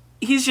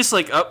he's just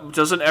like,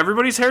 doesn't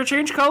everybody's hair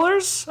change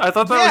colors? I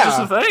thought that was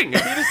just a thing. He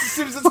just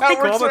assumes that's how it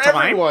Like works all the for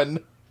time. everyone.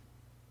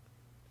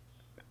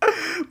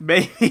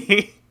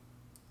 Maybe.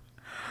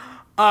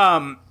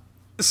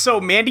 So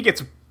Mandy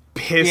gets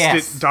pissed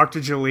Yes. at Dr.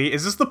 Jolie.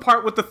 Is this the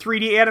part with the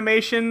 3D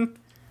animation?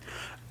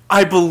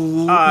 I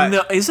believe.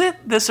 No, is it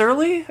this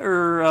early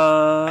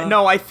or?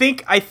 No, I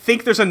think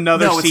there's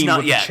another No, it's scene not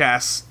with yet. the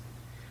chess.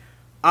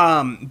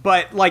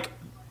 But like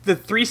the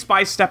three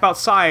spies step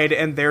outside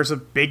and there's a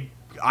big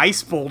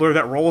ice boulder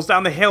that rolls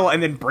down the hill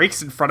and then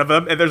breaks in front of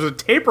them, and there's a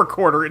tape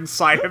recorder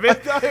inside of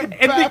it. I am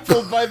And they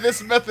baffled by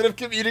this method of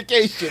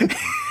communication.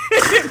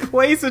 it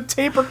plays a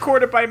tape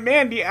recorded by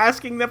Mandy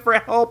asking them for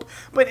help,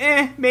 but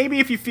maybe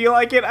if you feel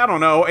like it, I don't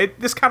know.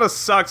 This kind of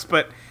sucks,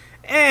 but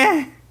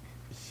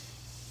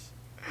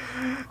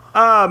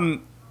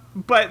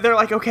but they're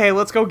like, okay,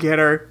 let's go get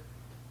her.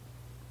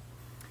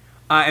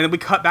 And then we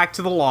cut back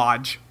to the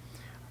lodge.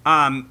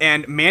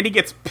 And Mandy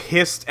gets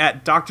pissed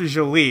at Dr.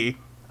 Jolie.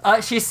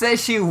 She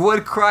says she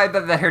would cry,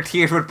 but that her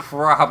tears would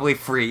probably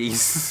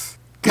freeze.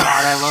 God,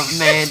 I love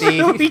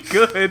Mandy. Really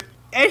good.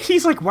 And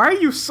he's like, why are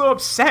you so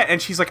upset?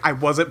 And she's like, I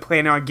wasn't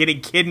planning on getting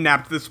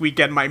kidnapped this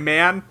weekend, my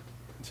man.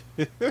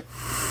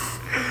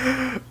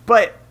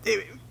 But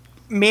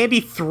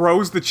Mandy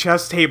throws the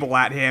chess table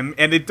at him,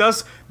 and it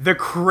does the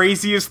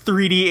craziest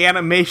 3D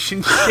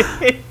animation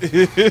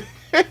shit.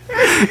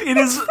 It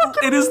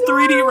is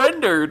 3D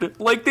rendered.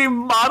 Like they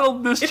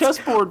modeled this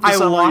chessboard for some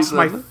reason. I lost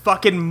my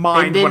fucking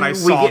mind when I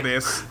saw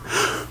this.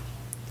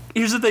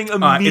 Here's the thing,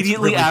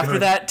 immediately really after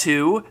good. that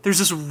too, there's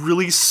this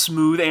really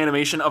smooth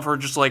animation of her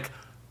just like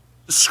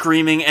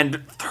screaming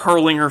and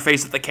hurling her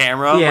face at the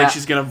camera Yeah. like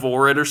she's gonna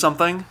vor it or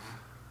something.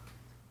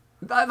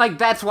 Like,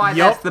 that's why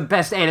Yup. that's the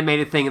best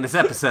animated thing in this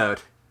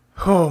episode.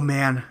 Oh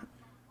man.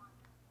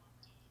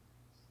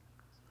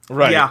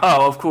 Right. Yeah.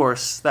 Oh, of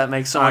course. That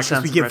makes so much 'cause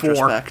sense we in get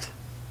vor. retrospect.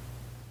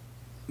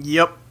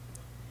 Yep.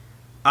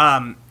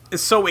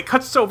 So it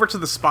cuts over to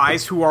the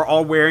spies who are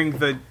all wearing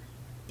the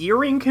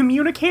earring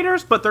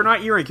communicators, but they're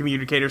not earring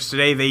communicators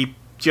today. They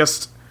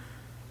just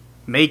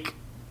make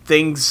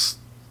things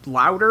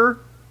louder,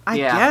 I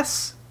Yeah.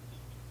 guess.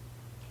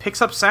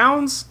 Picks up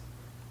sounds,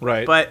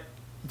 Right. but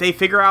they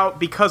figure out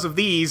because of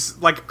these,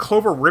 like,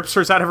 Clover rips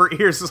hers out of her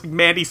ears. It's like,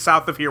 Mandy,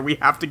 south of here, we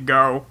have to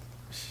go.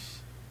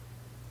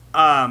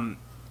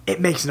 It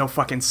makes no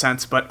fucking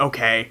sense, but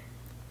okay.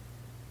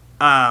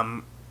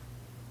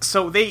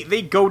 So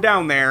they go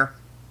down there.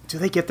 Do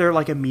they get there,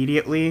 like,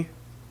 immediately?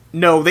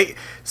 No,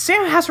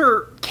 Sam has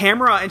her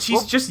camera, and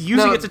she's just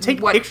using No, it to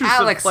take what pictures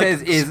Alex of, like,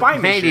 says is spy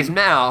Mandy's mission.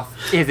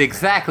 mouth is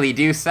exactly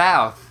due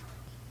south.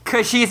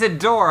 'Cause she's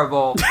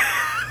adorable.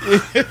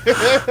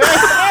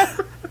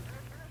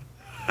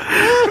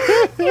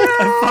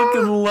 I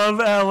fucking love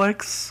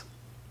Alex.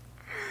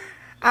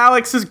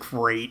 Alex is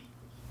great.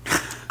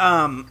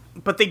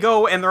 But they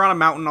go, and they're on a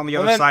mountain on the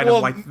other side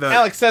of, like, the...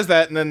 Alex says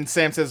that, and then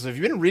Sam says, "Have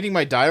you been reading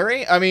my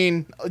diary?" I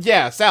mean,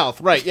 yeah, south,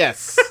 right?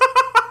 Yes.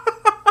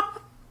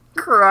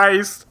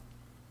 Christ.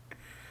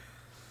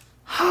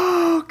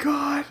 Oh,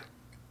 God.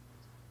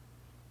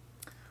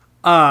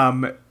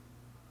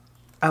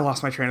 I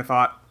lost my train of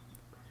thought.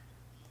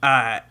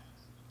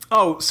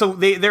 So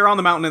they're on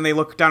the mountain and they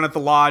look down at the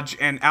lodge,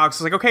 and Alex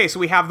is like, okay, so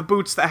we have the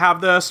boots that have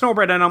the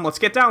snowbread in them, let's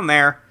get down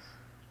there.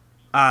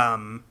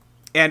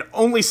 And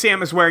only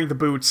Sam is wearing the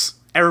boots.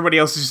 Everybody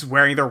else is just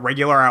wearing their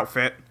regular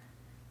outfit.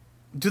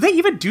 Do they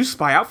even do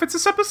spy outfits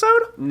this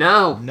episode?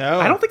 No.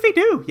 No. I don't think they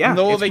do. Yeah.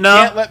 No, It's- they No.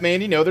 can't let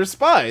Mandy know they're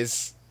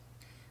spies.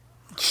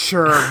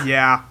 Sure,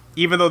 yeah.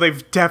 Even though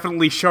they've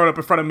definitely shown up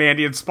in front of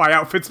Mandy in spy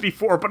outfits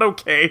before, but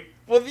okay.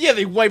 Well, yeah,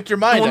 they wiped your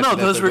mind. Well, no, after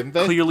that, those though, were didn't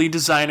they? clearly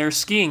designer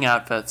skiing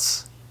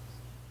outfits.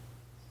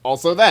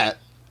 Also that.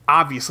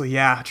 Obviously,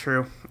 yeah,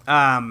 true.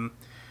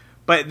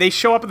 But they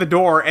show up at the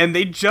door, and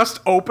they just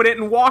open it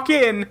and walk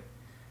in.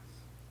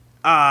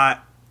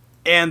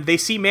 And they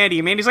see Mandy,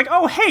 and Mandy's like,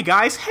 oh, hey,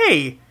 guys,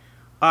 hey.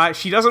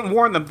 She doesn't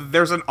warn them that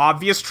there's an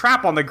obvious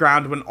trap on the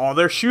ground when all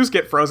their shoes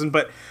get frozen,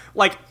 but,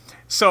 like,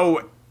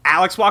 so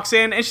Alex walks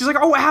in, and she's like,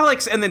 oh,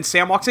 Alex, and then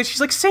Sam walks in,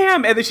 she's like,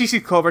 Sam, and then she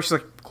sees Clover, she's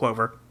like,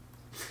 Clover.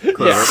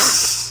 Yeah.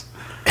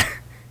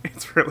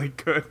 It's really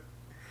good.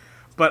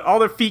 But all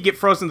their feet get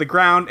frozen to the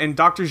ground, and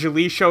Dr.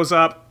 Jolie shows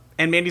up,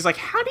 and Mandy's like,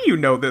 how do you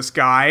know this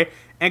guy?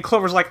 And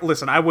Clover's like,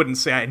 listen, I wouldn't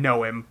say I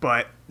know him,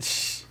 but...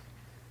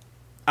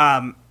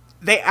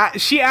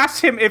 She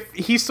asked him if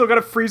he's still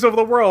gonna freeze over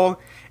the world,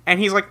 and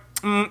he's like,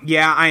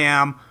 yeah, I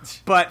am.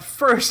 But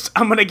first,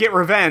 I'm gonna get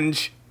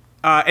revenge,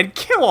 and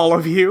kill all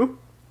of you.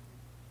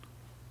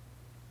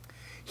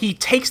 He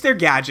takes their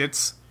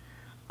gadgets,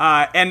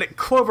 and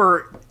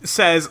Clover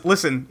says,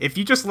 listen, if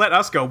you just let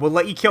us go, we'll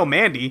let you kill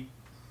Mandy.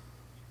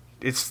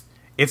 It's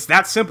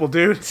that simple,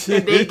 dude.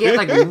 They get,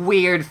 like,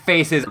 weird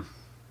faces.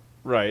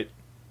 Right.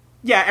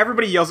 Yeah,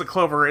 everybody yells at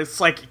Clover. It's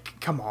like,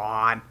 come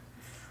on.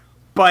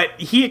 But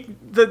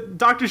the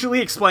Dr.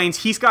 Jolie explains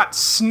he's got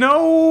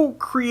snow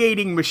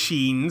creating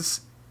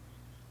machines,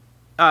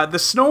 the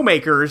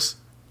snowmakers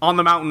on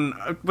the mountain,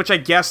 which I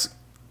guess,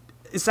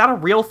 is that a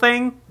real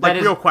thing?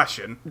 Like, real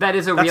question. That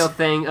is a real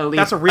thing, at least.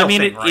 That's a real I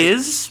mean, thing, it right?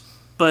 is,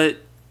 but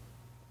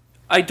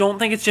I don't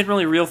think it's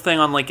generally a real thing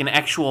on like an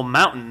actual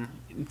mountain.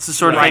 It's the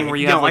sort of Right. thing where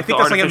you No, have I like think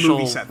the that's like a artificial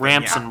movie set thing,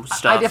 ramps yeah. and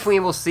stuff. I definitely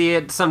will see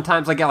it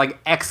sometimes, like, at, like,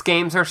 X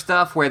Games or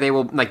stuff, where they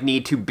will, like,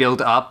 need to build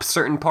up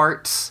certain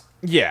parts.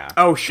 Yeah.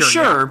 Oh, sure.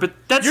 Sure, yeah. but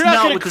that's You're not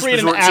not going what to this create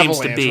an resort seems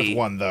to avalanche be. with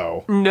one,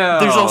 though. No.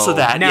 There's also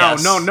that. No,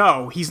 yes.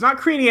 no. He's not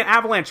creating an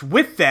avalanche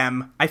with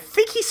them. I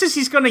think he says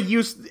he's going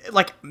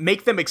to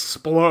make them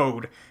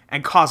explode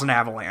and cause an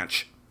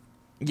avalanche.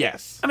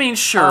 Yes. I mean,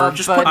 sure,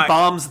 just put but-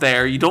 bombs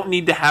there. You don't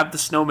need to have the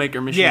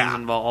snowmaker machines Yeah.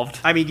 involved.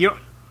 I mean, you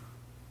don't...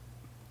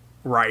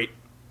 Right.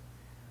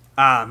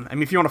 I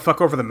mean, if you want to fuck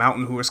over the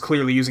mountain who is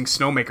clearly using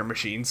snowmaker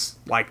machines,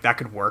 like, that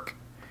could work.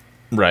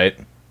 Right.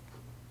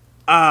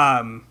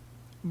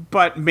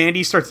 But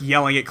Mandy starts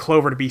yelling at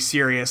Clover to be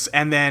serious,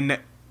 and then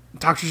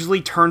Dr.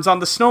 Jolie turns on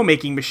the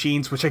snowmaking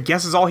machines, which I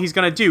guess is all he's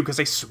going to do, because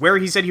I swear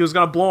he said he was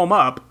going to blow them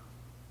up.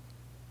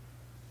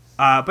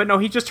 But no,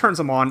 he just turns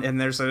them on,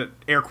 and there's a,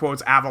 air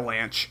quotes,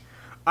 avalanche.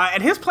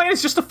 And his plan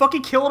is just to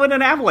fucking kill him in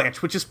an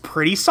avalanche, which is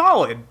pretty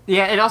solid.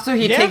 Yeah, and also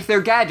he Yeah. takes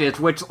their gadgets,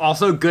 which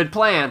also good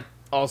plan.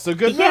 Also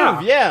good Yeah.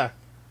 move, yeah.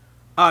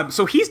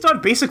 So he's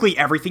done basically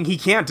everything he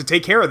can to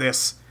take care of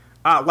this,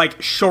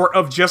 like, short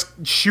of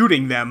just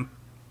shooting them.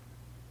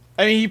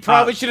 I mean, he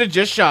probably should have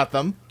just shot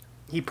them.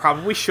 He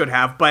probably should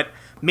have, but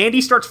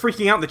Mandy starts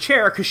freaking out in the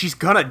chair because she's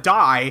gonna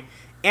die,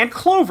 and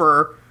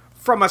Clover,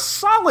 from a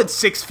solid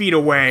 6 feet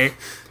away,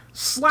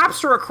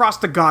 slaps her across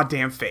the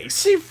goddamn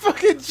face. She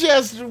fucking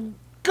just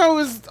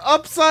goes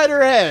upside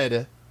her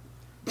head.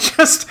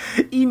 Just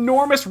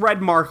enormous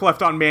red mark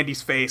left on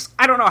Mandy's face.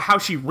 I don't know how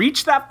she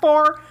reached that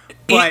far,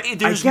 but I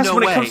guess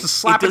when it comes to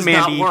slapping Mandy,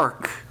 it does not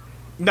work.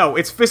 No,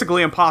 it's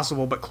physically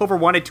impossible, but Clover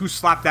wanted to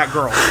slap that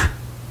girl.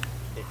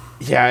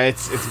 Yeah,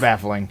 it's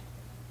baffling.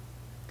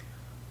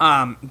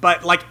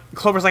 But, like,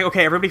 Clover's like,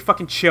 okay, everybody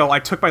fucking chill. I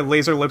took my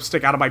laser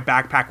lipstick out of my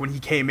backpack when he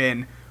came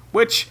in,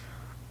 which,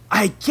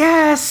 I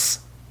guess...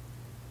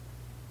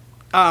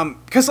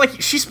 because, like,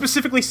 she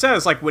specifically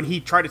says, like, when he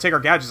tried to take our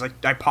gadgets,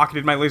 like, I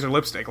pocketed my laser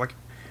lipstick. Like,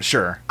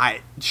 Sure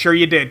sure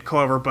you did,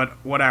 Clover, but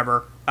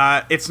whatever.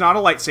 It's not a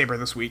lightsaber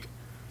this week.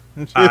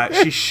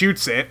 She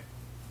shoots it.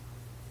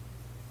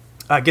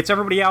 Gets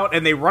everybody out,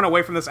 and they run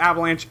away from this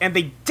avalanche, and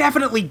they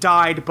definitely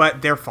died,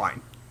 but they're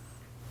fine.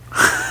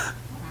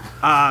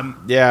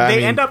 Yeah,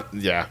 They end up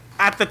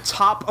at the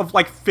top of,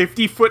 like,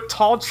 50-foot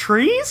tall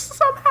trees,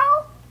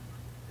 somehow?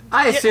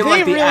 I assume, They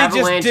like, the really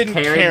avalanche just didn't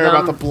carried care them.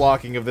 about the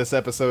blocking of this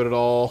episode at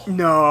all.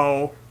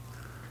 No.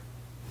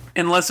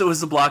 Unless it was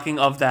the blocking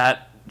of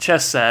that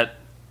chess set.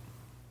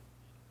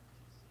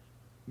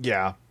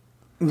 Yeah.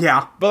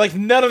 Yeah. But, like,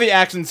 none of the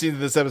action scenes in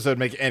this episode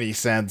make any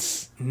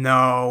sense.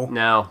 No.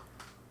 No.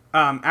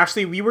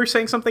 Ashley, we were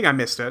saying something? I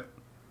missed it.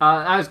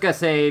 I was gonna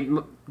say,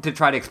 to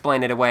try to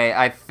explain it away,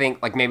 I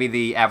think, like, maybe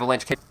the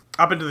avalanche came...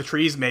 Up into the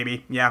trees,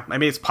 maybe. Yeah, I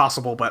mean, it's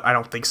possible, but I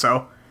don't think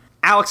so.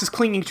 Alex is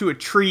clinging to a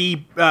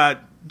tree,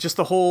 just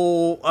the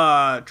whole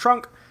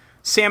trunk.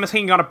 Sam is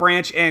hanging on a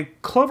branch, and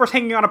Clover's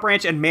hanging on a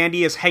branch, and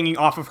Mandy is hanging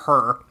off of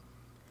her.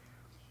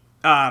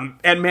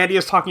 And Mandy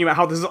is talking about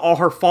how this is all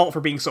her fault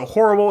for being so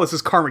horrible. This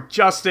is karmic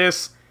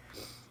justice.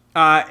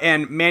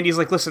 And Mandy's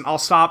like, listen, I'll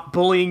stop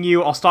bullying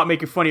you. I'll stop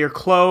making fun of your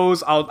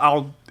clothes.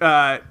 I'll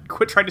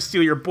quit trying to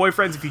steal your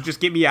boyfriends if you just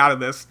get me out of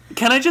this.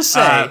 Can I just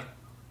say,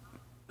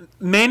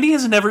 Mandy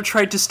has never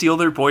tried to steal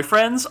their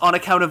boyfriends on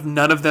account of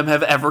none of them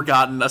have ever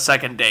gotten a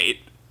second date.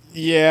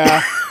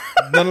 Yeah.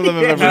 None of them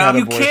have ever had a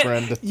You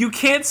boyfriend. you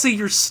can't say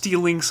you're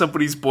stealing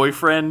somebody's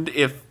boyfriend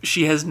if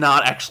she has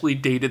not actually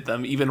dated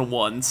them even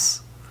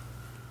once.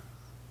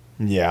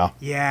 Yeah.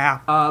 Yeah.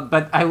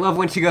 but I love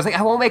when she goes, like,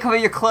 I won't make fun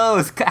of your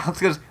clothes. Alex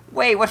goes,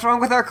 wait, what's wrong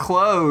with our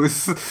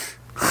clothes?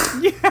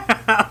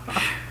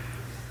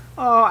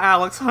 Oh,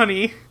 Alex,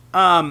 honey.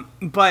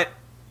 But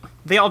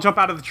they all jump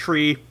out of the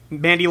tree.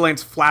 Mandy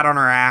lands flat on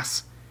her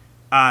ass.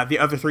 The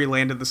other three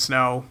land in the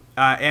snow.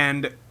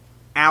 And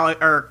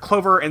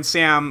Clover and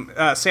Sam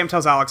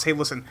tells Alex, hey,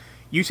 listen,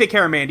 you take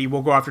care of Mandy,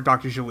 we'll go after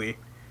Dr. Jolie.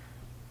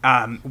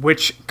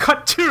 Which,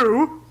 cut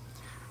to,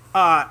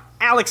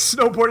 Alex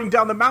snowboarding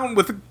down the mountain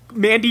with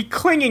Mandy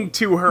clinging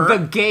to her.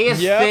 The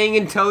gayest Yep. thing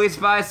in Totally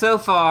Spy so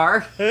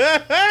far.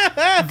 The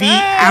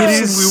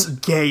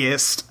absolute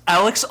gayest.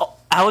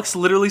 Alex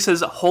literally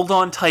says, hold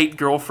on tight,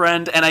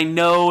 girlfriend, and I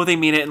know they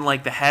mean it in,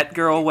 like, the het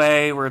girl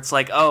way, where it's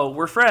like, oh,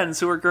 we're friends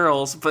who are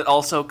girls, but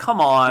also, come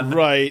on.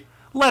 Right.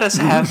 Let us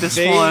have this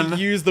They one.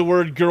 use the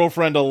word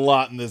girlfriend a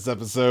lot in this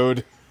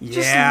episode.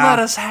 Just let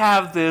us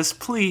have this,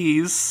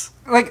 please.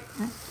 Like,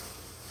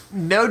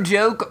 no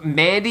joke,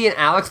 Mandy and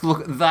Alex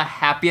look the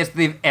happiest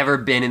they've ever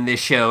been in this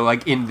show,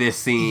 like, in this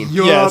scene.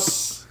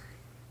 Yes.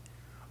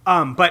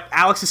 But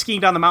Alex is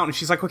skiing down the mountain.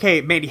 She's like,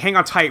 okay, Mandy, hang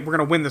on tight. We're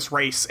going to win this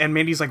race. And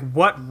Mandy's like,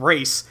 what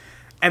race?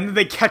 And then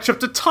they catch up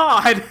to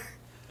Todd.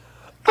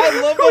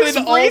 I love Who's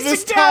that in all racing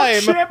this down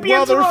time, Champions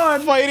while they're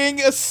Run. fighting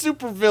a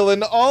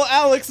supervillain, all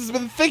Alex has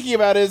been thinking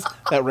about is,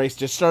 that race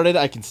just started,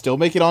 I can still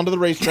make it onto the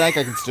racetrack,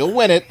 I can still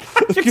win it.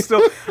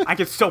 I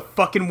can still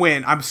fucking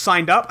win. I'm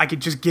signed up. I can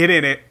just get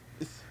in it.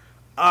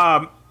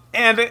 And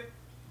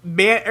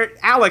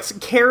Alex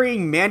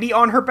carrying Mandy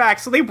on her back,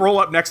 so they roll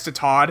up next to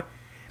Todd.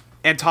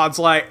 And Todd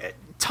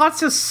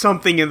says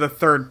something in the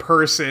third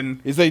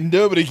person. He's like,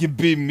 nobody can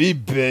beat me,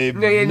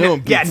 babe. Yeah, No one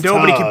beats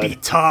Nobody Todd." can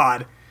beat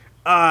Todd.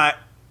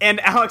 And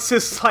Alex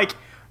is like,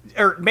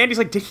 or Mandy's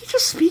like, did he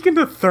just speak in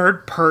the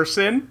third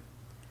person?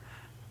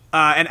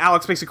 And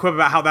Alex makes a quip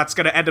about how that's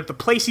going to end up the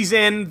place he's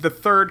in, the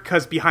third,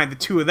 because behind the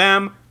two of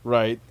them,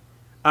 Right.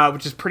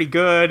 which is pretty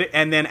good.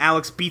 And then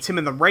Alex beats him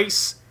in the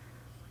race,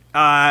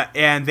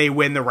 and they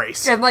win the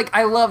race. And, like,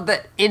 I love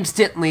that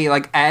instantly,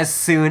 like, as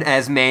soon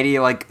as Mandy,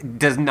 like,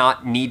 does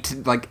not need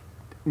to, like,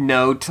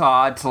 know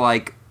Todd to,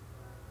 like,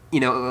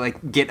 you know,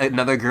 like, get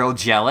another girl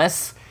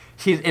jealous,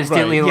 she's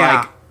instantly Right, yeah.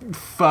 like,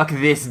 fuck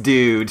this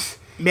dude.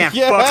 Man,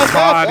 Yeah. fuck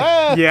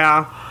Todd.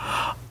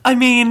 Yeah. I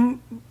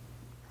mean,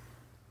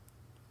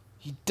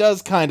 He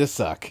does kind of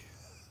suck.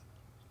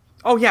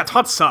 Oh, yeah,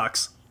 Todd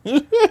sucks.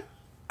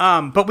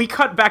 But we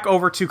cut back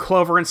over to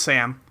Clover and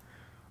Sam,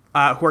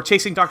 who are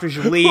chasing Dr.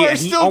 Jolie, Who are and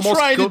he still almost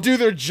trying to do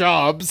their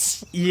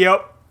jobs.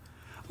 Yep.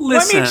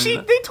 listen. I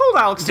mean, they told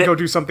Alex to go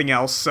do something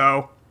else,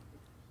 so...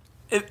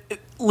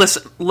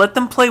 Listen, let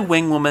them play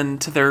Wing Woman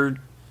to their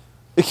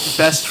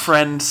best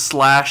friend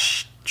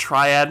 /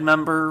 triad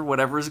member,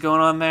 whatever's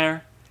going on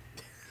there.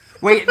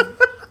 Wait,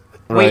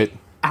 Right.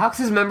 Alex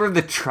is a member of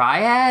the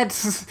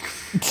Triads?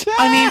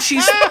 I mean,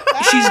 she's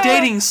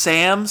dating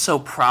Sam, so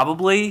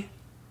probably.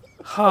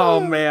 Oh,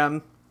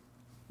 man.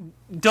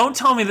 Don't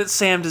tell me that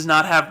Sam does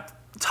not have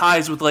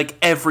ties with, like,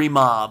 every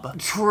mob.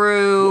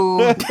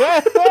 True.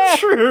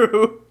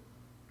 True.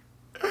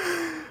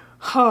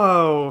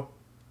 Oh.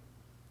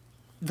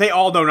 They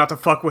all know not to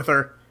fuck with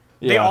her.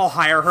 They Yeah. all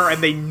hire her,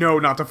 and they know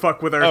not to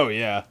fuck with her. Oh,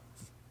 yeah.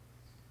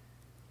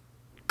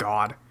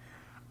 God.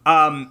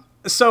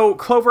 So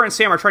Clover and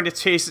Sam are trying to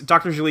chase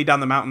Dr. Julie down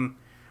the mountain,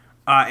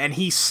 and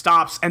he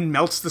stops and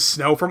melts the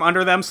snow from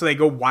under them, so they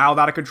go wild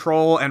out of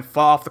control and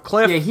fall off the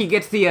cliff. Yeah, he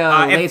gets the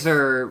and-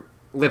 laser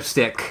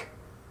lipstick.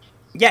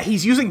 Yeah,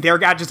 he's using their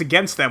gadgets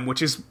against them,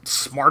 which is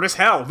smart as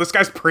hell. This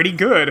guy's pretty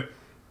good.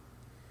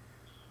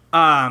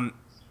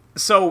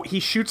 So he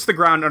shoots the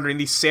ground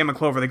underneath Sam and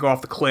Clover. They go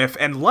off the cliff,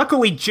 and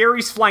luckily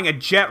Jerry's flying a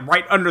jet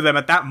right under them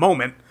at that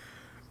moment.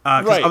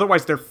 Because Right.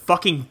 otherwise they're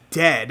fucking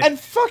dead. And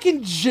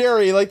fucking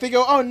Jerry, like, they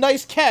go, oh,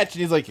 nice catch.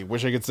 And he's like,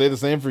 wish I could say the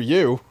same for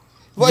you.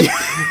 Like,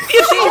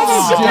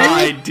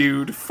 Die,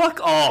 dude. Fuck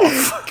off.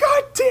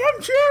 God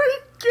damn, Jerry!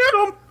 Get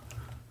him!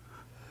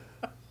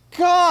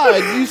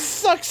 God, you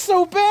suck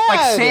so bad.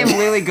 Like, Sam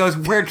literally goes,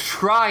 we're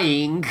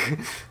trying.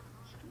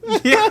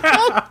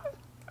 Yeah.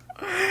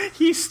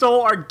 He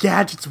stole our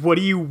gadgets. What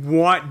do you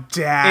want,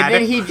 Dad? And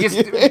then he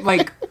just,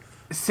 like,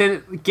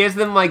 gives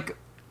them, like,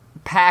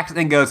 packs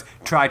and goes,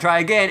 try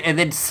again, and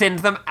then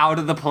sends them out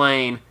of the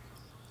plane.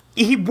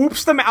 He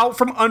whoops them out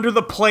from under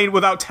the plane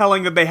without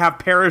telling them they have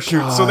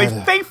parachutes. So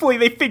thankfully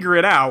they figure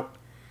it out.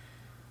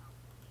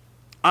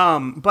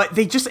 But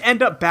they just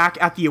end up back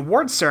at the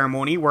award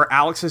ceremony where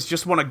Alex has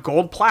just won a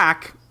gold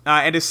plaque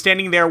and is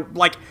standing there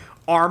like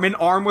arm in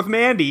arm with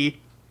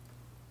Mandy,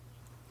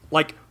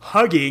 like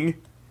hugging.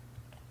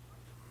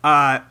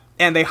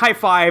 And they high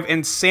five,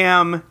 and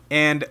Sam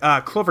and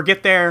Clover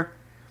get there.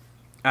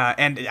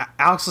 And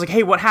Alex is like,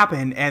 hey, what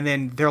happened? And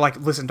then they're like,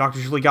 listen,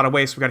 Dr. Julie got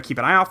away, so we got to keep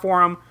an eye out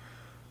for him.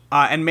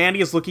 And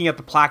Mandy is looking at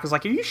the plaque, is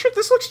like, are you sure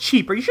this looks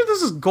cheap? Are you sure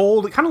this is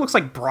gold? It kind of looks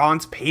like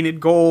bronze painted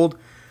gold.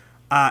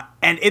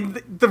 And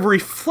in the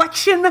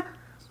reflection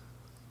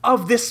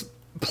of this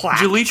plaque,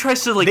 Julie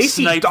tries to, like, they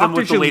see snipe them Dr.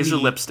 with the laser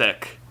Julie.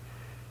 lipstick.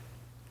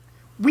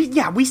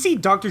 We see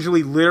Dr.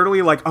 Julie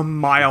literally like a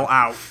mile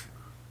out.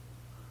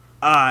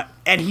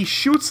 And he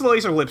shoots the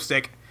laser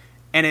lipstick,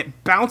 and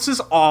it bounces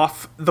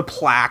off the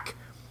plaque,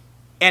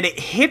 and it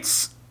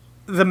hits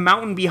the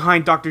mountain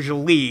behind Dr.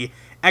 Julie,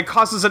 and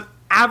causes an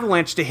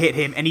avalanche to hit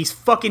him, and he's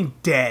fucking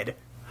dead.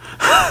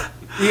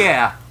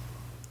 Yeah.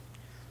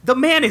 The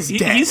man is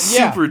dead. He's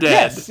Yeah. super dead.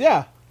 Yes,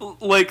 yeah.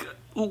 Like,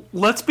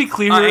 let's be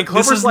clear. And This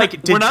Clover's is like,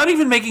 we're not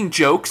even making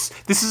jokes.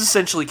 This is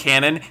essentially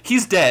canon.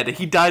 He's dead.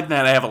 He died in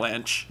that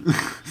avalanche.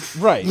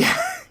 Right.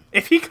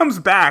 If he comes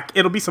back,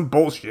 it'll be some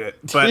bullshit.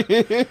 But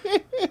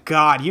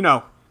God, you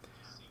know.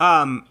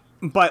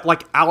 But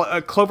like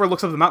Clover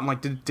looks up the mountain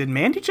like, did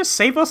Mandy just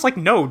save us? Like,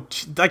 no,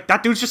 like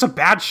that dude's just a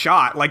bad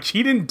shot. Like,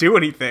 she didn't do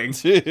anything.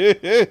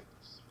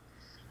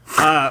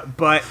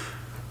 But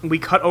we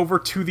cut over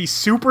to the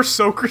Super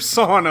Soaker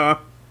sauna,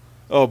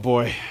 Oh,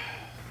 boy.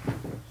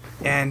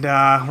 and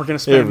we're gonna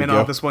spend Here a we minute go.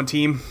 on this one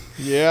team.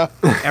 Yeah.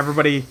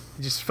 Everybody,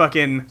 just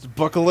fucking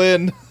Buckle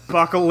in.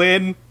 buckle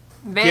in.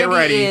 Mandy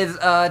ready. is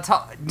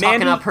talking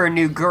Mandy- up her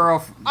new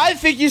girl. I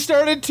think you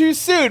started too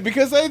soon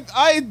because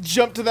I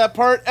jumped to that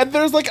part and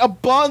there's like a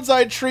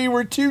bonsai tree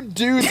where two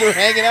dudes are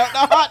hanging out in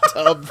a hot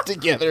tub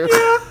together.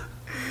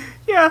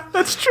 Yeah,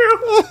 that's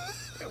true.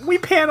 We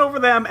pan over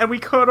them, and we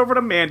cut over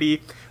to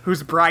Mandy,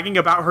 who's bragging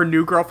about her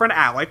new girlfriend,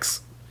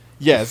 Alex.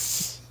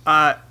 Yes.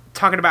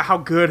 Talking about how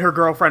good her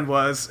girlfriend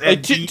was, and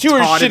Like, to beat her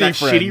Todd in shitty that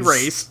shitty friends.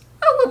 race.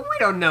 Oh, well, we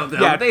don't know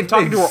them. Yeah, They've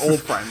talking been- to her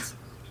old friends.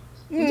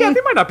 Yeah,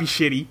 they might not be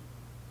shitty.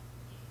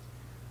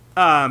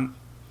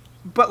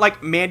 But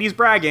like Mandy's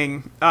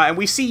bragging, and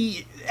we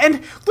see,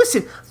 and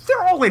listen,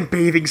 they're all in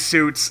bathing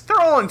suits. They're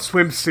all in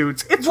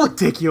swimsuits. It's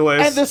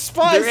ridiculous. And the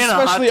spies They're in a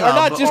hot especially are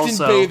tub, not just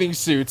also. in bathing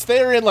suits. They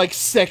are in like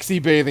sexy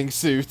bathing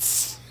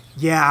suits.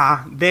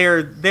 yeah, they're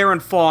in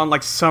full on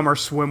like summer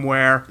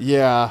swimwear.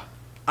 Yeah.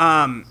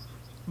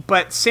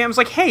 But Sam's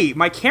like, hey,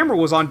 my camera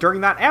was on during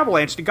that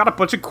avalanche and got a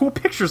bunch of cool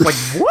pictures. Like,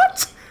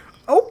 what?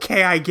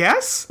 Okay, I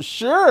guess.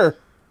 Sure.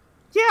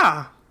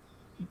 Yeah.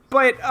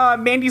 But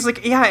Mandy's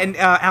like, yeah, and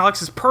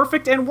Alex is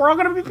perfect, and we're all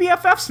going to be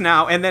BFFs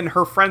now. And then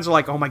her friends are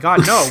like, oh my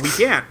god, no, we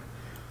can't.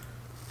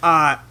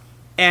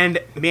 And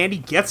Mandy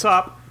gets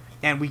up,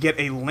 and we get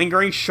a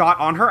lingering shot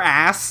on her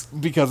ass.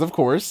 Because of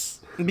course.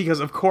 Because,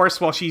 of course,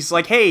 while she's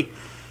like, hey,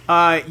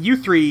 you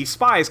three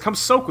spies, come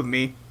soak with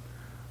me.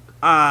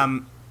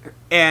 And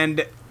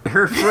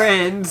her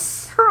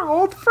friends. her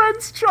old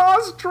friends'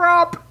 jaws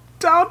drop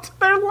down to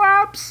their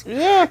laps.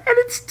 Yeah. And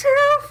it's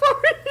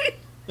terrifying.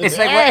 It's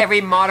like what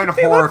every modern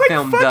They horror look like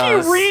film fucking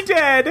does.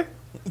 Re-Dead.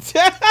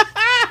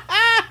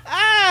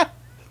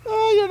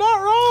 Oh, you're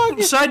not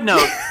wrong. Side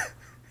note.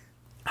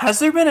 Has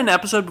there been an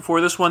episode before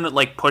this one that,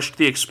 like, pushed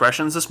the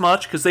expressions this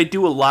much? Because they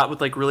do a lot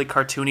with, like, really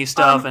cartoony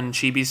stuff and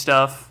chibi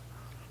stuff.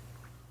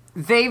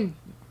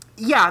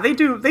 Yeah, they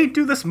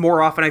do this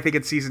more often, I think,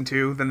 in season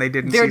 2 than they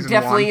did in They're season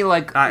 1. definitely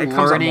like It comes up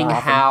more learning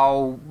often.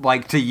 how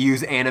like to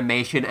use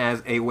animation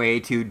as a way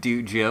to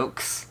do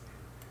jokes.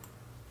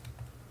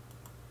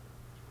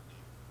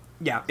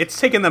 Yeah, it's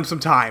taken them some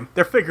time.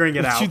 They're figuring it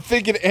Which out. you'd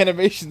think an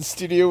animation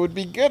studio would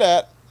be good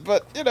at,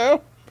 but,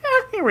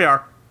 Here we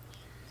are.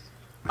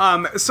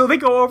 So they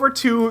go over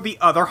to the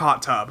other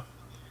hot tub,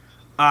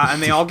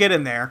 and they all get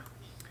in there.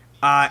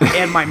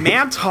 And my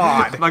man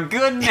Todd, My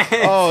goodness.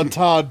 Oh,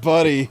 Todd,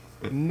 buddy.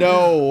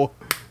 No.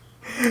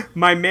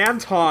 my man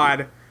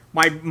Todd,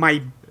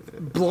 my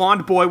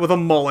blonde boy with a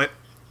mullet,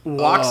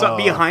 walks up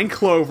behind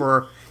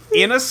Clover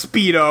in a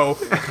Speedo,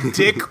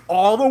 dick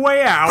all the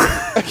way out.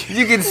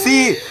 You can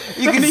see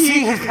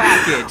his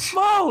package.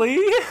 Molly!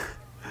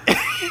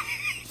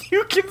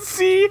 You can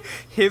see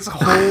his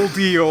whole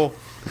deal.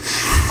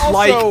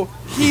 Also,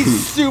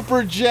 he's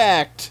super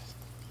jacked.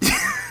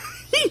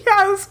 He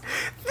has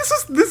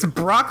this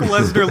Brock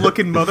Lesnar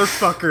looking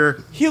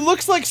motherfucker. He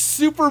looks like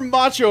Super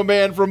Macho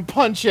Man from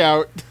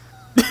Punch-Out.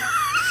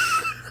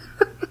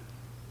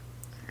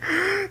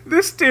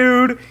 This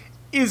dude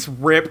is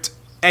ripped,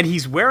 and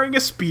he's wearing a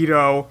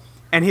Speedo,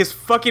 and his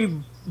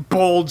fucking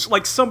bulge,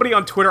 like somebody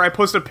on Twitter, I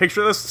posted a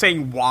picture of this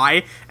saying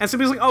why, and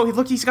somebody's like, oh,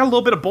 look, he's got a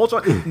little bit of bulge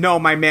on. No,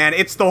 my man,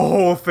 it's the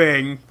whole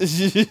thing.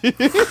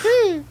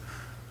 It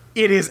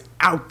is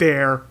out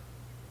there.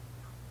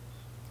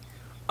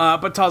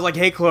 But Todd's like,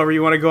 hey, Clover,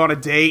 you want to go on a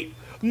date?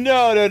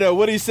 No.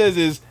 What he says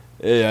is,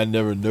 hey, I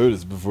never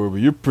noticed before, but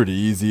you're pretty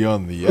easy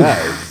on the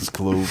eyes,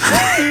 Clover.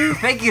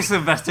 Thank you,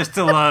 Sylvester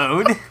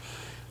Stallone.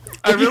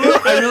 I really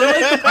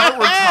like the part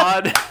where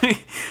Todd...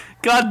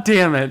 God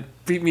damn it.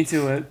 Beat me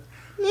to it.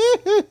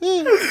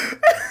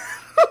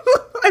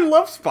 I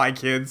love Spy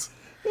Kids.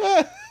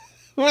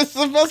 With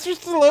Sylvester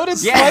Stallone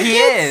and Yeah, Spy he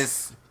Kids?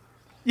 is.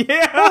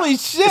 Yeah. Holy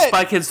shit!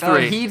 Spy Kids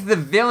 3. He's the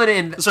villain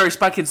in. Sorry,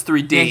 Spy Kids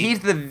 3D. Yeah,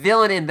 he's the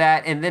villain in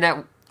that, and then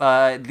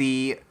at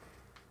the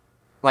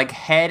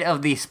head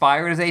of the spy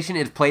organization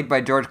is played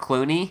by George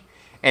Clooney,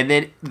 and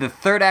then the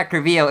third act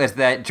reveal is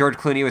that George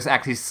Clooney was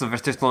actually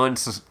Sylvester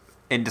Stallone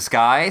in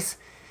disguise.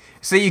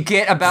 So you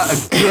get about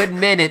a good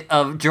minute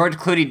of George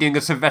Clooney doing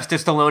a Sylvester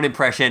Stallone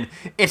impression.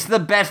 It's the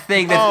best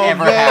thing that's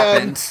ever man.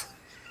 happened.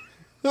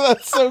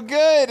 That's so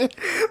good.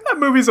 That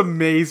movie's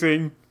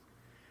amazing.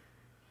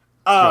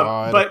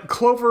 God. But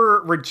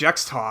Clover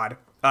rejects Todd,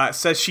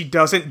 says she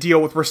doesn't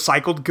deal with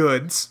recycled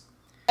goods.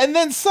 And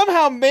then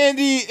somehow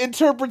Mandy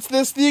interprets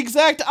this the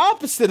exact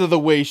opposite of the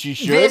way she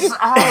should. This,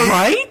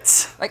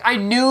 Right? like, I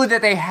knew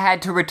that they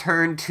had to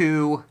return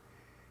to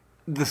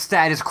the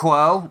status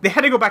quo. They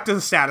had to go back to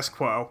the status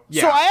quo.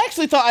 Yeah. So I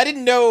actually thought, I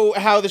didn't know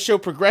how the show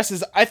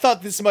progresses. I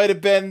thought this might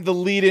have been the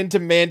lead into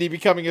Mandy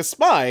becoming a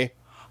spy.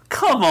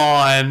 Come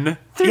on.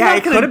 They're Yeah, not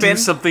it going could've to do been.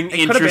 something It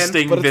could've been,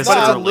 interesting but it's but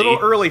it's a viscerally. little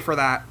early for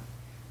that.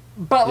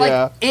 But, like,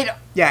 Yeah.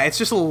 Yeah, it's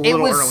just a it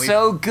little was early.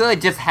 so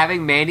good just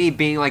having Mandy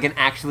being, like, an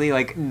actually,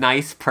 like,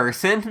 nice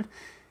person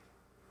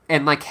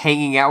and, like,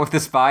 hanging out with the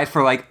spies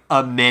for, like,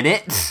 a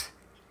minute.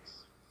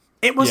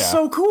 It was Yeah.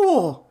 so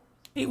cool.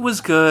 It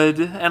was good,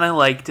 and I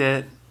liked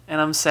it,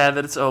 and I'm sad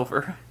that it's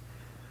over.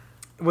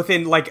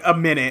 Within, like, a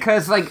minute.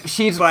 Because, like,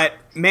 she's... But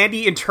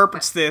Mandy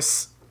interprets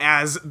this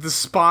as the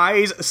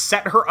spies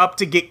set her up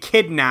to get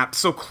kidnapped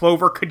so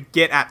Clover could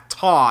get at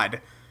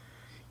Todd.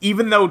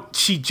 Even though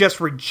she just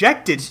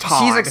rejected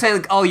Todd. She's, like, saying,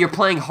 like, oh, you're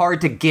playing hard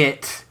to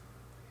get.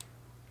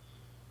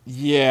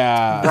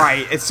 Yeah.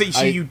 Right. And so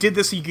you did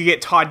this so you could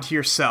get Todd to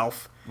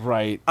yourself.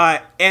 Right.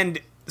 And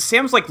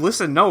Sam's like,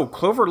 listen, no,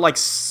 Clover, like,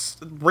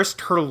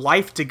 risked her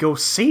life to go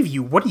save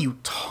you. What are you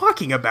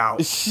talking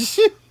about?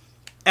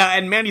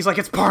 And Mandy's like,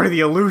 it's part of the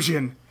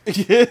illusion. And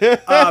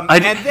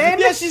then...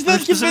 Yeah, she's Her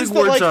not specific convinced that,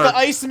 words like, are- the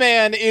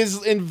Iceman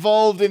is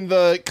involved in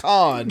the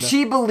con.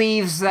 She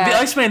believes that... The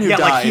Iceman who Yeah,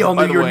 died, like, he all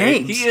by knew the your way,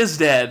 names. he is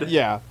dead.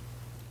 Yeah.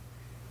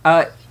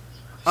 Uh, She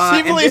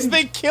and believes then-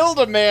 they killed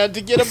a man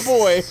to get a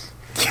boy.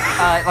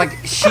 like,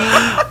 she,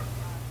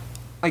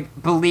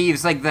 like,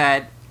 believes, like,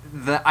 that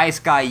the ice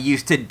guy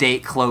used to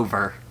date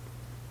Clover.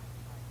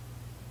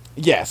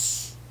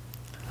 Yes.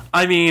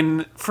 I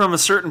mean, from a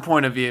certain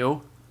point of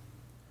view.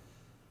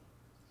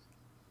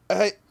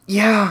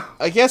 Yeah.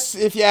 I guess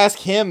if you ask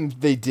him,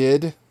 they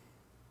did.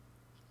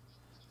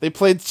 They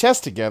played chess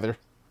together.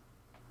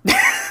 Do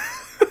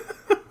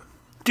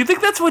you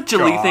think that's what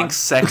Jolie God. thinks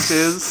sex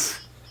is?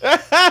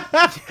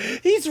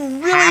 He's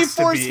really Has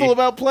to forceful be.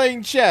 about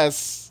playing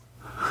chess.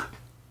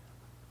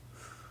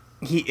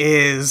 He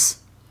is.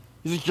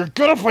 He's like, you're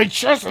gonna play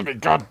chess with me,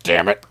 god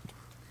damn it.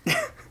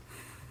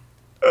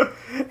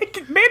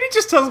 Mandy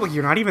just tells him, like,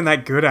 you're not even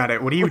that good at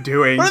it. What are you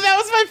doing? But that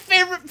was my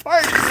favorite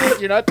part. He's like,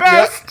 you're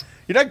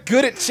not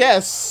good at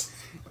chess.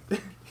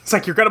 It's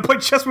like, you're gonna play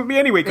chess with me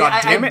anyway,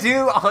 god damn I it.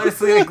 do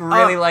honestly, like,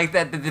 really like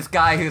that this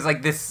guy who's,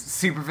 like, this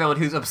supervillain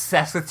who's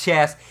obsessed with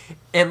chess,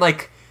 and,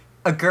 like,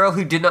 a girl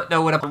who did not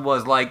know what up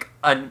was, like,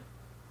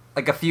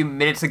 a few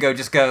minutes ago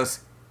just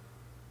goes,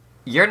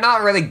 you're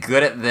not really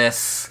good at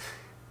this.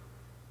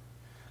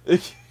 Do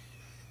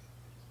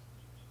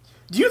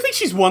you think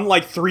she's won,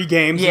 like, 3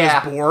 games Yeah.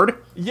 and is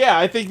bored? Yeah,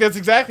 I think that's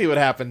exactly what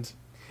happened.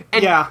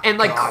 And, Yeah. and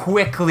like,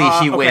 quickly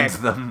she okay. wins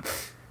them.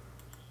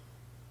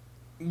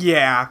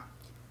 Yeah.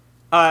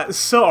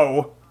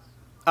 So,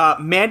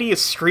 Mandy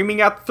is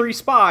screaming at the 3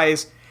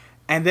 spies,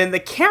 And then the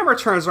camera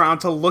turns around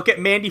to look at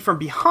Mandy from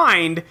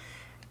behind,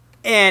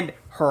 and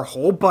her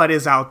whole butt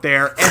is out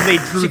there, and they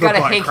drew She the got a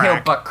butt Hank Hill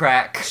crack. butt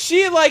crack.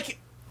 She, like,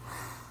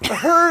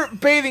 her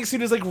bathing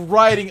suit is, like,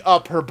 riding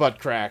up her butt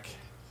crack.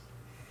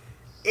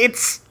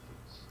 It's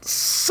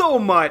so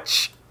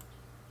much.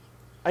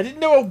 I didn't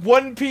know a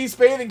one-piece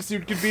bathing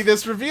suit could be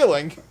this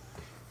revealing.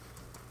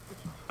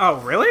 Oh,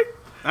 really?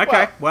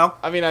 Okay, well.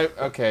 I mean,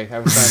 okay, I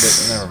found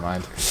it. Never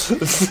mind.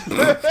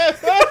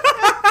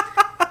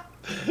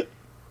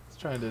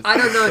 Trying to I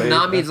don't know. say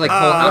Nami's that. like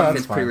whole outfit's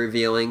that's fine. pretty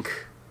revealing.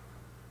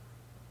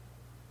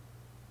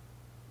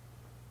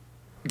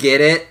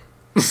 Get it?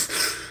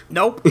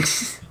 Nope.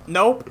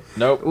 Nope.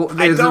 Nope. Well,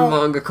 there's a don't-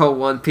 manga called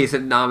One Piece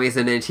of Nami's,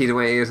 and then she's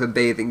wearing a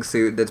bathing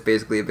suit that's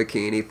basically a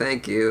bikini.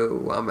 Thank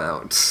you. I'm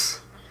out.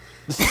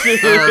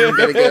 I'm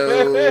gonna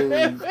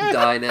go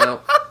die now.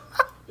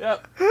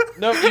 Yep.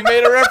 Nope, you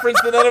made a reference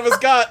that none of us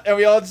got, and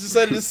we all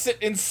decided to sit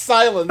in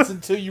silence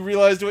until you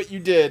realized what you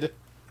did.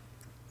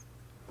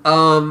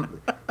 But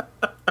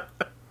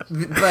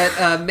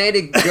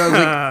Mandy goes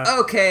like,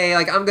 okay,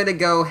 like I'm gonna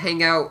go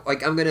hang out,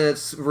 like I'm gonna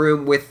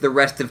room with the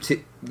rest of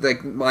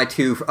my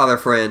two other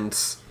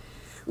friends,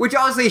 which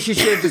honestly she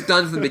should have just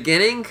done from the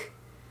beginning.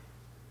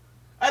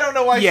 I don't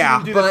know why she Yeah,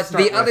 didn't do that But to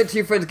start the other with.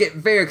 two friends get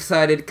very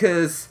excited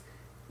because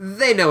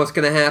they know what's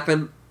gonna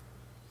happen.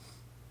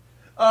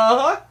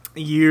 Uh-huh.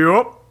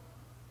 Yep.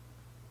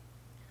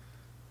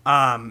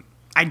 I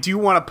do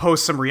want to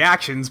post some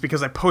reactions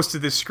because I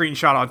posted this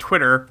screenshot on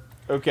Twitter.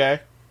 Okay.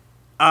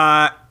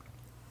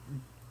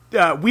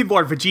 Weed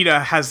Lord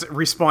Vegeta has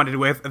responded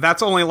with,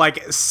 "That's only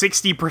like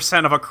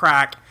 60% of a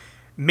crack.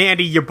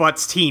 Mandy, your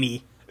butt's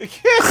teeny."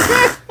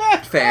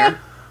 Fair.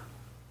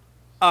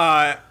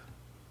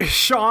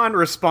 Sean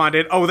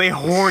responded, "Oh, they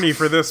horny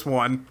for this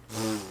one."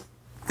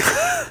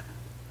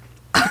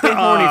 They're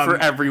horny for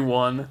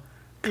everyone.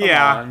 Come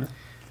yeah. on.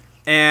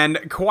 And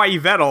Kawaii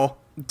Vettel,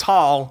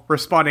 tall,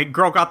 responded,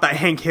 "Girl got that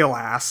Hank Hill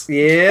ass."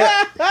 Yeah.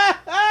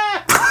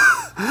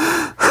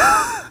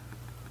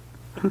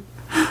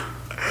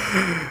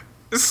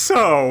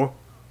 So,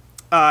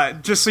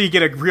 just so you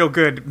get a real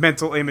good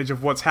mental image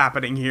of what's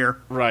happening here.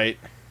 Right.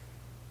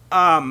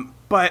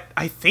 But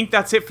I think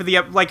that's it for the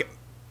like.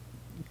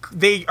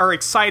 They are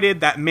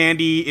excited that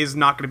Mandy is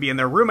not going to be in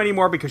their room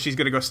anymore because she's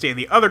going to go stay in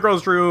the other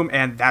girl's room,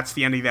 and that's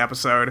the end of the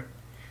episode.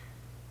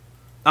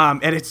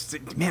 And it's,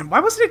 man,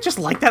 why wasn't it just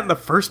like that in the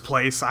first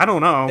place? I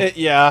don't know.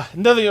 Yeah,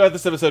 nothing about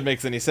this episode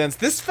makes any sense.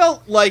 This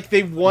felt like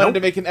they wanted Nope. to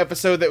make an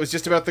episode that was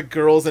just about the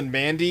girls and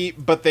Mandy,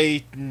 but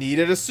they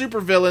needed a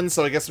supervillain,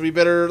 so I guess we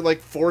better,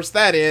 like, force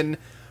that in.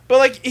 But,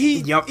 like,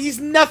 he's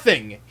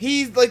nothing.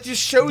 He, like,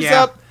 just shows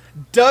Yeah. up,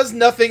 does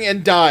nothing,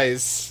 and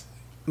dies.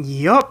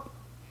 Yup.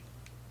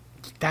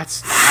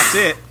 That's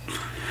it.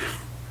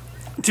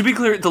 To be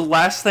clear, the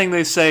last thing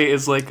they say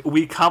is like,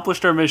 "We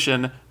accomplished our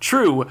mission.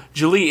 True,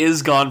 Julie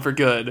is gone for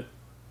good.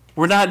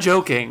 We're not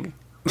joking.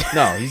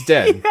 No, he's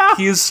dead.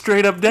 He is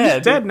straight up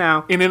dead. dead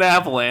now. In an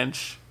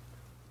avalanche.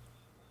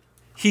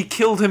 He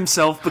killed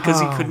himself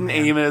because he couldn't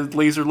aim a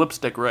laser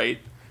lipstick right."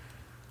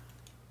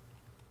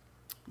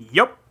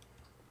 Yup.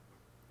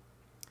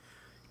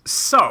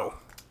 So,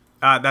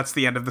 that's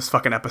the end of this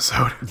fucking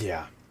episode.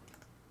 Yeah.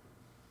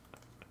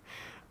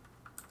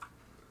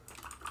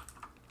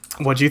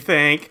 What'd you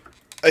think?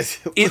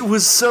 It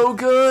was so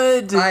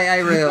good. I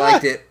really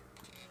liked it.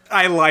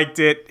 I liked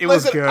it. It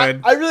was Listen,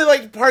 good. I really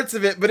liked parts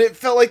of it, but it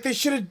felt like they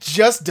should have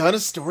just done a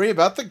story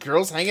about the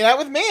girls hanging out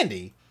with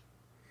Mandy.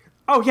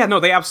 Oh, yeah, no,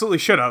 they absolutely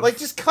should have. Like,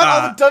 just cut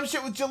all the dumb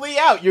shit with Julie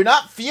out. You're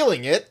not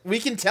feeling it. We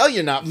can tell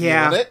you're not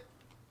Yeah. feeling it.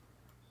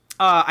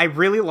 I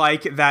really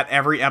like that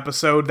every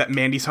episode that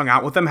Mandy's hung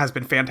out with them has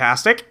been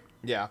fantastic.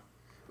 Yeah.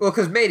 Well,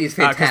 because Mandy's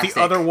Because fantastic.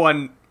 the other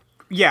one...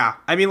 Yeah,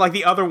 I mean, like,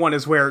 the other one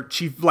is where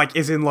she, like,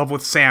 is in love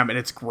with Sam, and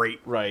it's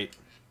great. Right.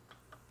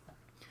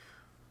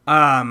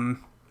 Yeah.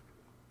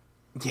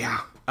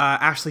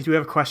 Ashley, do we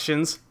have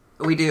questions?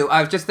 We do. I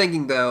was just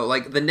thinking, though,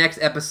 like, the next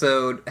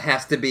episode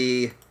has to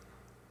be...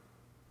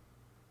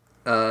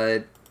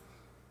 where,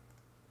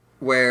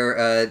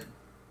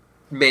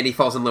 Mandy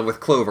falls in love with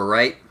Clover,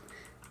 right?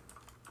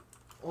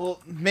 Well,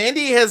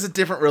 Mandy has a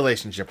different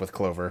relationship with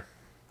Clover.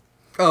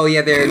 Oh,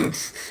 yeah, they're...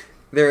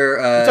 They're,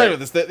 I'm talking about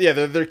this. They're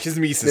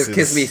kismesis. They're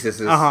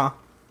kismesis. Uh-huh.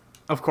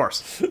 Of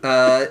course.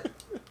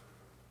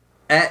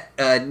 At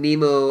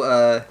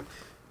Nemo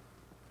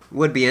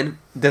Woodbean,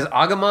 does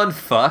Agumon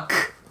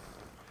fuck?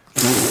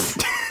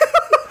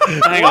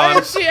 Hang Why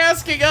on. is she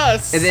asking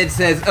us? And then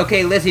says,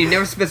 okay, listen, you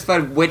never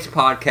specified which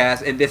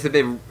podcast, and this has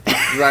been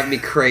driving me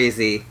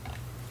crazy.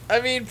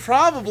 I mean,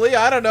 probably.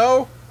 I don't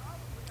know.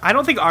 I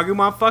don't think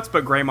Agumon fucks,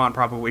 but Greymon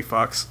probably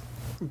fucks.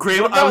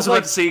 Greymon, What I was about, about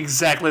like- to say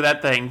exactly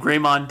that thing.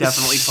 Greymon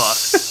definitely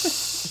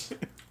fucks.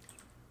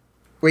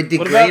 Wait, did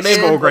What about Greymon...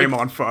 Skull like-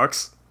 Greymon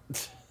fucks.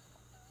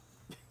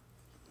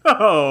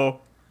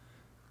 Oh.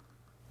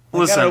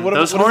 Listen, I don't know, what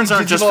those if he horns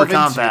aren't just for digivolve into?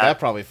 combat. That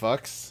probably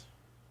fucks.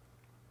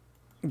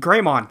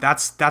 Greymon,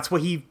 that's what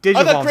he I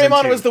digivolves thought Greymon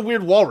into. was the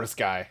weird walrus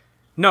guy.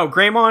 No,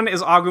 Greymon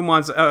is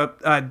Agumon's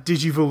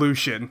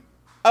digivolution.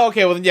 Oh,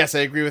 okay, well then yes, I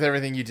agree with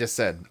everything you just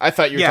said. I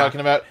thought you were talking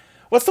about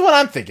what's the one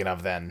I'm thinking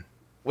of then,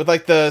 with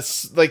like the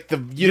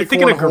unicorn You're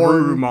thinking of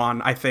horn.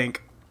 Garurumon, I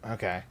think.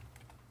 Okay.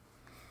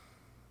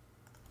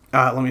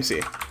 Let me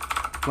see.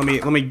 Let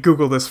me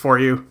Google this for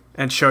you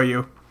and show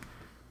you.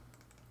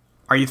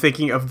 Are you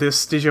thinking of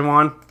this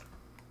Digimon?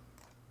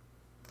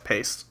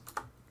 Paste.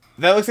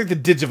 That looks like the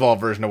Digivolve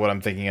version of what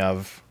I'm thinking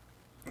of.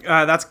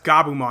 That's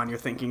Gabumon you're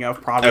thinking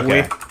of, probably.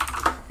 Okay.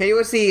 Hey, you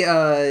want to see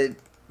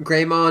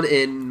Greymon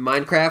in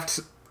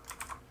Minecraft?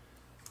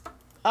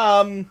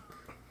 I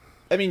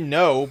mean,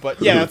 no, but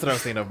yeah, that's what I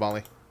was thinking of,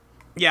 Molly.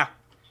 Yeah.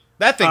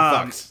 That thing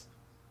fucks.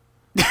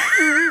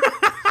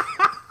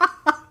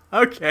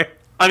 Okay.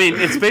 I mean,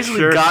 it's basically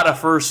Sure. got a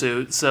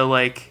fursuit, so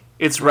like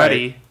it's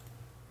ready. Right.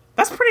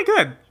 That's pretty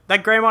good.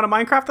 That Greymon in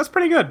Minecraft, that's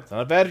pretty good.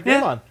 Not a bad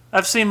Yeah, Greymon.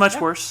 I've seen much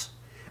worse.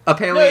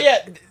 Apparently, No,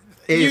 yeah,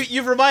 is-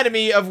 you've reminded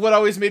me of what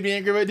always made me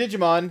angry about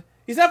Digimon.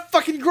 He's not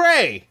fucking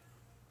gray.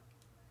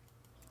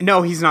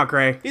 No, he's not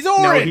gray. He's No,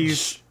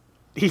 orange.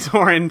 he's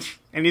orange,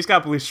 and he's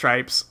got blue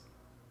stripes.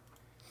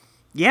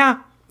 Yeah,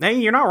 hey,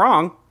 you're not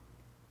wrong.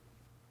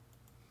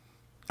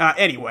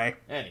 Anyway.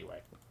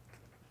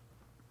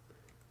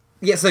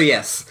 yeah. So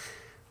yes.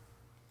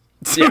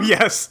 So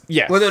yes.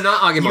 Yes. Well, no,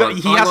 not Agumon.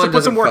 He has to Agumon put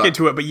doesn't some work fuck.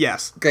 into it, but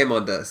yes.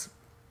 Greymon does.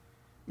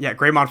 Yeah,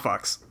 Greymon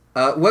fucks.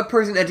 What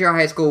person at your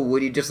high school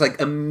would you just like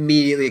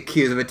immediately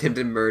accuse of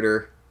attempted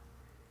murder?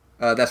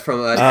 That's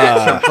from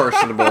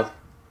Personable.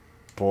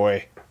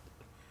 Boy.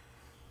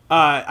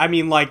 I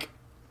mean, like,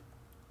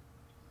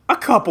 a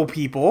couple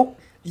people.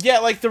 Yeah,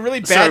 like the really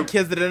bad So-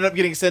 kids that ended up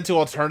getting sent to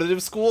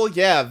alternative school.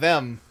 Yeah,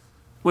 them.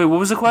 Wait, what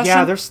was the question?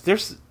 Yeah,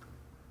 there's.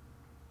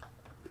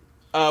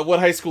 What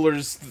high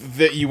schoolers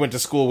that you went to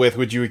school with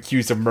would you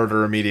accuse of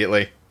murder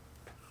immediately?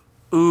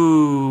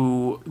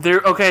 Ooh,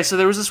 okay, so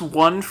there was this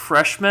one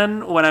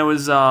freshman when I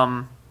was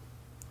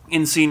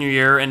in senior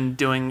year and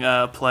doing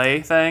a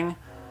play thing.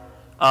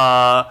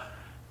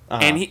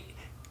 And he,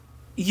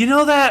 you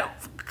know,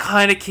 that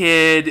kind of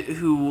kid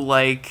who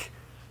like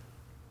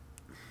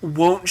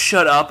won't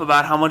shut up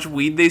about how much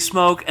weed they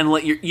smoke, and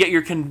yet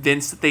you're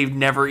convinced that they've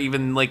never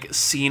even like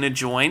seen a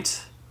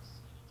joint.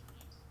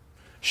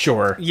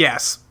 Sure.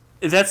 Yes.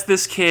 That's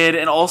this kid,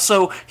 and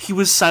also he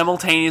was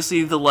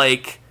simultaneously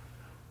the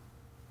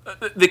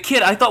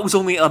kid I thought was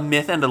only a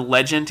myth and a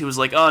legend. He was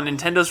like, "Oh,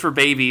 Nintendo's for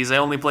babies. I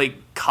only play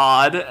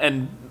COD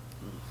and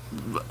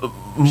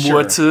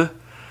what?" And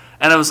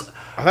I was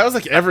Oh, that was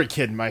like every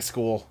kid in my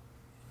school.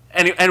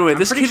 anyway.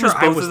 This pretty kid was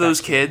sure I both was of that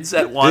those kid. kids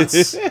at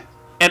once,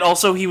 and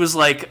also he was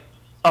like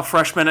a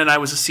freshman and I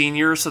was a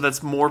senior, so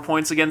that's more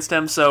points against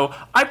him. So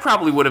I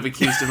probably would have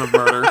accused him of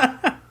murder.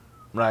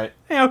 Right.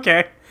 Hey,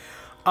 okay.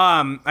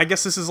 I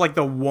guess this is like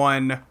the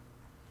one,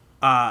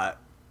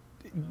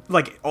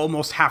 like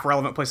almost half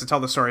relevant place to tell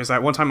the story is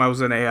that one time I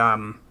was in a,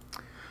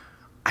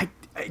 I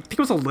think it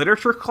was a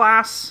literature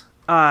class,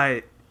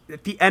 at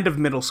the end of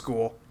middle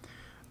school.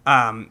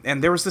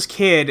 And there was this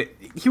kid,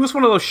 he was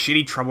one of those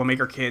shitty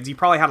troublemaker kids. He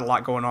probably had a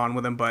lot going on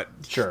with him, but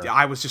Sure.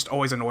 I was just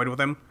always annoyed with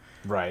him.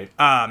 Right.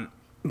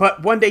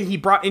 But one day he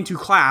brought into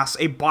class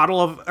a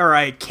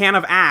can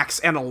of Axe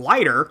and a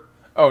lighter,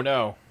 Oh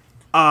no.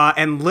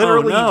 and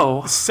literally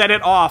Oh, no. set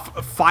it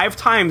off 5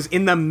 times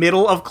in the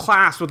middle of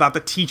class without the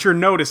teacher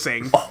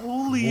noticing.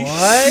 Holy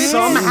What?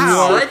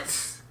 Somehow.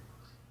 What?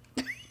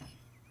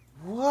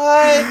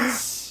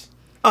 What?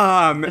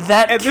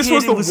 That And kid this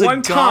was the was a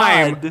one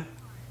time- god.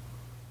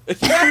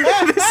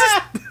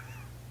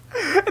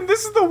 And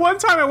this is the one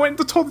time I went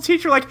and told the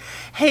teacher, like,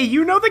 hey,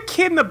 you know the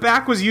kid in the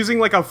back was using,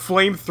 like, a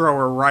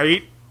flamethrower,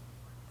 right?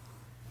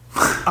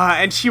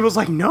 And she was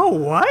like, no,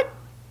 what?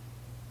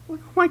 Oh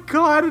my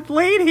god,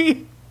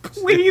 lady,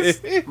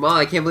 please. Mom,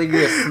 I can't believe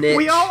you're a snitch.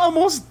 We all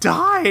almost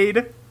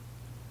died.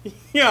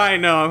 Yeah, I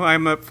know.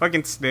 I'm a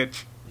fucking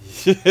snitch.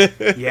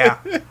 Yeah.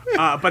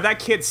 But that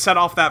kid set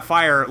off that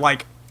fire,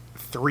 like,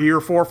 3 or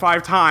 4 or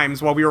 5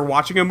 times while we were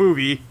watching a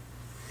movie.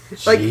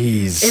 Like,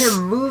 Jeez. in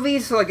a movie,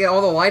 so like all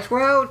the lights were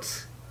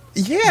out?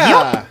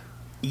 Yeah.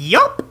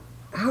 Yup.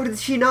 How did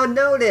she not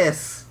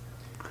notice?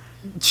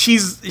 She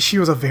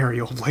was a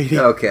very old lady.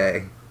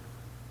 Okay.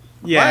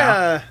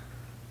 Yeah.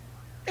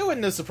 It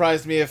wouldn't have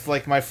surprised me if,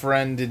 like, my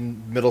friend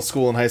in middle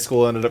school and high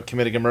school ended up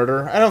committing a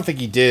murder. I don't think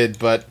he did,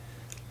 but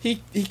he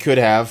could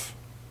have.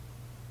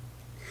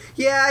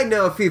 Yeah, I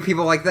know a few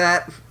people like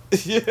that.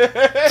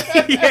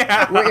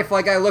 Yeah. Where if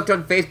like I looked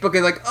on Facebook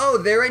and like, oh,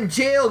 they're in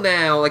jail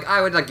now, like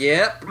I would like,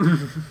 yep.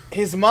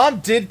 His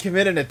mom did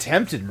commit an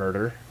attempted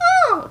murder.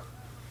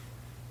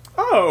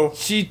 Oh.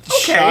 She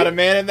shot a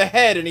man in the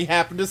head and he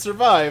happened to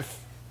survive.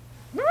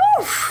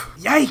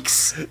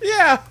 Yikes.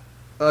 Yeah.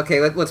 Okay,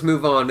 let's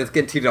move on. It's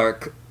getting too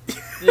dark.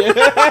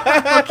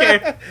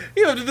 Okay.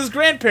 He lived with his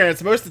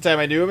grandparents most of the time.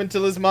 I knew him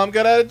until his mom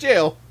got out of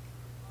jail.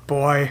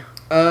 Boy.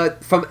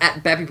 From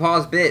at Bappy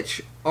Paws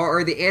Bitch.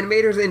 Are the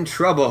animators in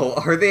trouble?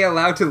 Are they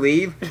allowed to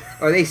leave?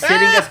 Are they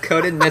sending us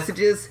coded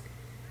messages?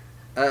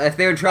 If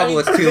they're in trouble,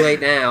 it's too late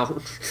now.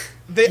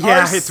 They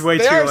Yeah, are, it's way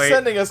they too are late.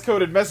 sending us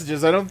coded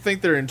messages. I don't think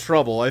they're in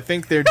trouble. I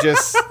think they're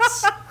just...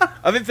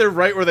 I think they're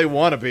right where they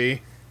want to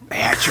be.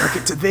 Yeah, jerk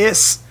it to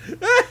this.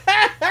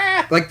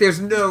 Like, there's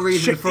no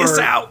reason Check for this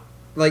out.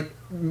 like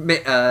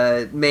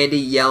Mandy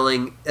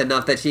yelling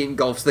enough that she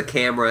engulfs the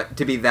camera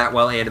to be that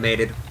well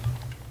animated.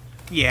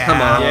 Yeah.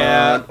 Come on.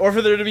 Yeah, or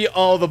for there to be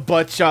all the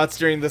butt shots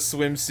during the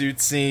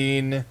swimsuit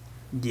scene.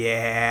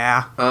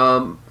 Yeah.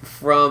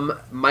 From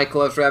Mike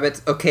Loves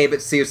Rabbits. Okay,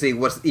 but seriously,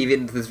 what's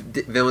even this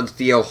villain's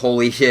deal?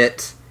 Holy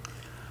shit.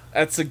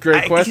 That's a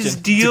great question. His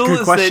It's a deal good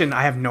is question. that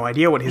I have no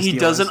idea what his he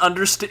deal doesn't is.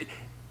 understand.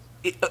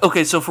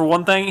 Okay, so for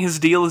one thing, his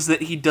deal is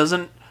that he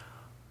doesn't.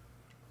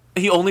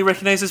 He only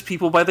recognizes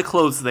people by the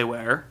clothes they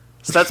wear.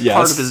 So that's part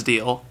Yes. of his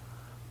deal.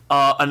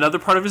 Another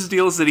part of his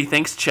deal is that he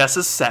thinks chess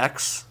is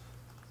sex.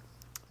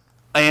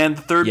 And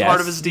the third part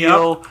of Yes. his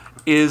deal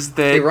is It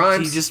that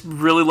rhymes. he just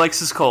really likes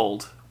his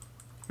cold.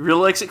 He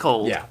really likes it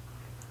cold. Yeah.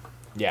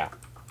 Yeah.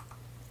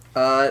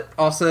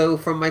 Also,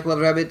 from Mike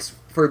Loves Rabbits,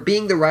 for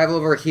being the rival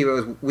of our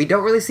heroes, we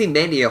don't really see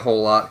Mandy a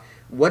whole lot.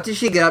 What does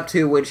she get up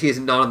to when she's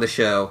not on the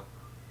show?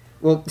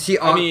 Well, she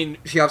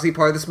obviously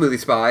part of the Smoothie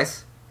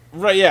Spies.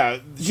 Right, yeah.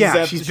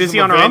 She's busy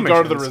on her own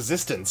vanguard of the missions.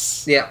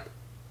 resistance. Yeah.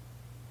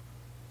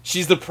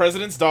 She's the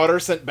president's daughter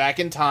sent back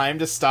in time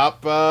to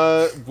stop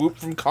Whoop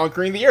from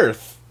conquering the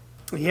Earth.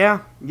 Yeah.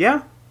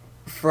 Yeah.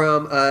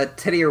 From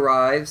Teddy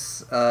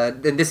Arrives,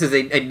 and this is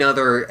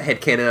another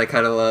headcanon I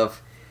kind of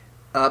love.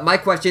 My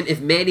question, if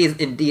Mandy is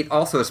indeed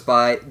also a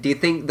spy, do you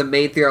think the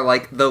main three are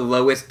like the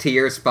lowest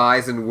tier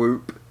spies in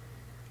Whoop?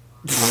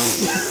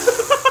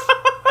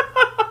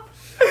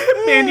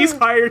 Mandy's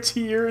higher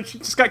tier, and she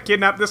just got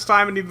kidnapped this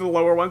time and needed the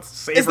lower ones to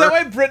save Is her. that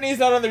why Brittany's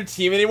not on their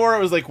team anymore? It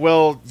was like,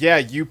 well, yeah,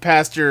 you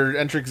passed your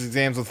entrance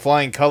exams with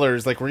flying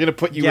colors. Like, we're going to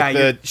put you Yeah,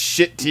 with the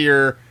shit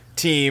tier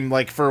team,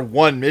 like, for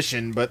one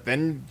mission, but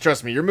then,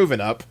 trust me, you're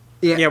moving up.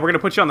 Yeah, we're gonna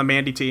put you on the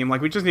Mandy team.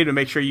 Like, we just need to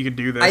make sure you can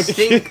do this. I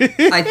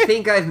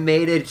think I've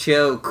made a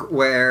joke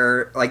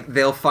where like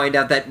they'll find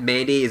out that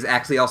Mandy is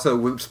actually also a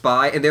Whoop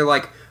spy, and they're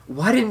like,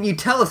 "Why didn't you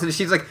tell us?" And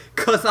she's like,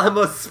 "'Cause I'm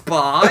a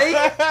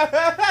spy."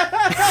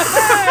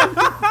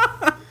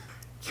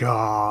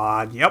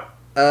 God, yep.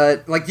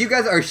 Like you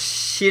guys are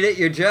shit at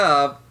your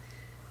job.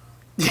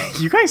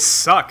 You guys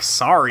suck.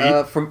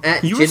 Sorry. From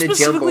at You were Jenna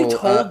specifically Jumble,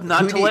 told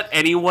not who to do you- let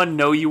anyone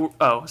know you were...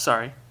 Oh,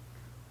 sorry.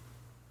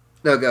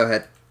 No, go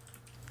ahead.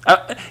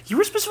 You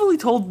were specifically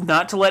told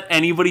not to let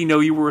anybody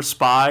know you were a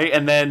spy,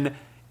 and then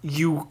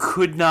you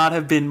could not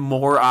have been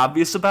more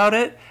obvious about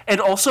it. And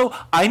also,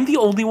 I'm the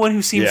only one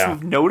who seems to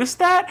have noticed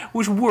that,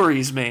 which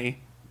worries me.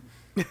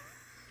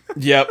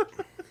 Yep.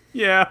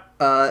 yeah.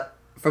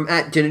 From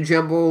at Jenna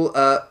Jumble,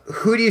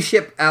 who do you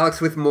ship Alex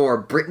with more,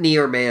 Brittany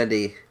or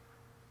Mandy?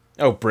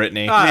 Oh,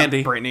 Brittany.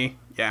 Mandy. Brittany.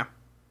 Yeah.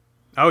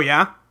 Oh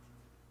yeah.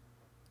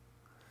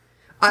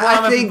 Well,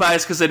 I I'm think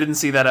biased because I didn't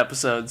see that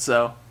episode,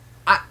 so...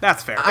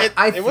 That's fair.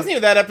 It wasn't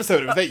even that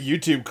episode. It was that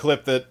YouTube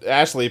clip that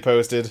Ashley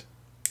posted.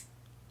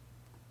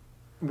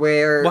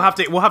 where we'll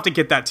have to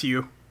get that to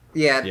you.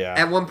 Yeah.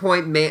 At one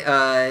point,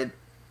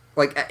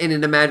 like in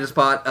an imagined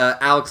spot,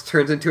 Alex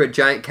turns into a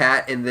giant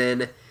cat, and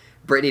then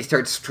Brittany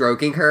starts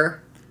stroking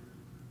her.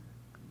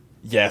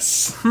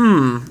 Yes.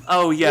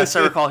 Oh, yes,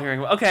 I recall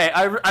hearing... Okay,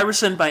 I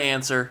rescind my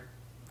answer.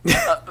 No,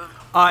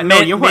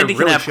 Man- you know who I Mandy can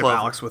really have ship Clover.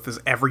 Alex with is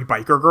every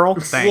biker girl.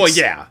 Thanks. Well,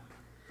 yeah.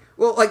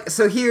 Well, like,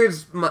 so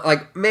here's my,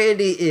 like,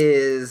 Mandy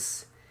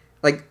is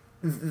like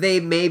they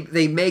may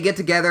get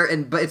together,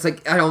 but it's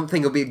like I don't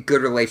think it'll be a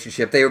good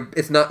relationship.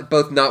 It's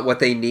not what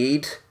they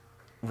need.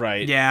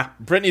 Right. Yeah.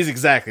 Brittany's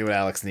exactly what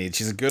Alex needs.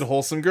 She's a good,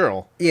 wholesome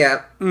girl.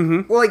 Yeah.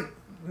 Mm-hmm. Well, like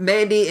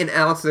Mandy and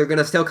Alex, they're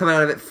gonna still come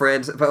out of it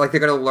friends, but like they're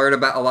gonna learn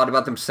a lot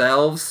about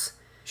themselves.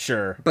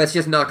 Sure. But it's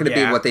just not gonna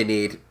be what they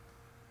need.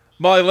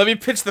 Molly, let me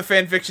pitch the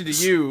fan fiction to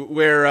you,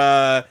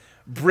 where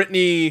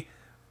Brittany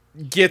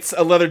gets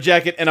a leather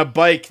jacket and a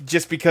bike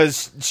just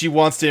because she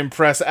wants to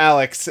impress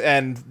Alex,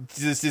 and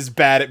just is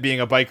bad at being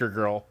a biker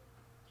girl.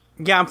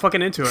 Yeah, I'm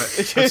fucking into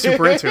it. I'm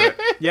super into it.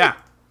 Yeah.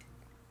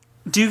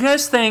 Do you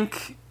guys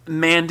think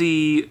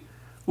Mandy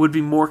would be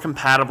more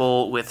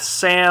compatible with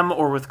Sam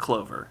or with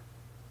Clover?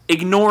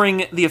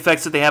 Ignoring the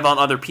effects that they have on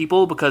other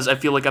people, because I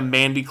feel like a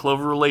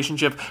Mandy-Clover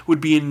relationship would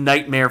be a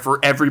nightmare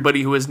for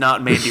everybody who is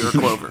not Mandy or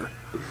Clover.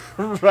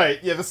 Right,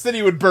 yeah, the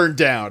city would burn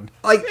down.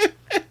 Like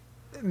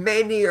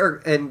Mandy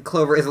and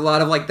Clover is a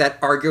lot of like that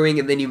arguing,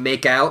 and then you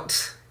make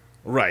out.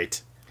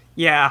 Right.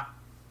 Yeah.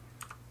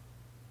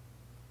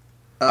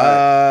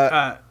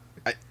 I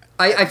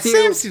feel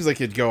Sam seems like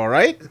he'd go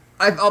alright.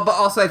 but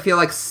also I feel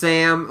like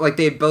Sam, like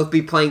they'd both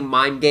be playing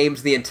mind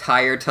games the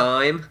entire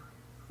time.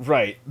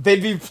 Right.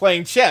 They'd be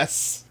playing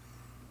chess.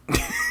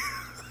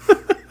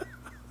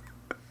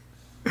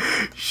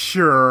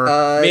 Sure.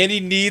 Mandy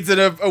needs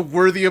a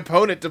worthy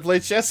opponent to play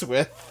chess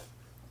with.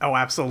 Oh,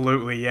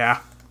 absolutely. Yeah.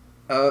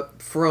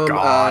 From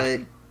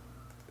God.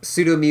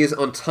 Pseudomuse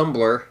on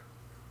Tumblr.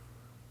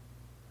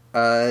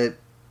 How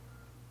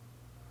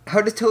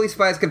does Totally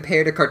Spies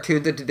compare to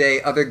cartoons of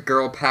today, other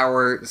girl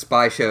power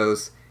spy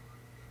shows?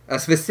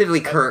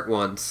 Specifically current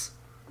ones.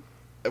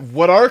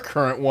 What are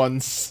current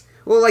ones?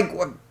 Well, like,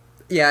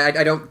 yeah,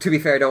 I don't, to be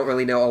fair, I don't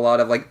really know a lot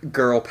of, like,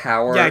 girl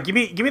power. Yeah, give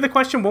me the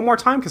question one more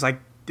time, because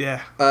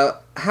Yeah.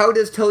 How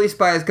does Totally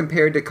Spies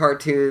compare to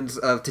cartoons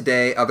of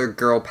today, other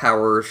girl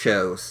power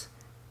shows?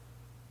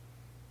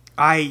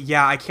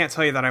 I can't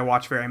tell you that I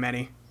watch very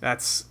many.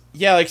 That's...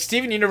 Yeah, like,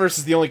 Steven Universe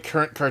is the only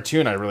current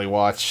cartoon I really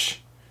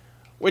watch.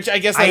 Which I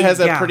guess that has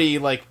a pretty,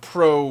 like,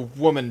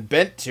 pro-woman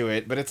bent to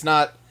it, but it's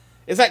not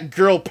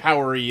girl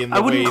powery in the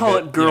way I wouldn't call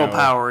that, it girl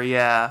power,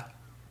 yeah.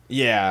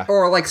 Yeah.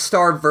 Or like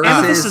Star Versus.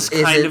 Amethyst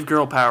is kind of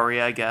girl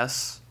powery, I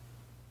guess.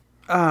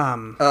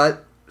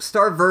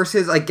 Star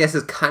Versus, I guess,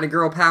 is kind of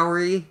girl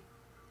powery.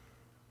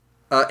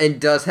 And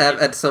does have,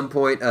 at some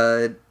point,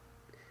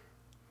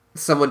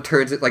 someone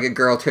turns it, like a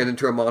girl turns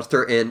into a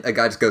monster, and a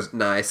guy just goes,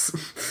 nice.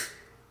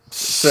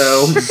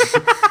 So...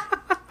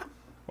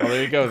 Well,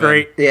 there you go, then.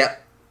 Great. Yeah.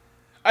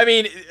 I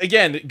mean,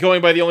 again,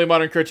 going by the only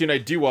modern cartoon I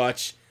do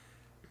watch,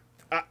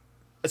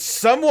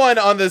 someone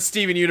on the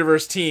Steven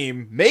Universe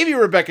team, maybe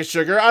Rebecca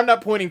Sugar, I'm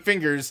not pointing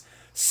fingers,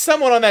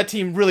 someone on that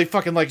team really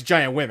fucking likes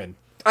giant women.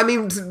 I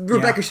mean,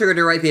 Rebecca Sugar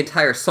did write the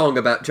entire song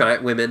about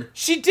giant women.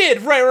 She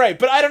did, right,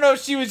 but I don't know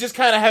if she was just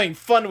kind of having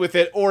fun with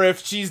it, or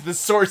if she's the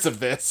source of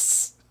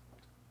this.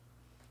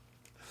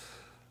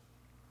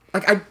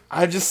 Like,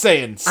 I'm just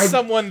saying,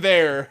 someone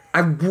there...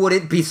 I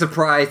wouldn't be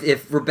surprised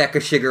if Rebecca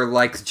Sugar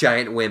likes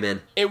giant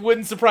women. It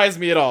wouldn't surprise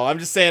me at all. I'm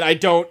just saying I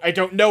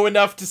don't know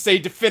enough to say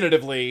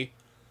definitively.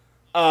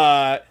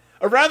 Around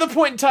the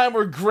point in time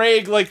where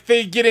Greg, like,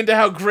 they get into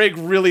how Greg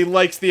really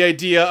likes the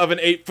idea of an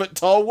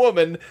 8-foot-tall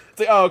woman. It's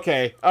like, oh,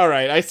 okay,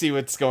 alright, I see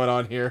what's going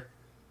on here.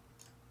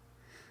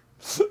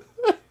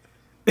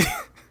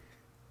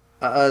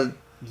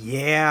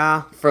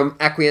 Yeah. From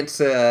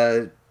Acquience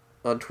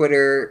on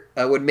Twitter,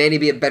 would Mandy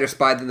be a better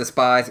spy than the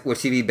spies? Would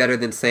she be better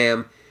than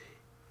Sam?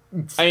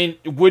 I mean,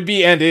 would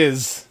be and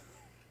is.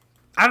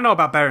 I don't know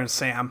about better than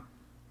Sam.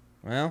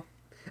 Well,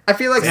 I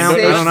feel like Sam, Sam...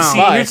 I don't know.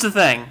 See, here's the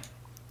thing.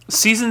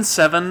 Season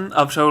 7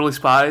 of Totally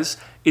Spies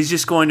is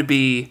just going to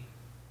be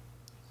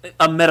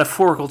a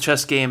metaphorical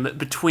chess game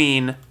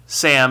between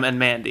Sam and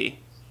Mandy.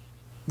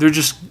 They're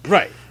just...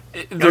 right.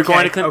 They're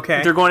going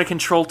to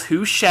control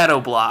 2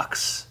 shadow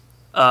blocks,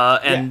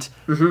 and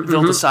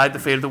they'll decide the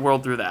fate of the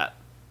world through that.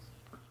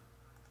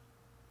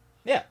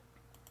 Yeah.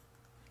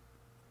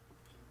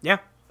 Yeah.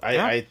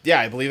 I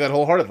believe that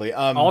wholeheartedly.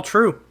 All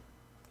true.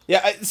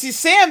 Yeah, see,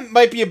 Sam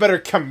might be a better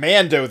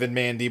commando than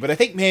Mandy, but I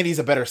think Mandy's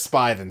a better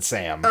spy than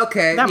Sam.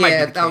 Okay, That might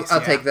be the case, I'll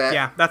take that.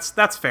 Yeah,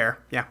 that's fair.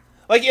 Yeah.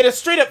 Like, in a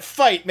straight-up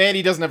fight,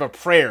 Mandy doesn't have a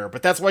prayer,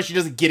 but that's why she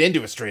doesn't get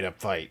into a straight-up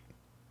fight.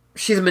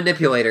 She's a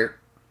manipulator.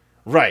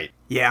 Right.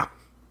 Yeah.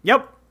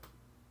 Yep.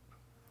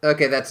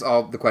 Okay, that's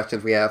all the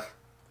questions we have.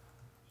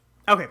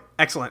 Okay,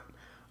 excellent.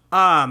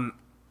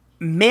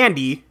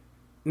 Mandy...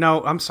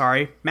 No, I'm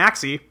sorry.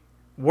 Maxie.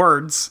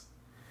 Words.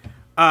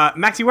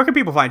 Maxie, where can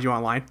people find you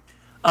online?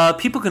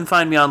 People can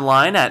find me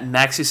online at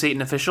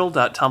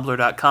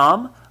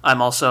maxisataNofficial.tumblr.com. I'm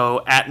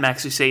also at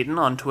maxisatan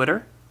on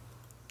Twitter.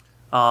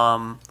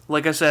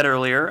 Like I said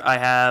earlier, I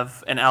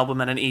have an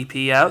album and an EP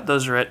out.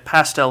 Those are at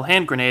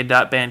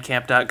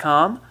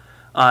pastelhandgrenade.bandcamp.com.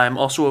 I'm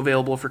also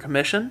available for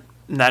commission,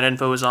 and that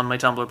info is on my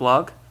Tumblr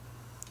blog.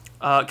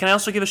 Can I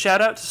also give a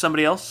shout-out to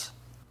somebody else?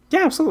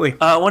 Yeah, absolutely.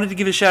 I wanted to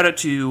give a shout-out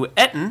to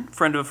Etten,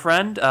 friend of a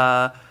friend.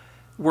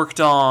 Worked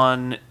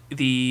on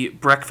the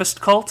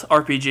Breakfast Cult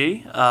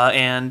RPG,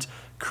 and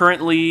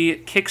currently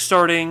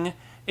kickstarting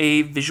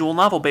a visual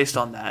novel based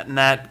on that. And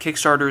that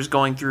Kickstarter is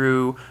going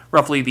through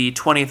roughly the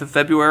 20th of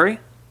February.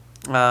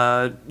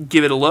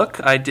 Give it a look.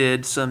 I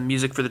did some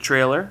music for the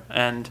trailer,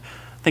 and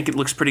I think it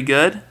looks pretty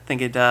good. I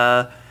think it's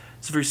a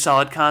very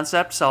solid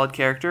concept, solid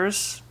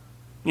characters.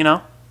 You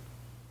know,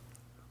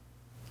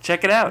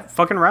 check it out.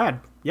 Fucking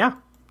rad. Yeah,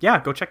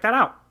 go check that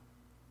out.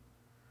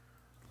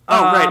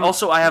 Oh, right.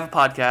 Also, I have a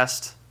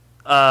podcast,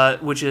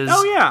 which is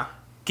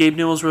Gabe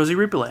Newell's Rosie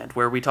Reaperland,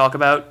 where we talk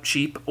about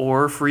cheap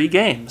or free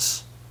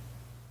games.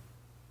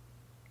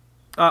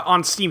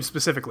 On Steam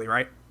specifically,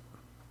 right?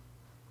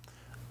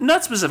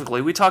 Not specifically.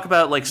 We talk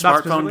about like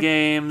smartphone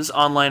games,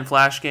 online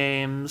flash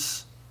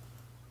games.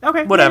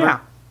 Okay.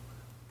 Whatever.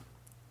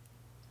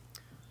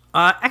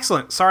 Yeah.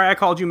 Excellent. Sorry I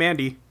called you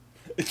Mandy.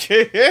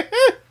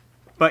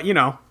 But, you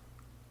know.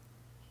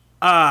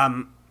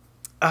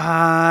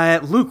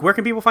 Luke, where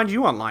can people find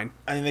you online?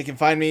 I mean, they can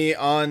find me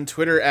on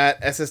Twitter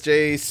at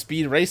SSJ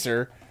Speed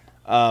Racer.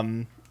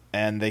 And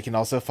they can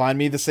also find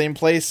me the same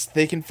place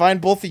they can find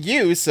both of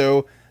you,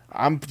 so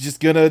I'm just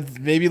gonna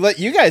maybe let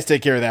you guys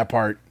take care of that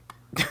part.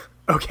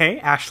 Okay,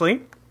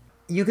 Ashley.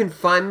 You can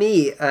find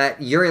me at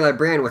Yuri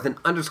Librarian with an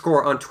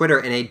underscore on Twitter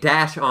and a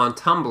dash on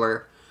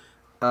Tumblr.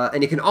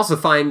 And you can also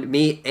find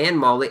me and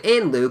Molly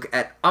and Luke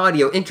at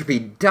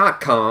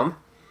audioentropy.com,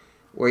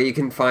 where you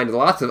can find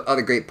lots of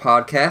other great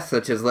podcasts,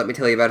 such as Let Me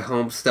Tell You About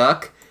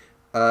Homestuck,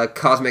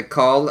 Cosmic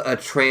Call, a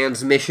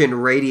Transmission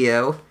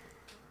Radio,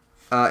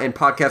 and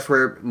podcasts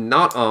we're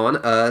not on,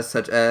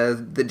 such as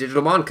the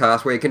Digital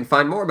Moncast, where you can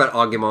find more about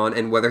Agumon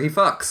and whether he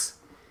fucks.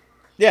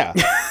 Yeah.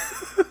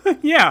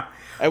 Yeah.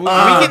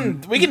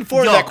 We can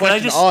forward that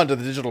question on to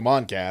the Digital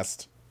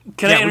Moncast.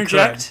 Can I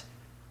interject?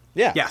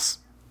 Yeah. Yes.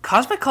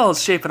 Cosmic Call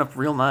is shaping up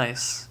real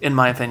nice, in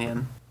my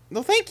opinion.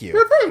 No, thank you.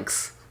 No,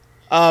 thanks.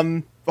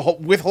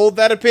 withhold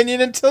that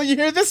opinion until you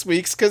hear this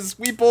week's, because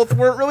we both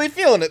weren't really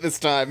feeling it this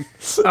time.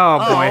 Oh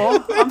boy.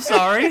 Oh, I'm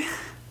sorry.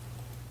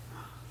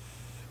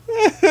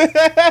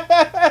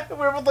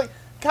 We're both like,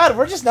 God,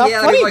 we're just not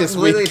Yeah, funny like this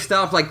literally week.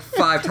 stopped like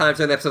 5 times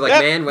in the episode. Like,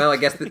 Yep. man, well, I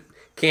guess that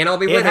can't all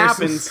be It winners.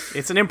 happens.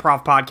 It's an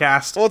improv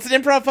podcast. Well, it's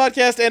an improv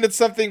podcast, and it's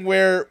something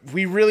where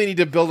we really need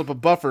to build up a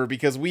buffer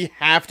because we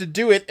have to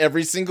do it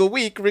every single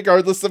week,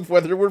 regardless of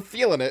whether we're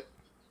feeling it.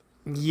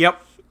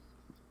 Yep.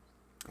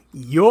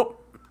 Yup.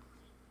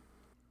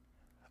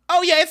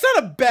 Oh, yeah, it's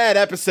not a bad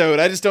episode.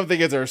 I just don't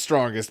think it's our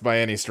strongest by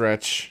any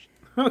stretch.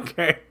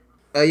 Okay.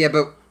 Yeah,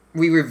 but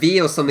we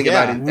reveal something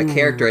Yeah. about a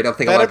character I don't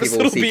think a That lot of people episode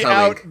will will see be coming.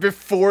 out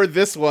before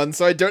this one,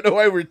 so I don't know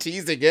why we're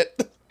teasing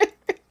it.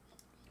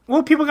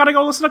 Well, people gotta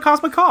go listen to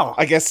Cosmic Call.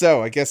 I guess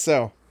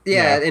so.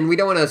 Yeah, and we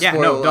don't want to spoil Yeah,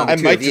 no, don't. I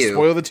two might of just you.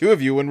 spoil the two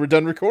of you when we're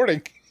done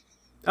recording.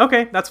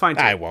 Okay, that's fine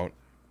too. I won't.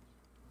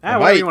 Whatever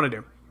might. you want to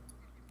do.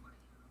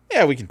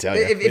 Yeah, we can tell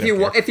you. If you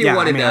want to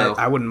I mean, know,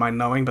 I wouldn't mind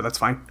knowing, but that's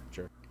fine.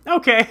 Sure.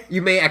 Okay.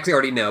 you may actually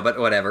already know, but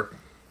whatever.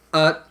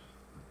 And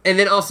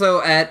then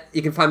also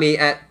you can find me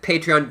at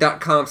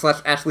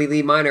patreon.com/Ashley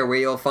Lee Minor, where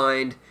you'll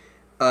find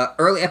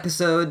early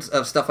episodes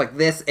of stuff like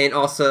this, and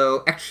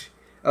also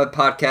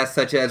podcasts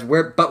such as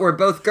We're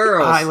Both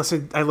Girls. I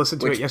listened to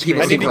Which it yesterday.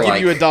 people I need to Super give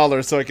like. you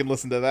 $1 so I can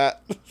listen to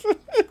that.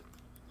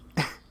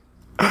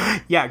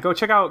 Yeah, go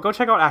check out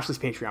Ashley's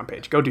Patreon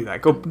page. Go do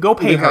that. Go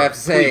pay her. I have to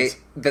say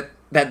please.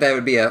 that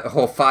would be a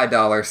whole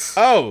 $5.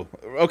 Oh,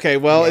 okay.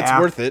 Well, it's Yeah.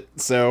 worth it.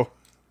 So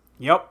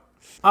Yep.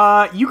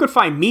 You could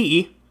find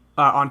me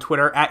on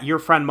Twitter at your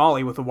friend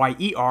Molly with a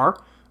YER,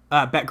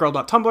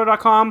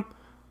 betgirl.tumblr.com,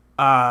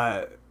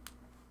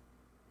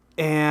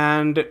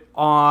 and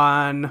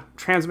on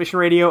Transmission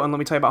Radio. And let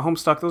me tell you about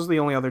Homestuck. Those are the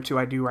only other two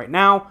I do right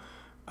now.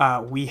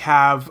 We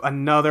have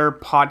another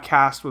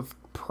podcast with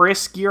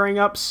Pris gearing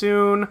up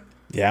soon.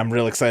 yeah, I'm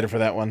real excited for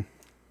that one.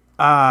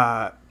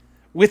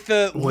 With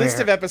the list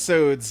of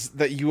episodes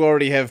that you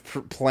already have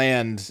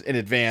planned in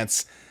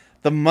advance,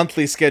 the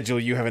monthly schedule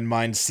you have in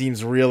mind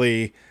seems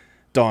really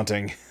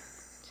daunting.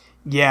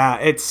 Yeah,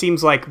 it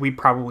seems like we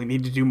probably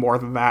need to do more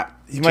than that.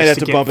 You might have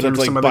to get bump it up through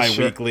to some like of this shit.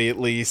 bi-weekly at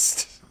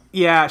least.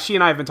 Yeah, she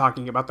and I have been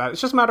talking about that.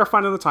 It's just a matter of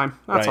finding the time.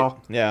 That's Right.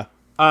 all. Yeah.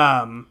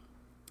 And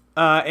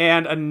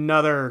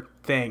another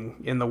thing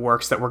in the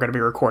works that we're going to be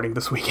recording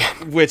this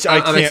weekend. Which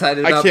I'm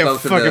excited about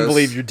both of fucking those.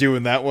 believe you're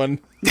doing that one.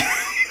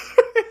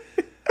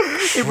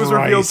 It was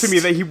revealed to me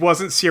that he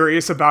wasn't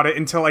serious about it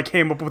until I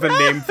came up with a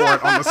name for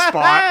it on the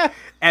spot,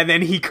 and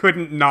then he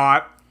couldn't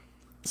not.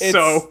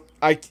 So,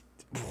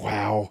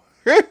 Wow.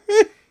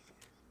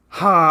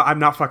 I'm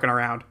not fucking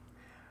around.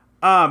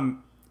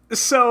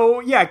 So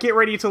yeah, get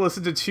ready to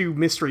listen to 2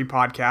 mystery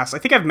podcasts. I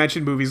think I've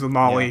mentioned Movies with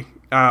Molly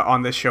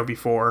on this show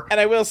before. And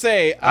I will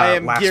say, I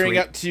am last gearing week.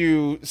 up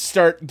to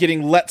start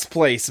getting Let's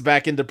Place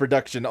back into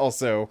production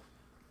also.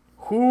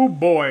 Oh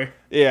boy.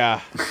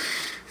 Yeah.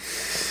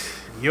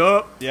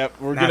 Yup. Yep.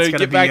 We're That's going to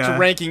gonna get back be, to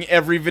ranking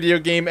every video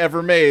game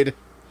ever made.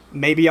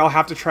 Maybe I'll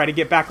have to try to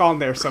get back on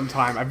there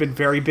sometime. I've been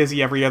very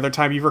busy every other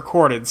time you've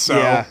recorded, so...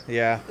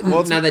 Yeah.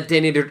 Well, Now that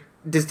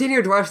does Danny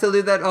O'Dwyer still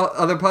do that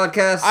other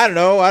podcast? I don't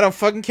know. I don't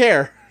fucking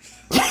care.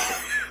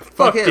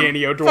 Fuck him.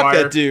 Danny Fuck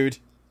O'Dwyer. that dude.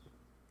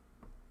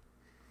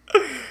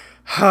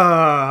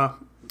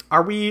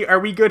 Are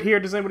we good here?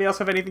 Does anybody else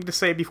have anything to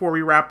say before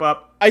we wrap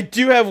up? I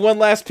do have one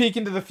last peek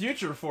into the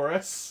future for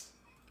us.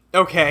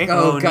 Okay.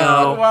 Oh,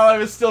 God. While I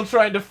was still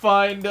trying to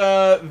find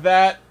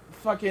that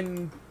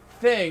fucking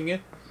thing,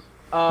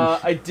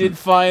 I did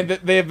find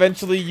that they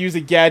eventually use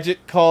a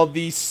gadget called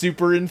the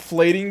Super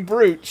Inflating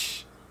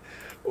Brooch.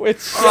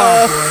 Which,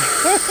 A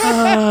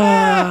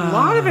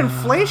lot of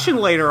inflation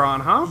later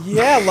on, huh?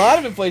 yeah, a lot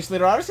of inflation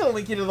later on. I'm just gonna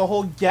link you to the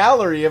whole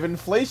gallery of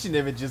inflation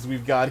images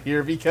we've got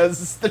here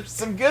because there's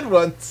some good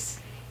ones.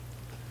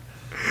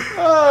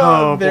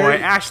 Oh there-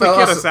 boy, Ashley, Oh,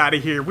 get also- us out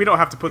of here. We don't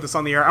have to put this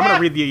on the air. I'm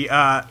gonna read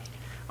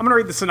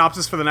the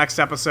synopsis for the next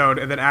episode,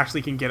 and then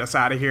Ashley can get us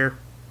out of here.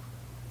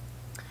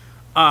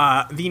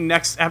 The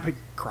next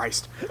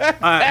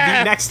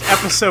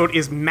episode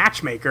is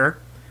Matchmaker.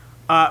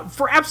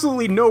 For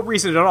absolutely no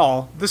reason at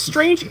all. The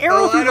strange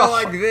arrow Oh, through I the don't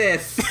like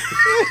this.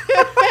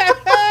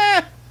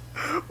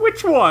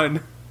 Which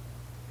one?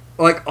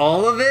 Like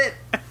all of it?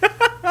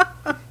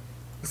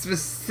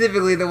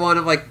 Specifically the one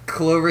of like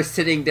Clover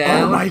sitting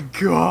down. Oh my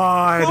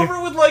god.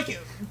 Clover with like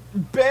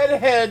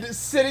bedhead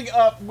sitting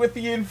up with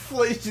the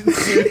inflation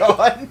suit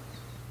on.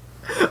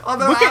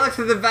 Although Alex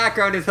in the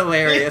background is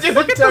hilarious.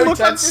 Look Look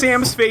at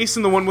Sam's face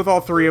in the one with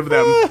all 3 of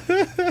them.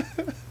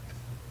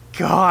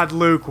 God,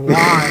 Luke,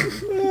 why?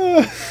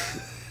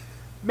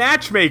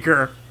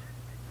 Matchmaker.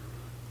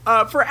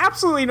 For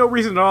absolutely no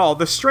reason at all,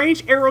 the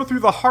strange arrow through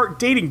the heart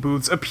dating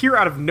booths appear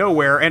out of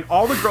nowhere, and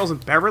all the girls in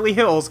Beverly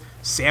Hills,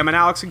 Sam and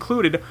Alex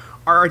included,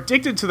 are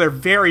addicted to their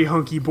very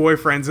hunky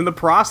boyfriends in the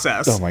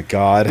process. Oh my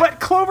god. But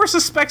Clover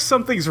suspects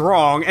something's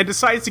wrong and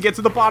decides to get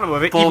to the bottom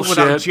of it, even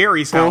without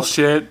Jerry's help.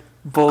 Bullshit.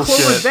 Bullshit.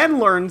 Clover then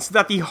learns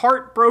that the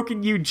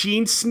heartbroken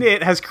Eugene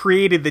Snit has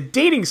created the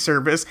dating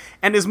service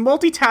and is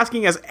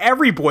multitasking as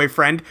every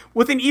boyfriend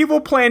with an evil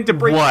plan to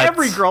break What?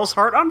 every girl's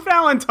heart on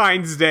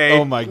Valentine's Day.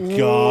 Oh my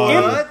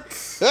god.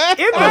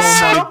 In the my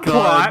subplot,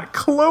 God.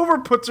 Clover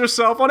puts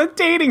herself on a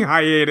dating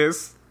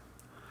hiatus.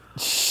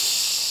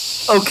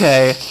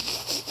 Okay.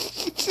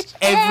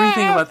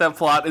 Everything about that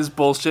plot is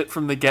bullshit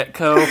from the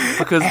get-go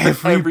because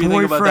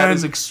everything about that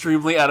is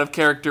extremely out of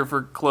character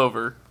for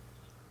Clover.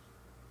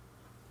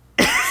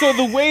 So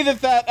the way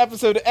that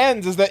episode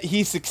ends is that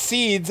he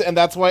succeeds, and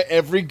that's why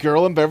every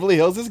girl in Beverly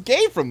Hills is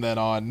gay from then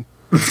on.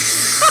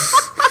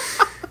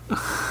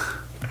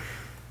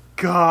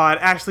 God,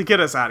 Ashley,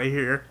 get us out of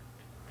here.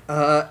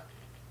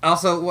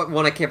 Also,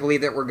 one, I can't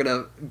believe that we're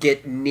gonna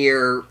get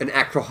near an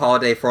actual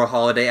holiday for a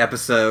holiday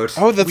episode.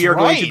 Oh, that's We are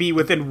right. going to be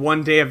within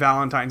 1 day of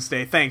Valentine's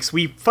Day. Thanks.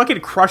 We fucking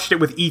crushed it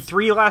with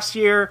E3 last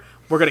year.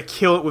 We're gonna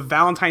kill it with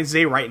Valentine's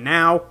Day right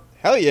now.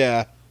 Hell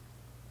yeah.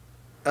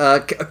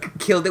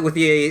 Killed it with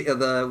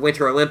the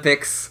Winter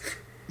Olympics.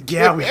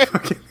 Yeah, we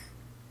fucking...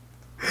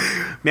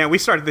 Man, we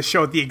started the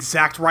show at the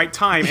exact right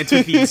time and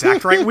took the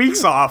exact right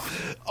weeks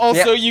off.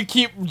 Also, Yeah. you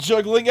keep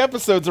juggling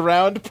episodes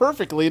around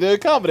perfectly to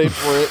accommodate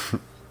for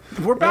it.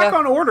 We're back Yeah.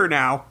 on order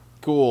now.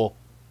 Cool.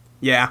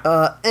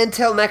 Yeah.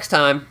 Until next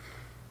time,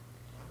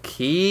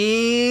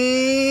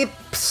 keep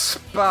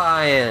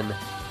spying.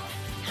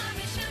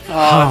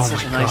 Oh, that's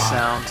such a nice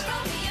sound.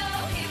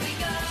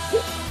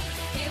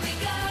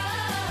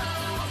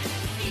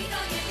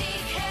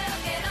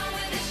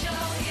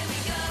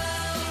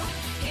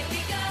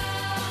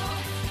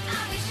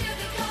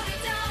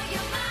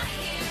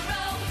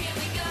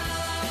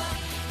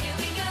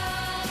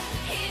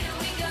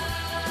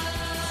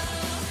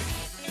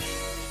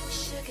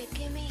 Sugar,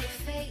 give me your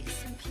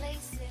face and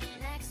place it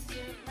next to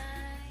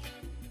mine.